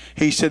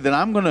 He said that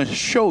I'm going to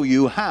show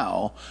you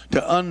how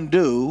to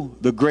undo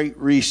the Great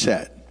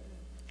Reset.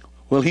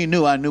 Well, he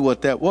knew I knew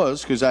what that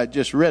was because I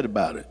just read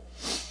about it.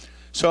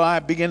 So I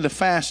began to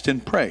fast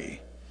and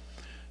pray.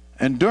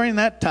 And during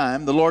that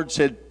time, the Lord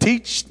said,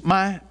 teach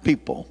my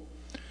people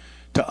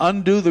to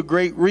undo the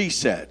Great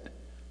Reset.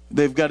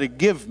 They've got to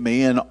give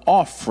me an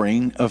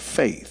offering of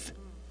faith.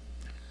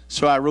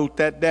 So I wrote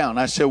that down.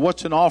 I said,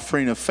 what's an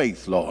offering of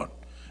faith, Lord?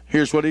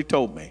 Here's what He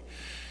told me.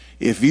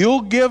 If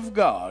you'll give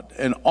God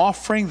an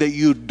offering that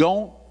you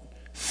don't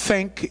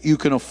think you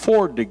can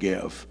afford to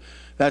give,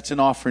 that's an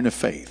offering of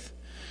faith.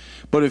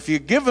 But if you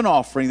give an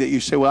offering that you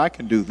say, well, I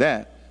can do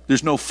that,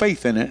 there's no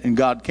faith in it and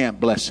God can't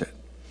bless it.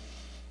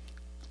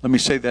 Let me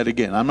say that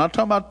again. I'm not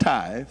talking about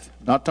tithe,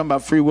 not talking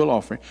about free will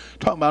offering. I'm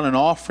talking about an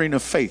offering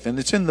of faith, and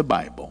it's in the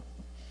Bible.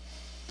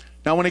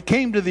 Now, when it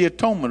came to the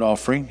atonement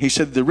offering, He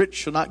said, the rich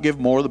shall not give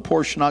more, the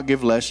poor shall not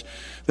give less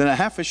than a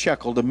half a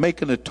shekel to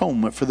make an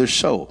atonement for their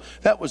soul.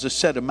 That was a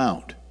set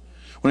amount.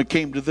 When it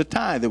came to the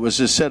tithe, it was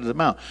a set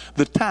amount.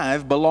 The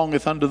tithe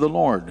belongeth unto the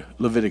Lord,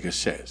 Leviticus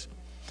says.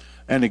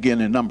 And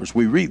again in Numbers,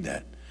 we read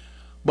that.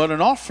 But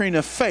an offering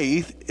of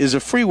faith is a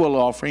free will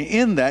offering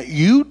in that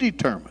you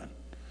determine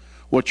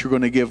what you're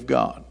going to give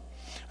God.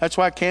 That's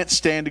why I can't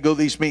stand to go to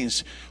these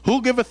meetings.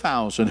 Who'll give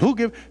 1,000? Who'll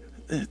give?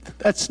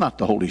 That's not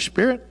the Holy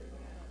Spirit.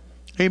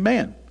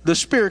 Amen. The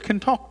Spirit can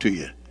talk to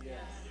you.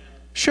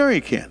 Sure He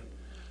can.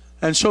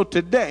 And so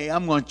today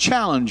I'm going to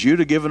challenge you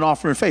to give an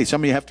offering of faith.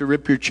 Some of you have to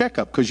rip your check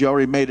up because you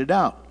already made it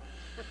out.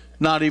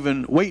 Not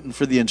even waiting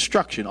for the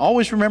instruction.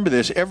 Always remember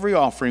this. Every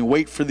offering,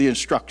 wait for the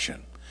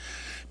instruction.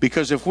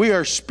 Because if we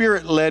are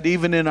Spirit-led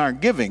even in our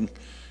giving,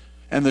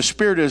 and the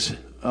Spirit is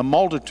a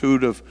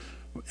multitude of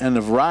and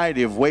a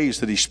variety of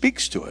ways that He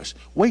speaks to us,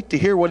 wait to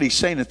hear what He's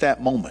saying at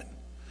that moment.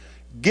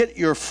 Get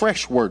your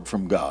fresh word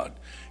from God.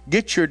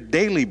 Get your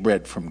daily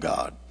bread from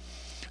God.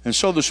 And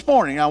so this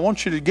morning, I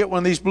want you to get one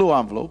of these blue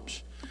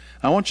envelopes.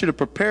 I want you to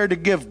prepare to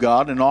give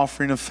God an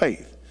offering of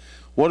faith.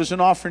 What is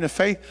an offering of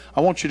faith?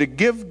 I want you to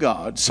give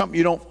God something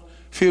you don't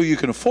feel you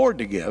can afford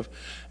to give.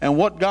 And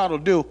what God will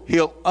do,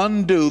 He'll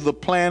undo the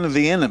plan of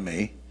the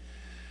enemy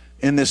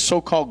in this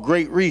so-called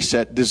Great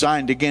Reset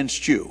designed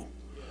against you.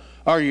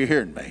 Are you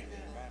hearing me?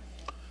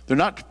 They're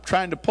not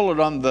trying to pull it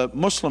on the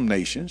Muslim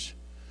nations.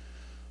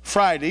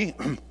 Friday,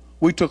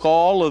 we took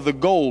all of the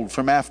gold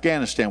from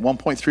Afghanistan,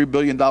 $1.3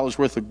 billion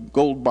worth of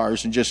gold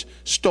bars, and just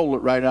stole it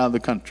right out of the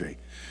country.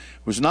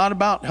 It was not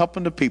about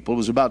helping the people. It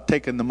was about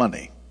taking the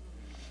money.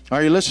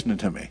 Are you listening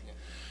to me?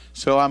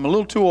 So I'm a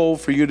little too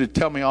old for you to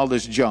tell me all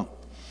this junk.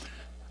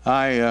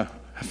 I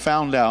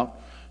found out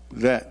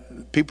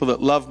that people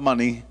that love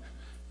money,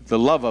 the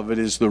love of it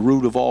is the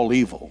root of all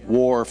evil.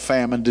 War,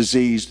 famine,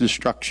 disease,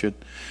 destruction.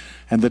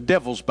 And the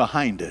devil's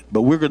behind it.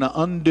 But we're going to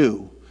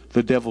undo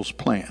the devil's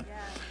plan.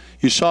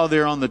 You saw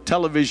there on the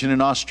television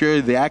in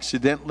Australia, they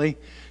accidentally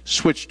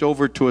switched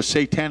over to a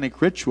satanic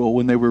ritual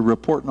when they were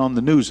reporting on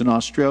the news in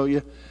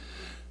Australia.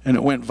 And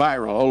it went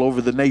viral all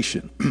over the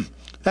nation.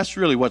 That's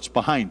really what's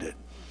behind it.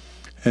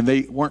 And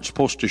they weren't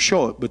supposed to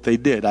show it, but they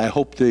did. I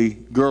hope the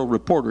girl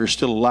reporter is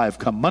still alive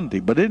come Monday.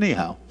 But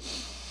anyhow,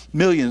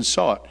 millions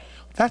saw it.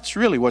 That's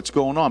really what's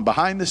going on.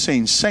 Behind the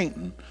scenes,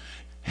 Satan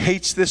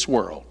hates this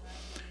world.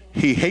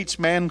 He hates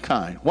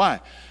mankind.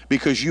 Why?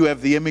 Because you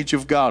have the image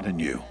of God in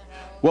you.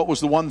 What was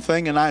the one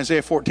thing in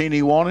Isaiah 14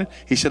 he wanted?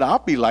 He said, I'll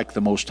be like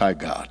the Most High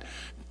God.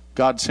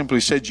 God simply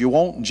said, you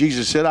won't. And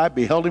Jesus said, I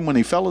beheld him when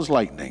he fell as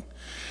lightning.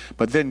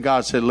 But then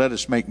God said, let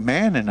us make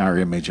man in our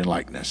image and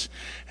likeness.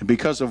 And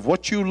because of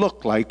what you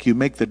look like, you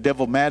make the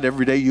devil mad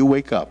every day you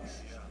wake up.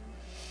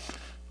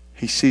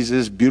 He sees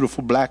this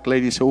beautiful black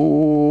lady and says,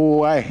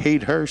 oh, I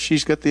hate her.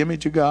 She's got the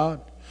image of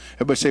God.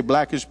 Everybody say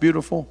black is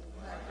beautiful.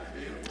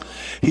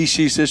 He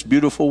sees this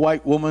beautiful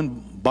white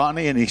woman,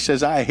 Bonnie, and he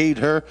says, I hate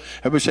her.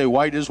 Everybody say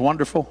white is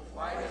wonderful.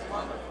 White is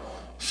wonderful.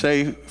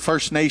 Say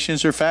First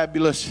Nations are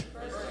fabulous.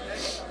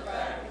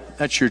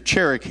 That's your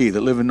Cherokee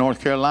that live in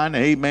North Carolina.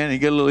 Amen. You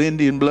get a little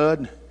Indian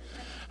blood.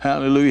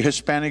 Hallelujah.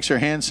 Hispanics are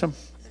handsome.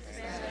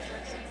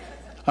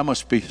 I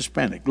must be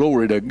Hispanic.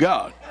 Glory to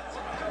God.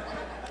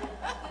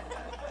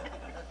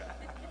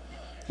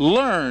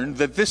 Learn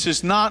that this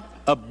is not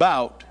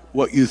about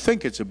what you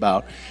think it's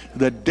about.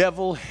 The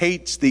devil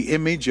hates the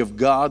image of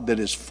God that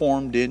is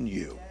formed in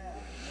you.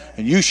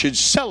 And you should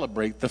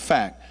celebrate the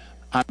fact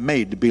I'm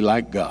made to be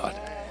like God.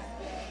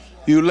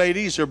 You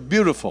ladies are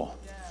beautiful.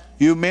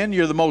 You men,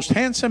 you're the most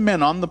handsome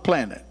men on the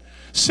planet.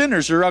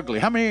 Sinners are ugly.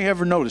 How many of you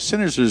ever noticed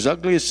sinners are as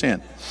ugly as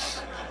sin?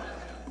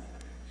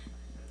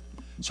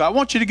 So I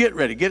want you to get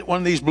ready. Get one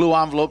of these blue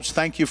envelopes.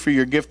 Thank you for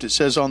your gift, it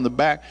says on the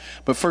back.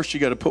 But first you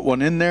got to put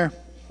one in there.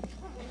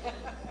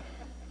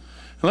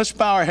 And let's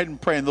bow our head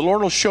and pray, and the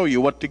Lord will show you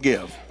what to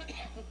give.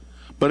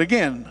 But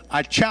again,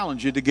 I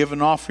challenge you to give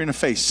an offering of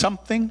faith.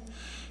 Something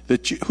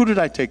that you, who did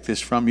I take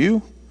this from?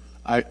 You?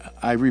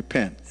 I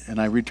repent and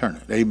I return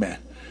it. Amen.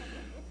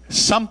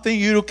 Something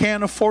you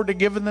can't afford to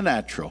give in the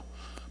natural.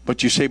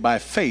 But you say, by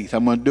faith,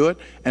 I'm going to do it.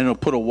 And it'll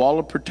put a wall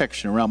of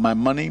protection around my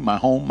money, my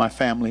home, my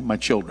family, my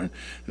children.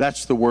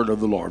 That's the word of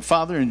the Lord.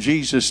 Father, in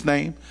Jesus'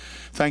 name,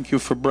 thank you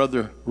for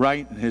Brother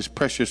Wright and his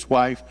precious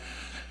wife.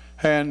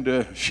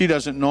 And she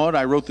doesn't know it.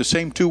 I wrote the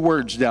same two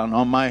words down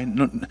on my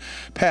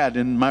pad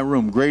in my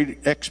room.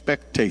 Great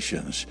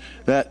expectations.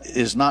 That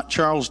is not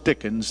Charles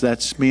Dickens.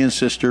 That's me and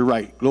Sister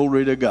Wright.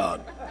 Glory to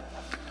God.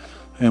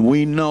 And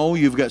we know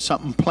you've got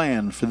something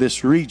planned for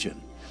this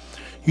region.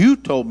 You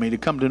told me to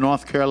come to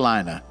North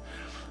Carolina.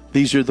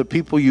 These are the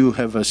people you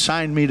have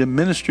assigned me to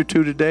minister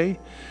to today.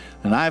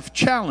 And I've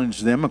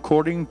challenged them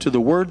according to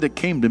the word that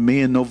came to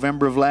me in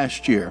November of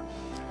last year.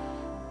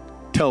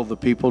 Tell the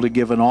people to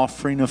give an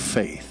offering of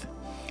faith.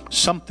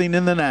 Something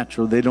in the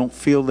natural they don't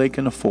feel they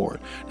can afford.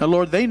 Now,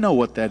 Lord, they know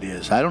what that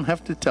is. I don't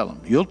have to tell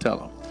them. You'll tell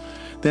them.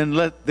 Then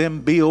let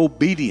them be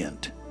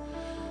obedient.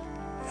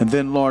 And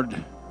then,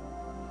 Lord,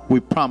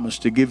 we promise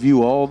to give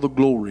you all the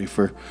glory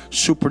for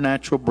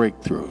supernatural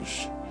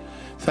breakthroughs.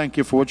 Thank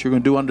you for what you're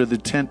going to do under the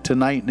tent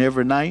tonight and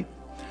every night.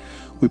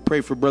 We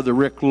pray for Brother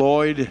Rick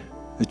Lloyd,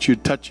 that you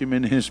touch him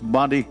in his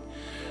body,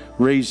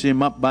 raise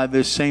him up by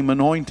this same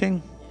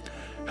anointing.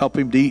 Help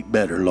him to eat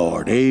better,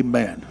 Lord.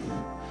 Amen.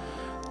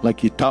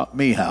 Like you taught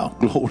me how.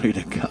 Glory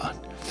to God.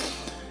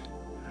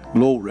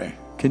 Glory.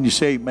 Can you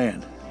say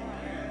amen?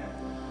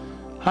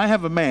 I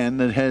have a man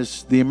that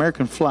has the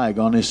American flag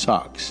on his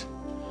socks.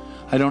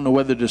 I don't know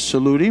whether to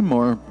salute him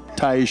or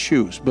tie his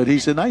shoes, but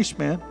he's a nice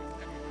man.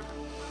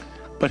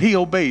 But he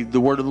obeyed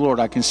the word of the Lord.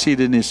 I can see it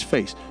in his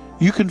face.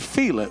 You can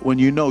feel it when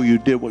you know you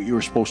did what you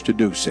were supposed to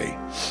do, see.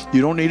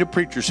 You don't need a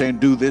preacher saying,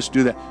 do this,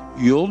 do that.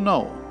 You'll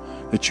know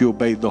that you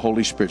obeyed the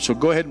Holy Spirit. So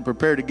go ahead and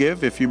prepare to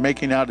give. If you're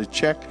making out a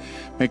check,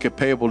 make it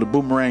payable to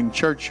Boomerang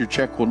Church. Your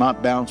check will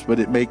not bounce, but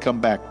it may come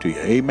back to you.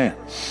 Amen.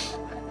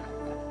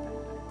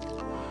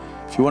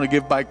 If you want to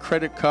give by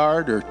credit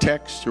card or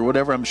text or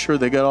whatever, I'm sure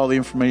they got all the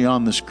information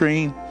on the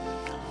screen.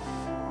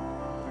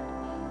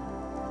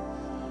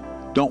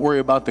 Don't worry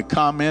about the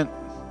comment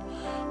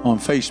on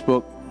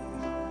Facebook.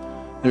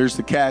 There's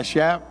the Cash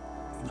App.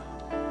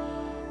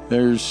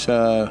 There's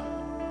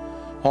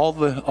all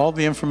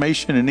the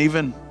information, and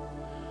even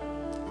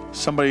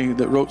somebody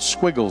that wrote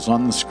squiggles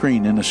on the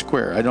screen in a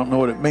square. I don't know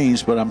what it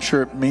means, but I'm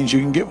sure it means you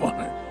can get one.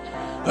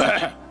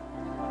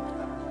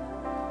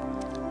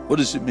 What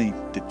does it mean,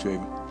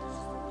 David?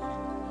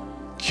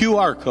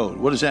 QR code.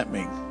 What does that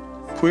mean?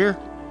 Queer?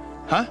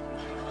 Huh?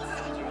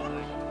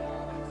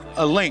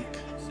 A link.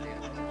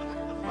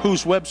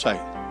 Whose website?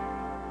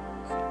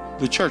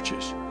 The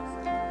church's.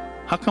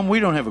 How come we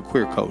don't have a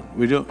queer code?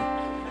 We don't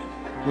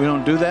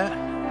do that?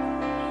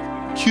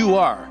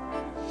 QR.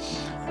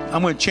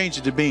 I'm going to change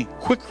it to be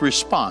quick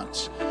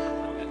response.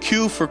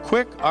 Q for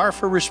quick, R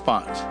for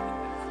response.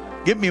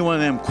 Get me one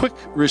of them quick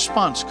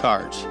response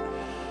cards.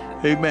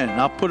 Amen.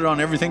 I'll put it on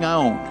everything I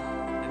own.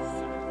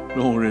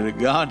 Glory to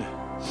God.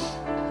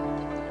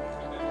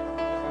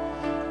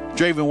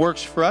 Draven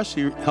works for us.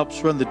 He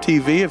helps run the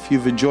TV. If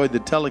you've enjoyed the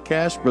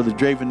telecast, Brother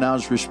Draven now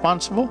is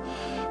responsible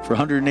for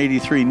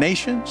 183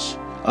 nations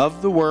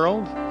of the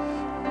world,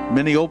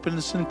 many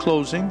openings and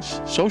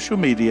closings, social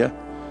media,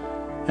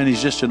 and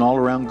he's just an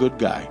all-around good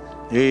guy.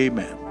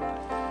 Amen.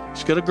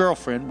 He's got a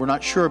girlfriend. We're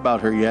not sure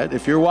about her yet.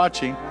 If you're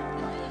watching,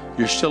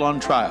 you're still on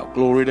trial.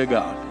 Glory to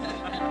God.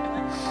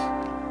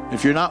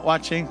 If you're not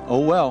watching, oh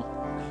well.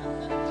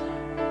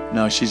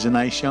 No, she's a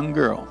nice young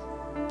girl.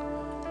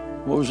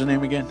 What was her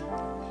name again?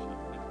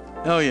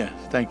 Oh yeah,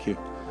 thank you.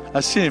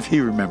 I'll see if he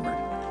remembered.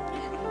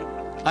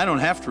 I don't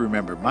have to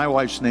remember. My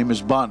wife's name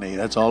is Bonnie.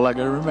 That's all I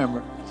got to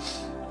remember.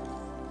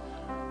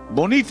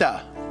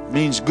 Bonita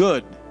means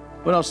good.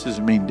 What else does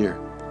it mean, dear?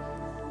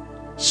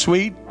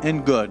 Sweet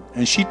and good.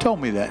 And she told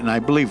me that, and I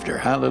believed her.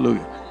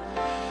 Hallelujah.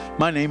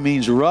 My name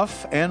means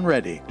rough and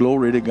ready.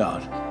 Glory to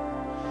God.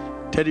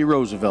 Teddy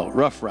Roosevelt,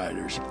 Rough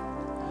Riders.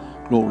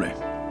 Glory.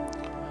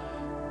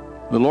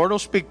 The Lord will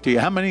speak to you.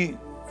 How many,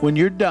 when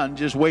you're done,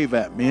 just wave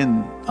at me,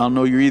 and I'll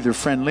know you're either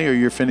friendly or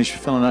you're finished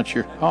filling out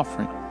your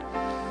offering.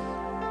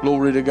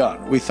 Glory to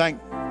God. We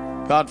thank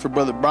God for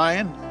Brother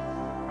Brian.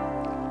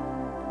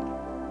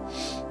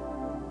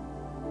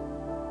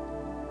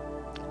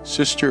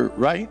 Sister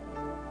Wright.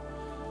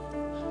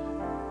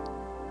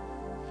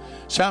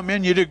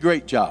 Soundman, you did a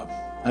great job.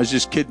 I was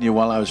just kidding you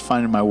while I was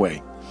finding my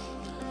way.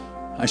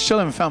 I still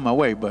haven't found my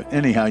way, but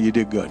anyhow, you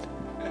did good.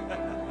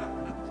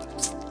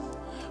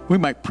 We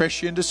might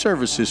press you into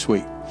service this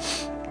week.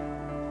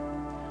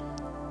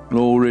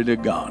 Glory to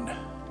God.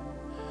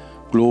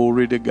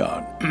 Glory to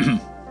God.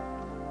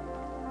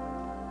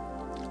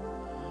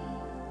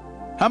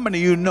 How many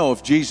of you know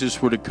if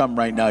Jesus were to come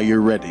right now,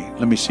 you're ready?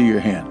 Let me see your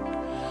hand.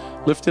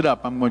 Lift it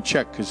up. I'm going to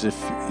check, because if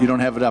you don't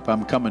have it up,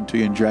 I'm coming to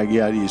you and drag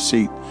you out of your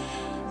seat.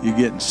 You're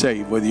getting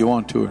saved, whether you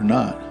want to or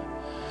not.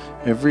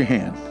 Every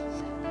hand.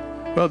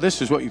 Well,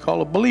 this is what you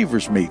call a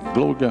believer's meeting.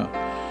 Glory to God.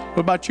 What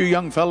about you,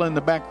 young fella in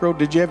the back row?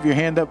 Did you have your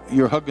hand up?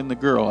 You're hugging the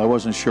girl. I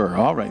wasn't sure.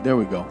 All right, there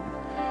we go.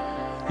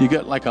 You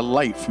got like a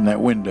light from that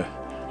window.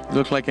 You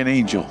look like an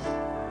angel.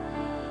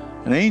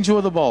 An angel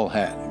with a ball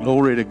hat.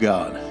 Glory to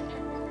God.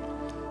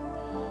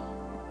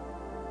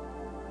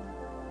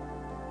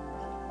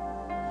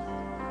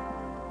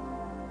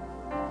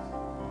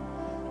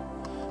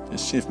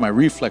 Let's see if my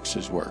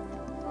reflexes work.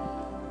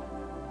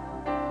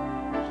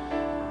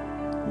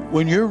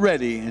 When you're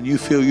ready and you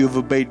feel you've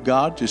obeyed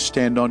God, just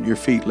stand on your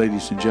feet,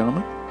 ladies and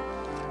gentlemen.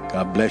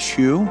 God bless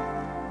you.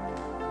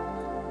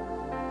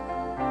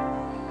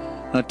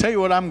 And I'll tell you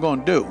what I'm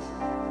going to do.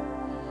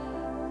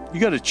 You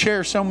got a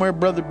chair somewhere,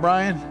 Brother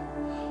Brian?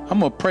 I'm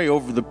going to pray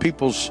over the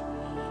people's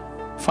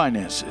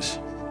finances.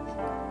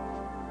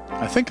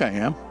 I think I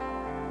am.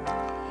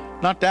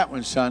 Not that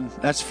one, son.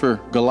 That's for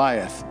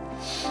Goliath.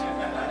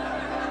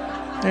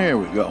 There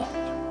we go.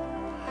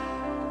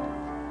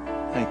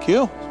 Thank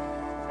you.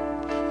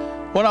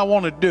 What I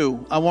want to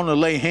do, I want to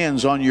lay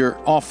hands on your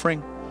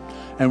offering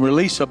and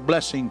release a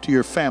blessing to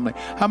your family.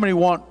 How many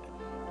want,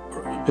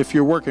 if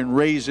you're working,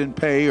 raise in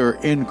pay or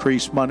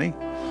increase money?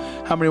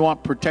 How many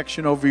want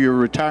protection over your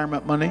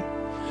retirement money?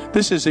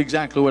 This is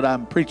exactly what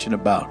I'm preaching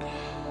about.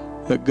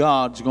 That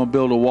God's going to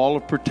build a wall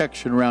of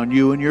protection around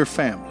you and your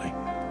family.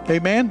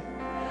 Amen?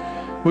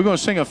 We're going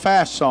to sing a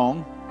fast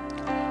song.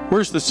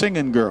 Where's the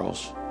singing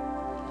girls?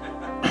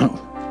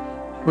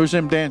 Where's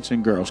them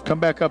dancing girls?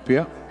 Come back up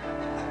here.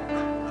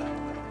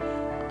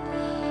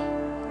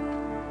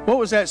 What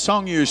was that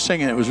song you were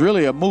singing? It was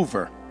really a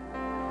mover.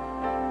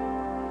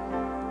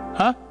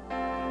 Huh?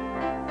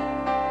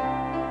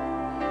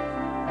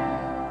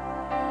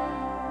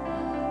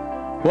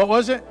 What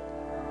was it?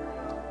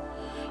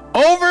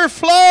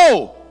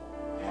 Overflow.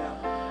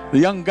 The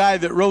young guy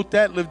that wrote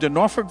that lived in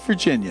Norfolk,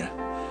 Virginia.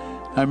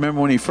 I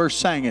remember when he first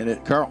sang it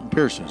at Carlton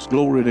Pearson's.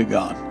 Glory to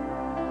God.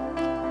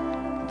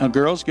 Now,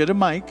 girls, get a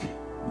mic.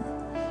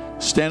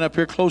 Stand up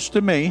here close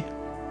to me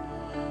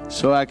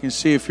so I can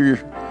see if your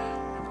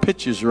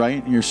pitch is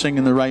right and you're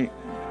singing the right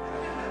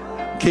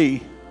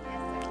key.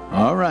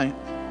 All right.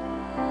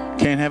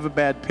 Can't have a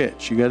bad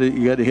pitch. You got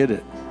to hit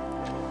it.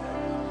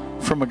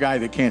 From a guy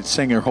that can't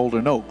sing or hold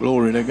a note.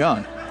 Glory to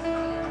God.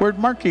 Where'd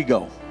Marky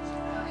go?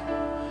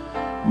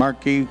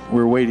 Marky,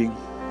 we're waiting.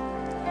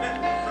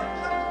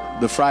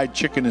 The fried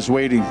chicken is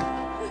waiting.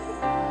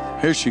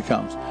 Here she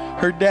comes.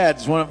 Her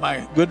dad's one of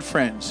my good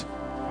friends.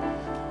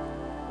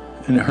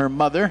 And her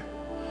mother,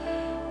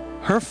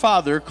 her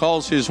father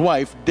calls his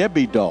wife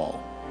Debbie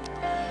Doll.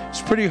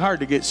 It's pretty hard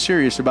to get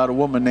serious about a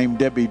woman named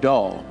Debbie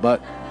Doll,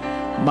 but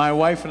my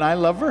wife and I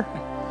love her.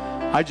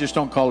 I just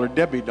don't call her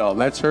Debbie Doll.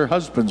 That's her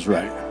husband's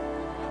right.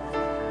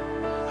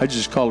 I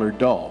just call her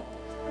Doll.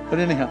 But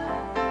anyhow,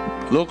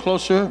 a little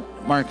closer,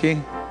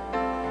 Marky.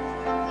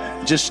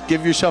 Just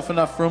give yourself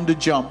enough room to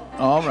jump.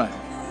 All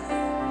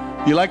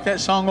right. You like that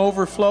song,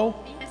 Overflow?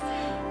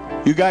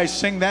 You guys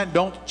sing that.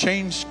 Don't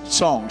change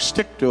songs.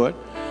 Stick to it.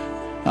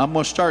 I'm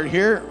going to start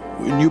here.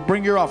 When you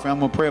bring your offering, I'm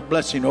going to pray a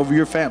blessing over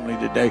your family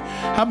today.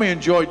 How many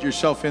enjoyed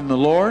yourself in the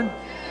Lord?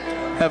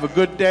 Have a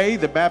good day.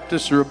 The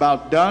Baptists are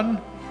about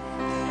done.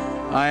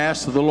 I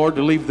ask the Lord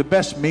to leave the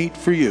best meat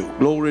for you.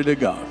 Glory to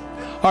God.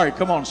 All right,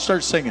 come on,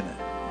 start singing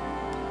it.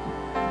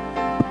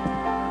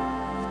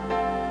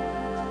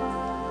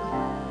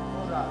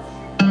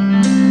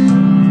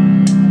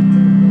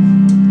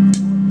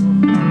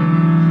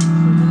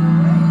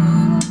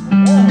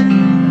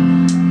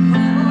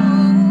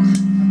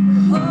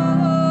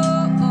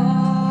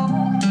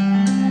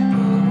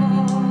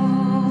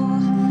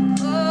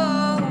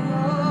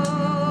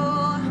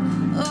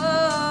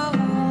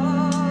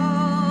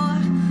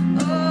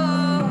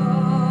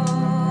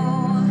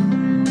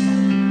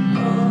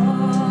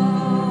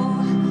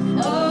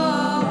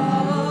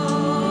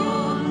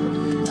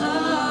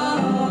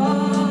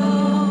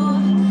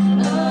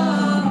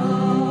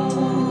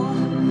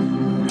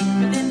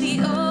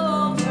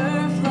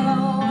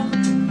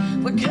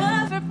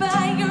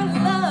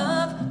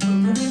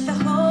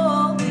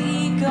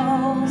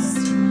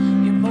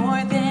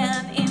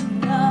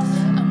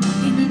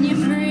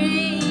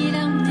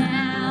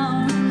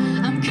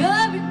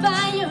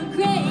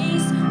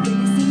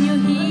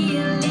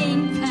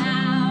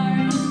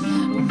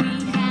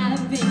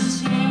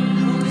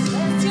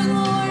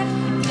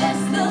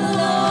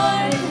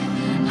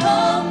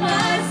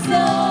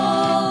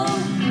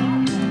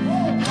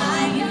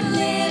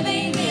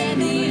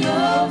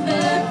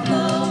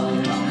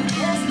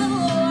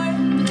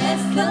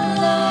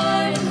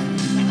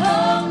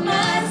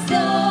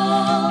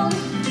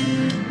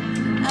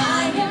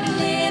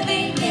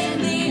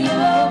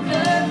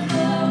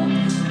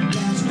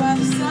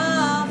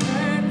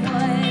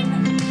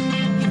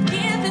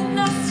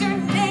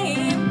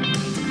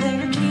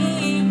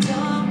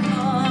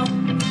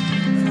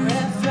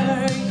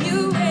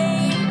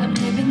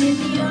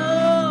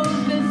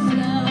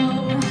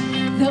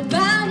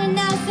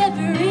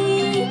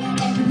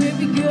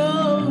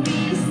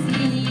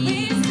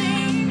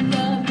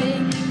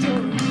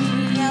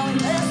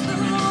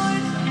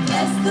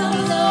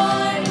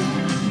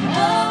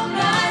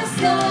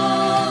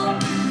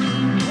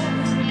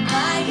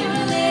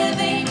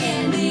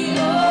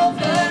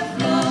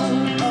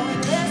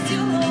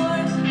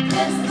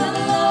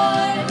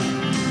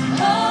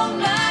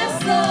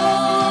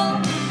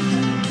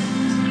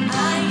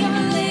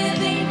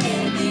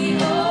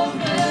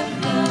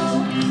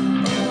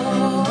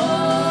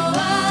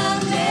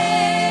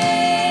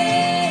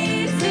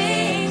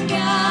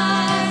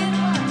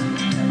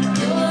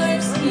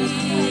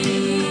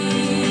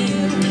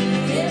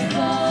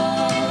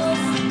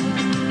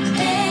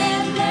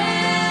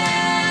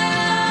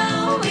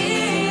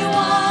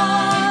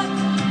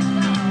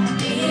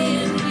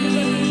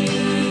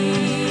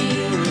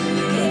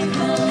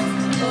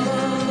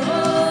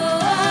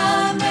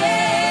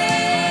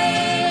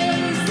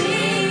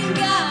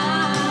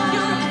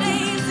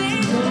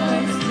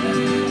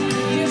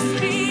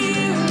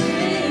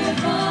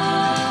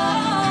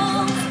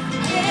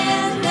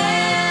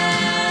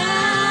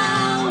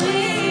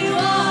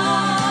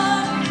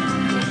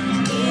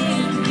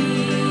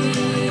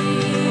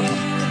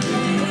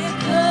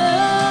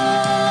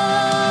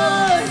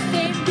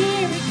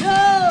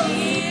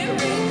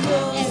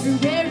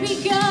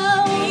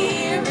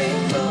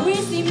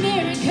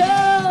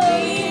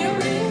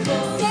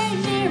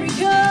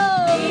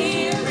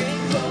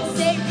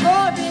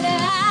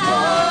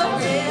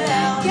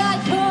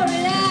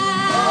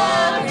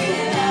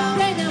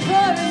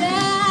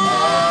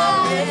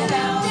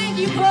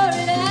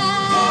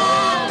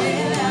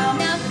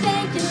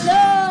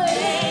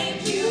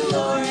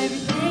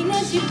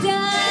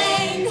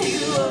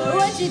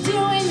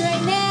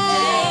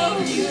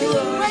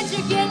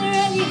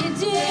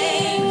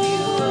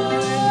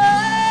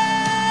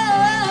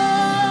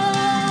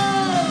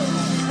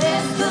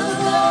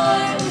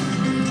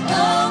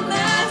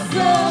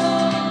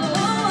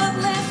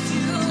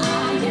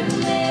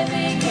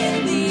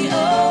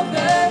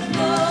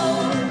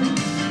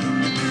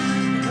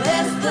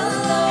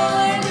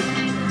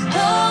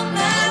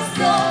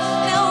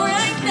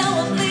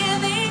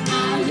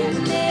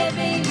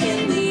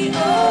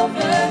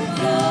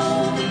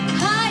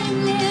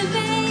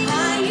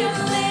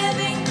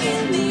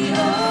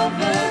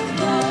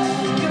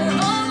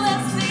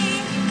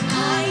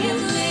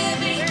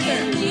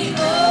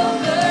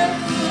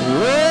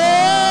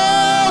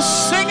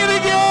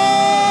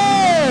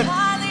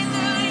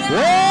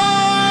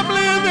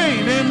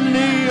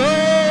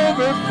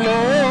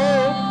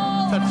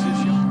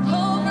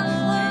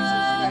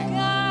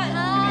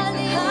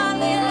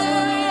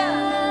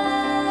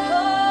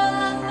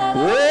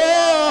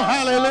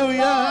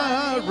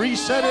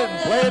 reset it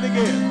and play it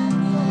again.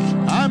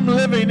 I'm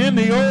living in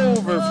the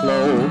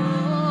overflow.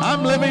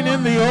 I'm living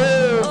in the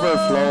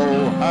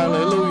overflow.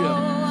 Hallelujah.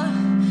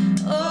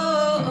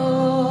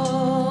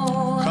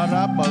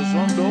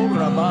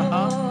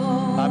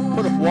 I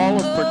put a wall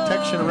of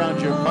protection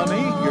around your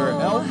money, your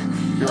health,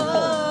 your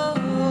home.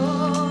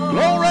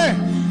 Glory.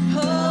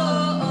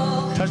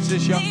 Touch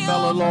this young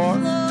fellow, Lord.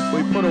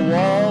 We put a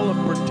wall of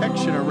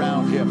protection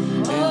around him.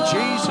 In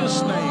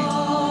Jesus' name.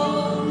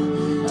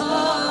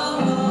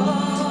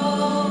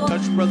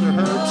 Touch Brother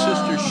Herb,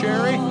 Sister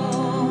Sherry.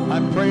 I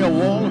pray a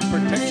wall of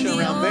protection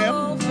around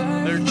them,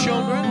 their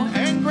children,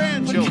 and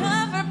grandchildren.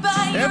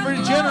 Every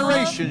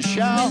generation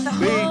shall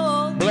be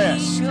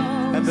blessed,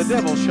 and the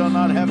devil shall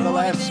not have the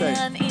last say.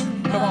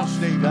 Come on,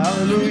 Steve.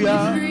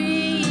 Hallelujah.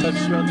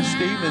 Touch Brother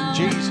Steve in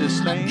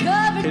Jesus' name.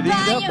 Hallelujah.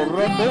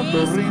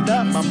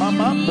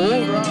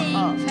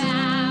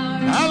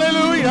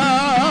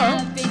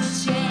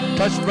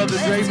 Touch Brother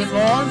Draven,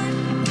 Lord.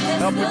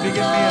 Help him to give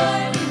me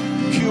a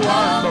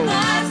QR code.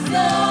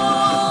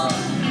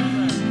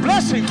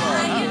 Bless him, Lord.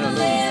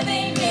 Hallelujah.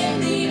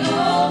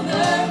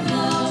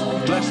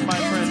 Bless my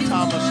friend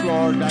Thomas,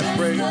 Lord. I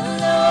pray you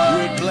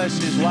would bless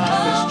his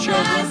wife, his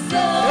children,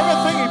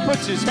 everything he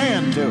puts his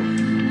hand to.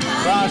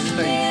 Christ's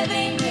name.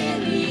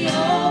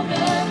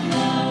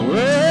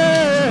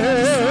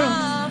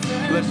 Well,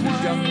 bless this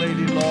young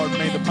lady, Lord.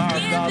 May the power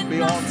of God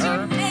be on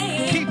her.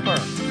 Keep her.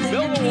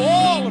 Build a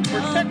wall of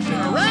protection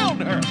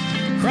around her.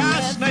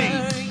 Christ's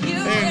name.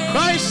 In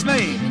Christ's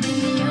name.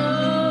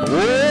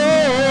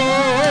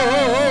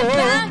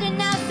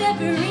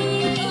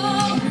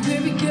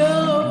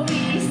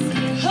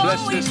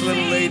 Bless this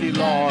little lady,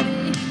 Lord.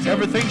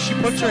 Everything she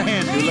puts her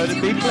hand to, let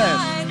it be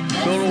blessed.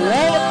 Build a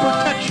wall of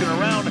protection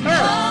around her,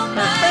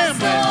 her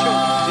family and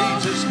children. In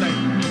Jesus'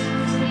 name.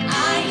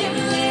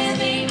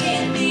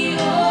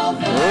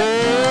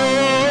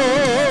 Oh,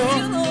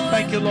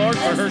 thank you, Lord,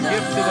 for her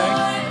gift today.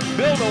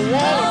 Build a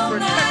wall of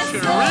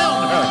protection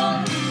around her.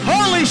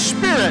 Holy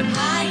Spirit,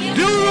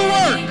 do the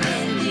work.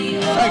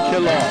 Thank you,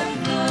 Lord.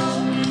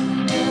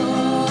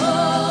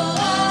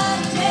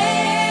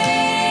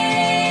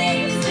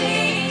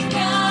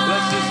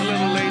 Bless this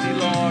little lady,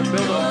 Lord.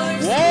 Build a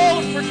wall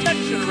of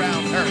protection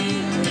around her.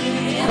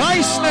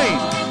 Christ's name.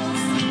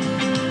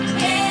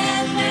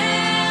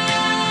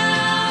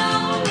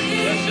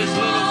 Bless this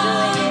little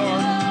girl,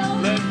 Lord.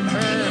 Let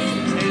her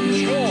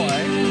enjoy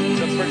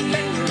the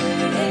protection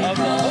of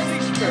the Holy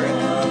Spirit.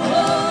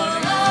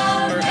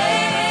 Her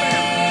health and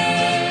family.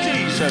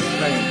 In Jesus'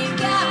 name.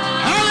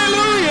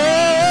 Hallelujah.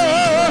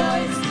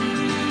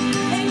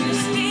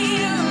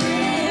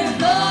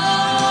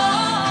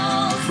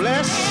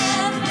 Bless,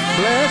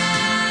 bless,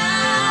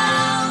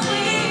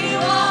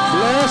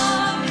 bless.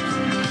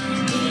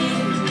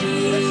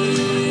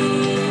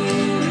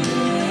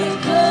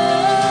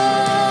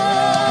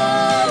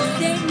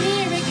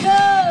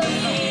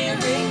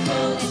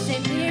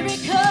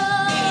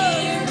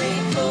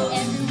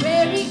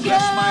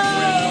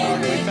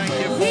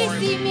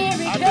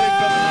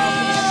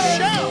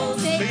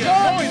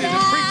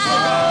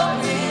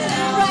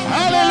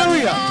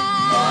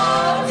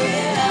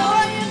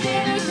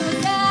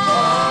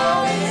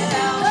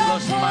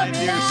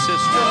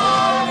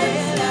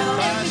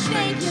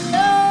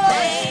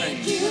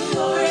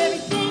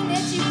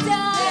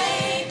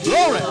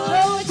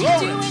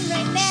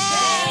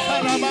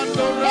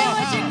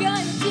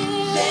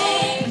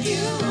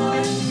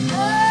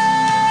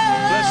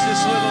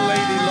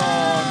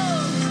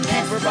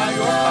 By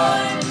your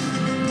power.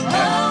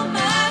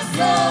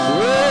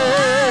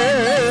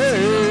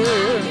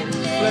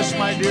 Bless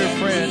my dear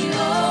friend.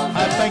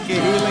 I thank you,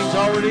 healing's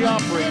already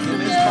operating in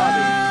his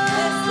body.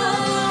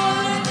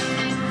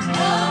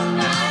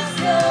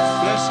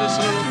 Bless this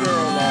little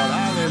girl, Lord.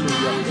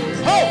 Hallelujah.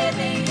 Hope.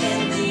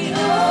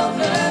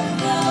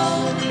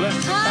 Bless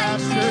the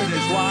pastor and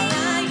his wife.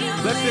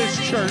 Let this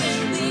church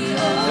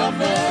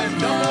double and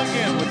double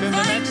again within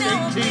the next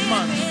 18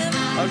 months.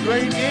 A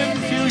great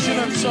infusion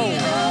of souls.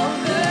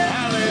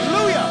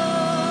 Hallelujah.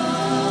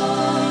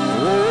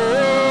 Oh,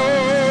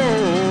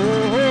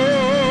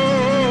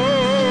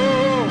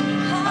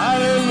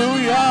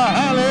 hallelujah,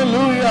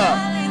 hallelujah.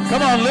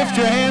 Come on, lift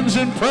your hands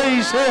and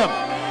praise him.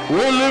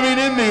 We're living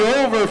in the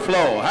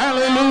overflow.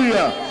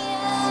 Hallelujah.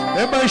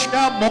 Everybody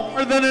shout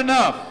more than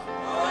enough.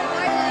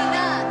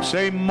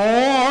 Say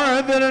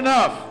more than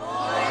enough.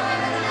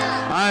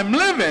 I'm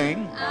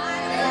living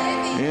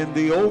in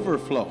the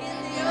overflow.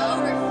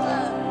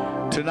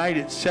 Tonight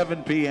at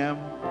 7 p.m.,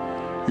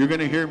 you're going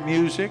to hear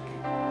music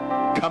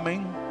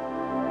coming,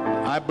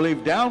 I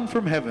believe, down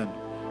from heaven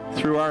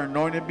through our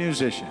anointed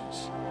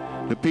musicians.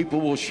 The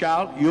people will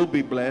shout. You'll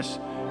be blessed.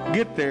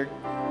 Get there.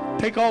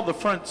 Take all the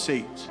front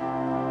seats.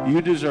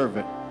 You deserve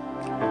it.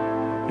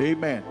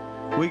 Amen.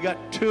 We got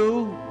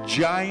 2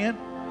 giant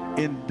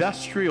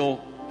industrial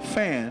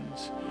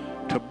fans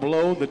to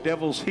blow the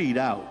devil's heat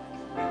out.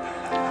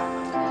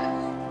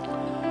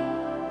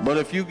 But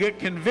if you get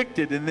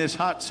convicted in this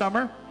hot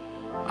summer,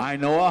 I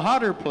know a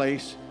hotter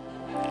place.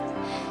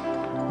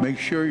 Make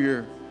sure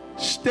you're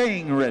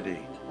staying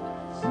ready.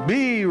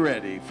 Be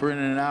ready, for in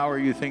an hour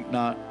you think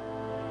not,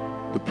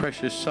 the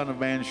precious Son of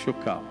Man shall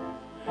come.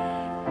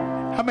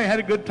 How many had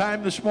a good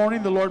time this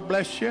morning? The Lord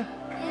bless you.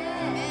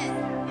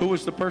 Who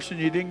was the person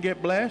you didn't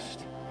get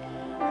blessed?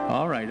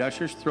 All right,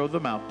 ushers, throw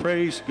them out.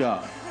 Praise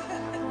God.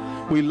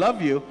 We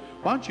love you.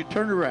 Why don't you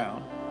turn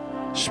around,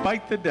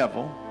 spite the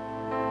devil,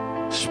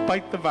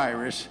 spite the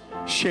virus,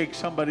 shake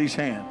somebody's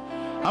hand.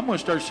 I'm going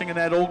to start singing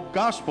that old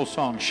gospel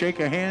song, shake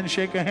a hand,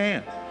 shake a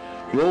hand.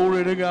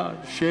 Glory to God.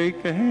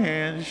 Shake a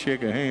hand,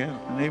 shake a hand.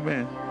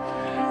 Amen.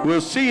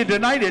 We'll see you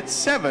tonight at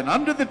 7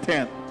 under the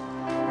tent.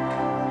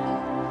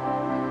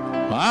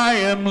 I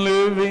am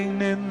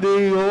living in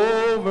the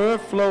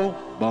overflow.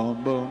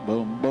 Boom, boom,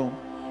 boom, boom.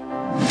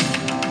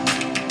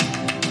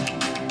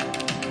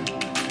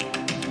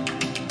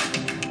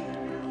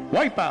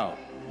 Wipe out.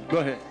 Go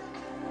ahead.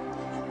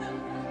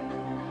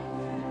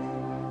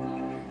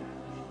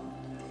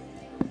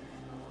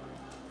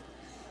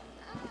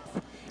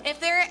 If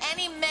there are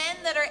any men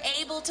that are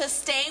able to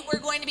stay, we're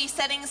going to be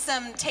setting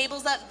some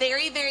tables up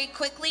very, very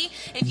quickly.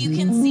 If you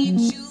can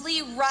see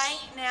Julie right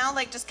now,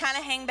 like just kind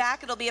of hang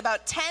back. It'll be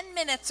about 10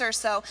 minutes or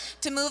so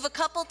to move a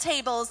couple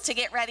tables to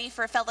get ready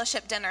for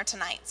fellowship dinner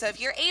tonight. So if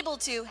you're able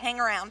to, hang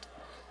around.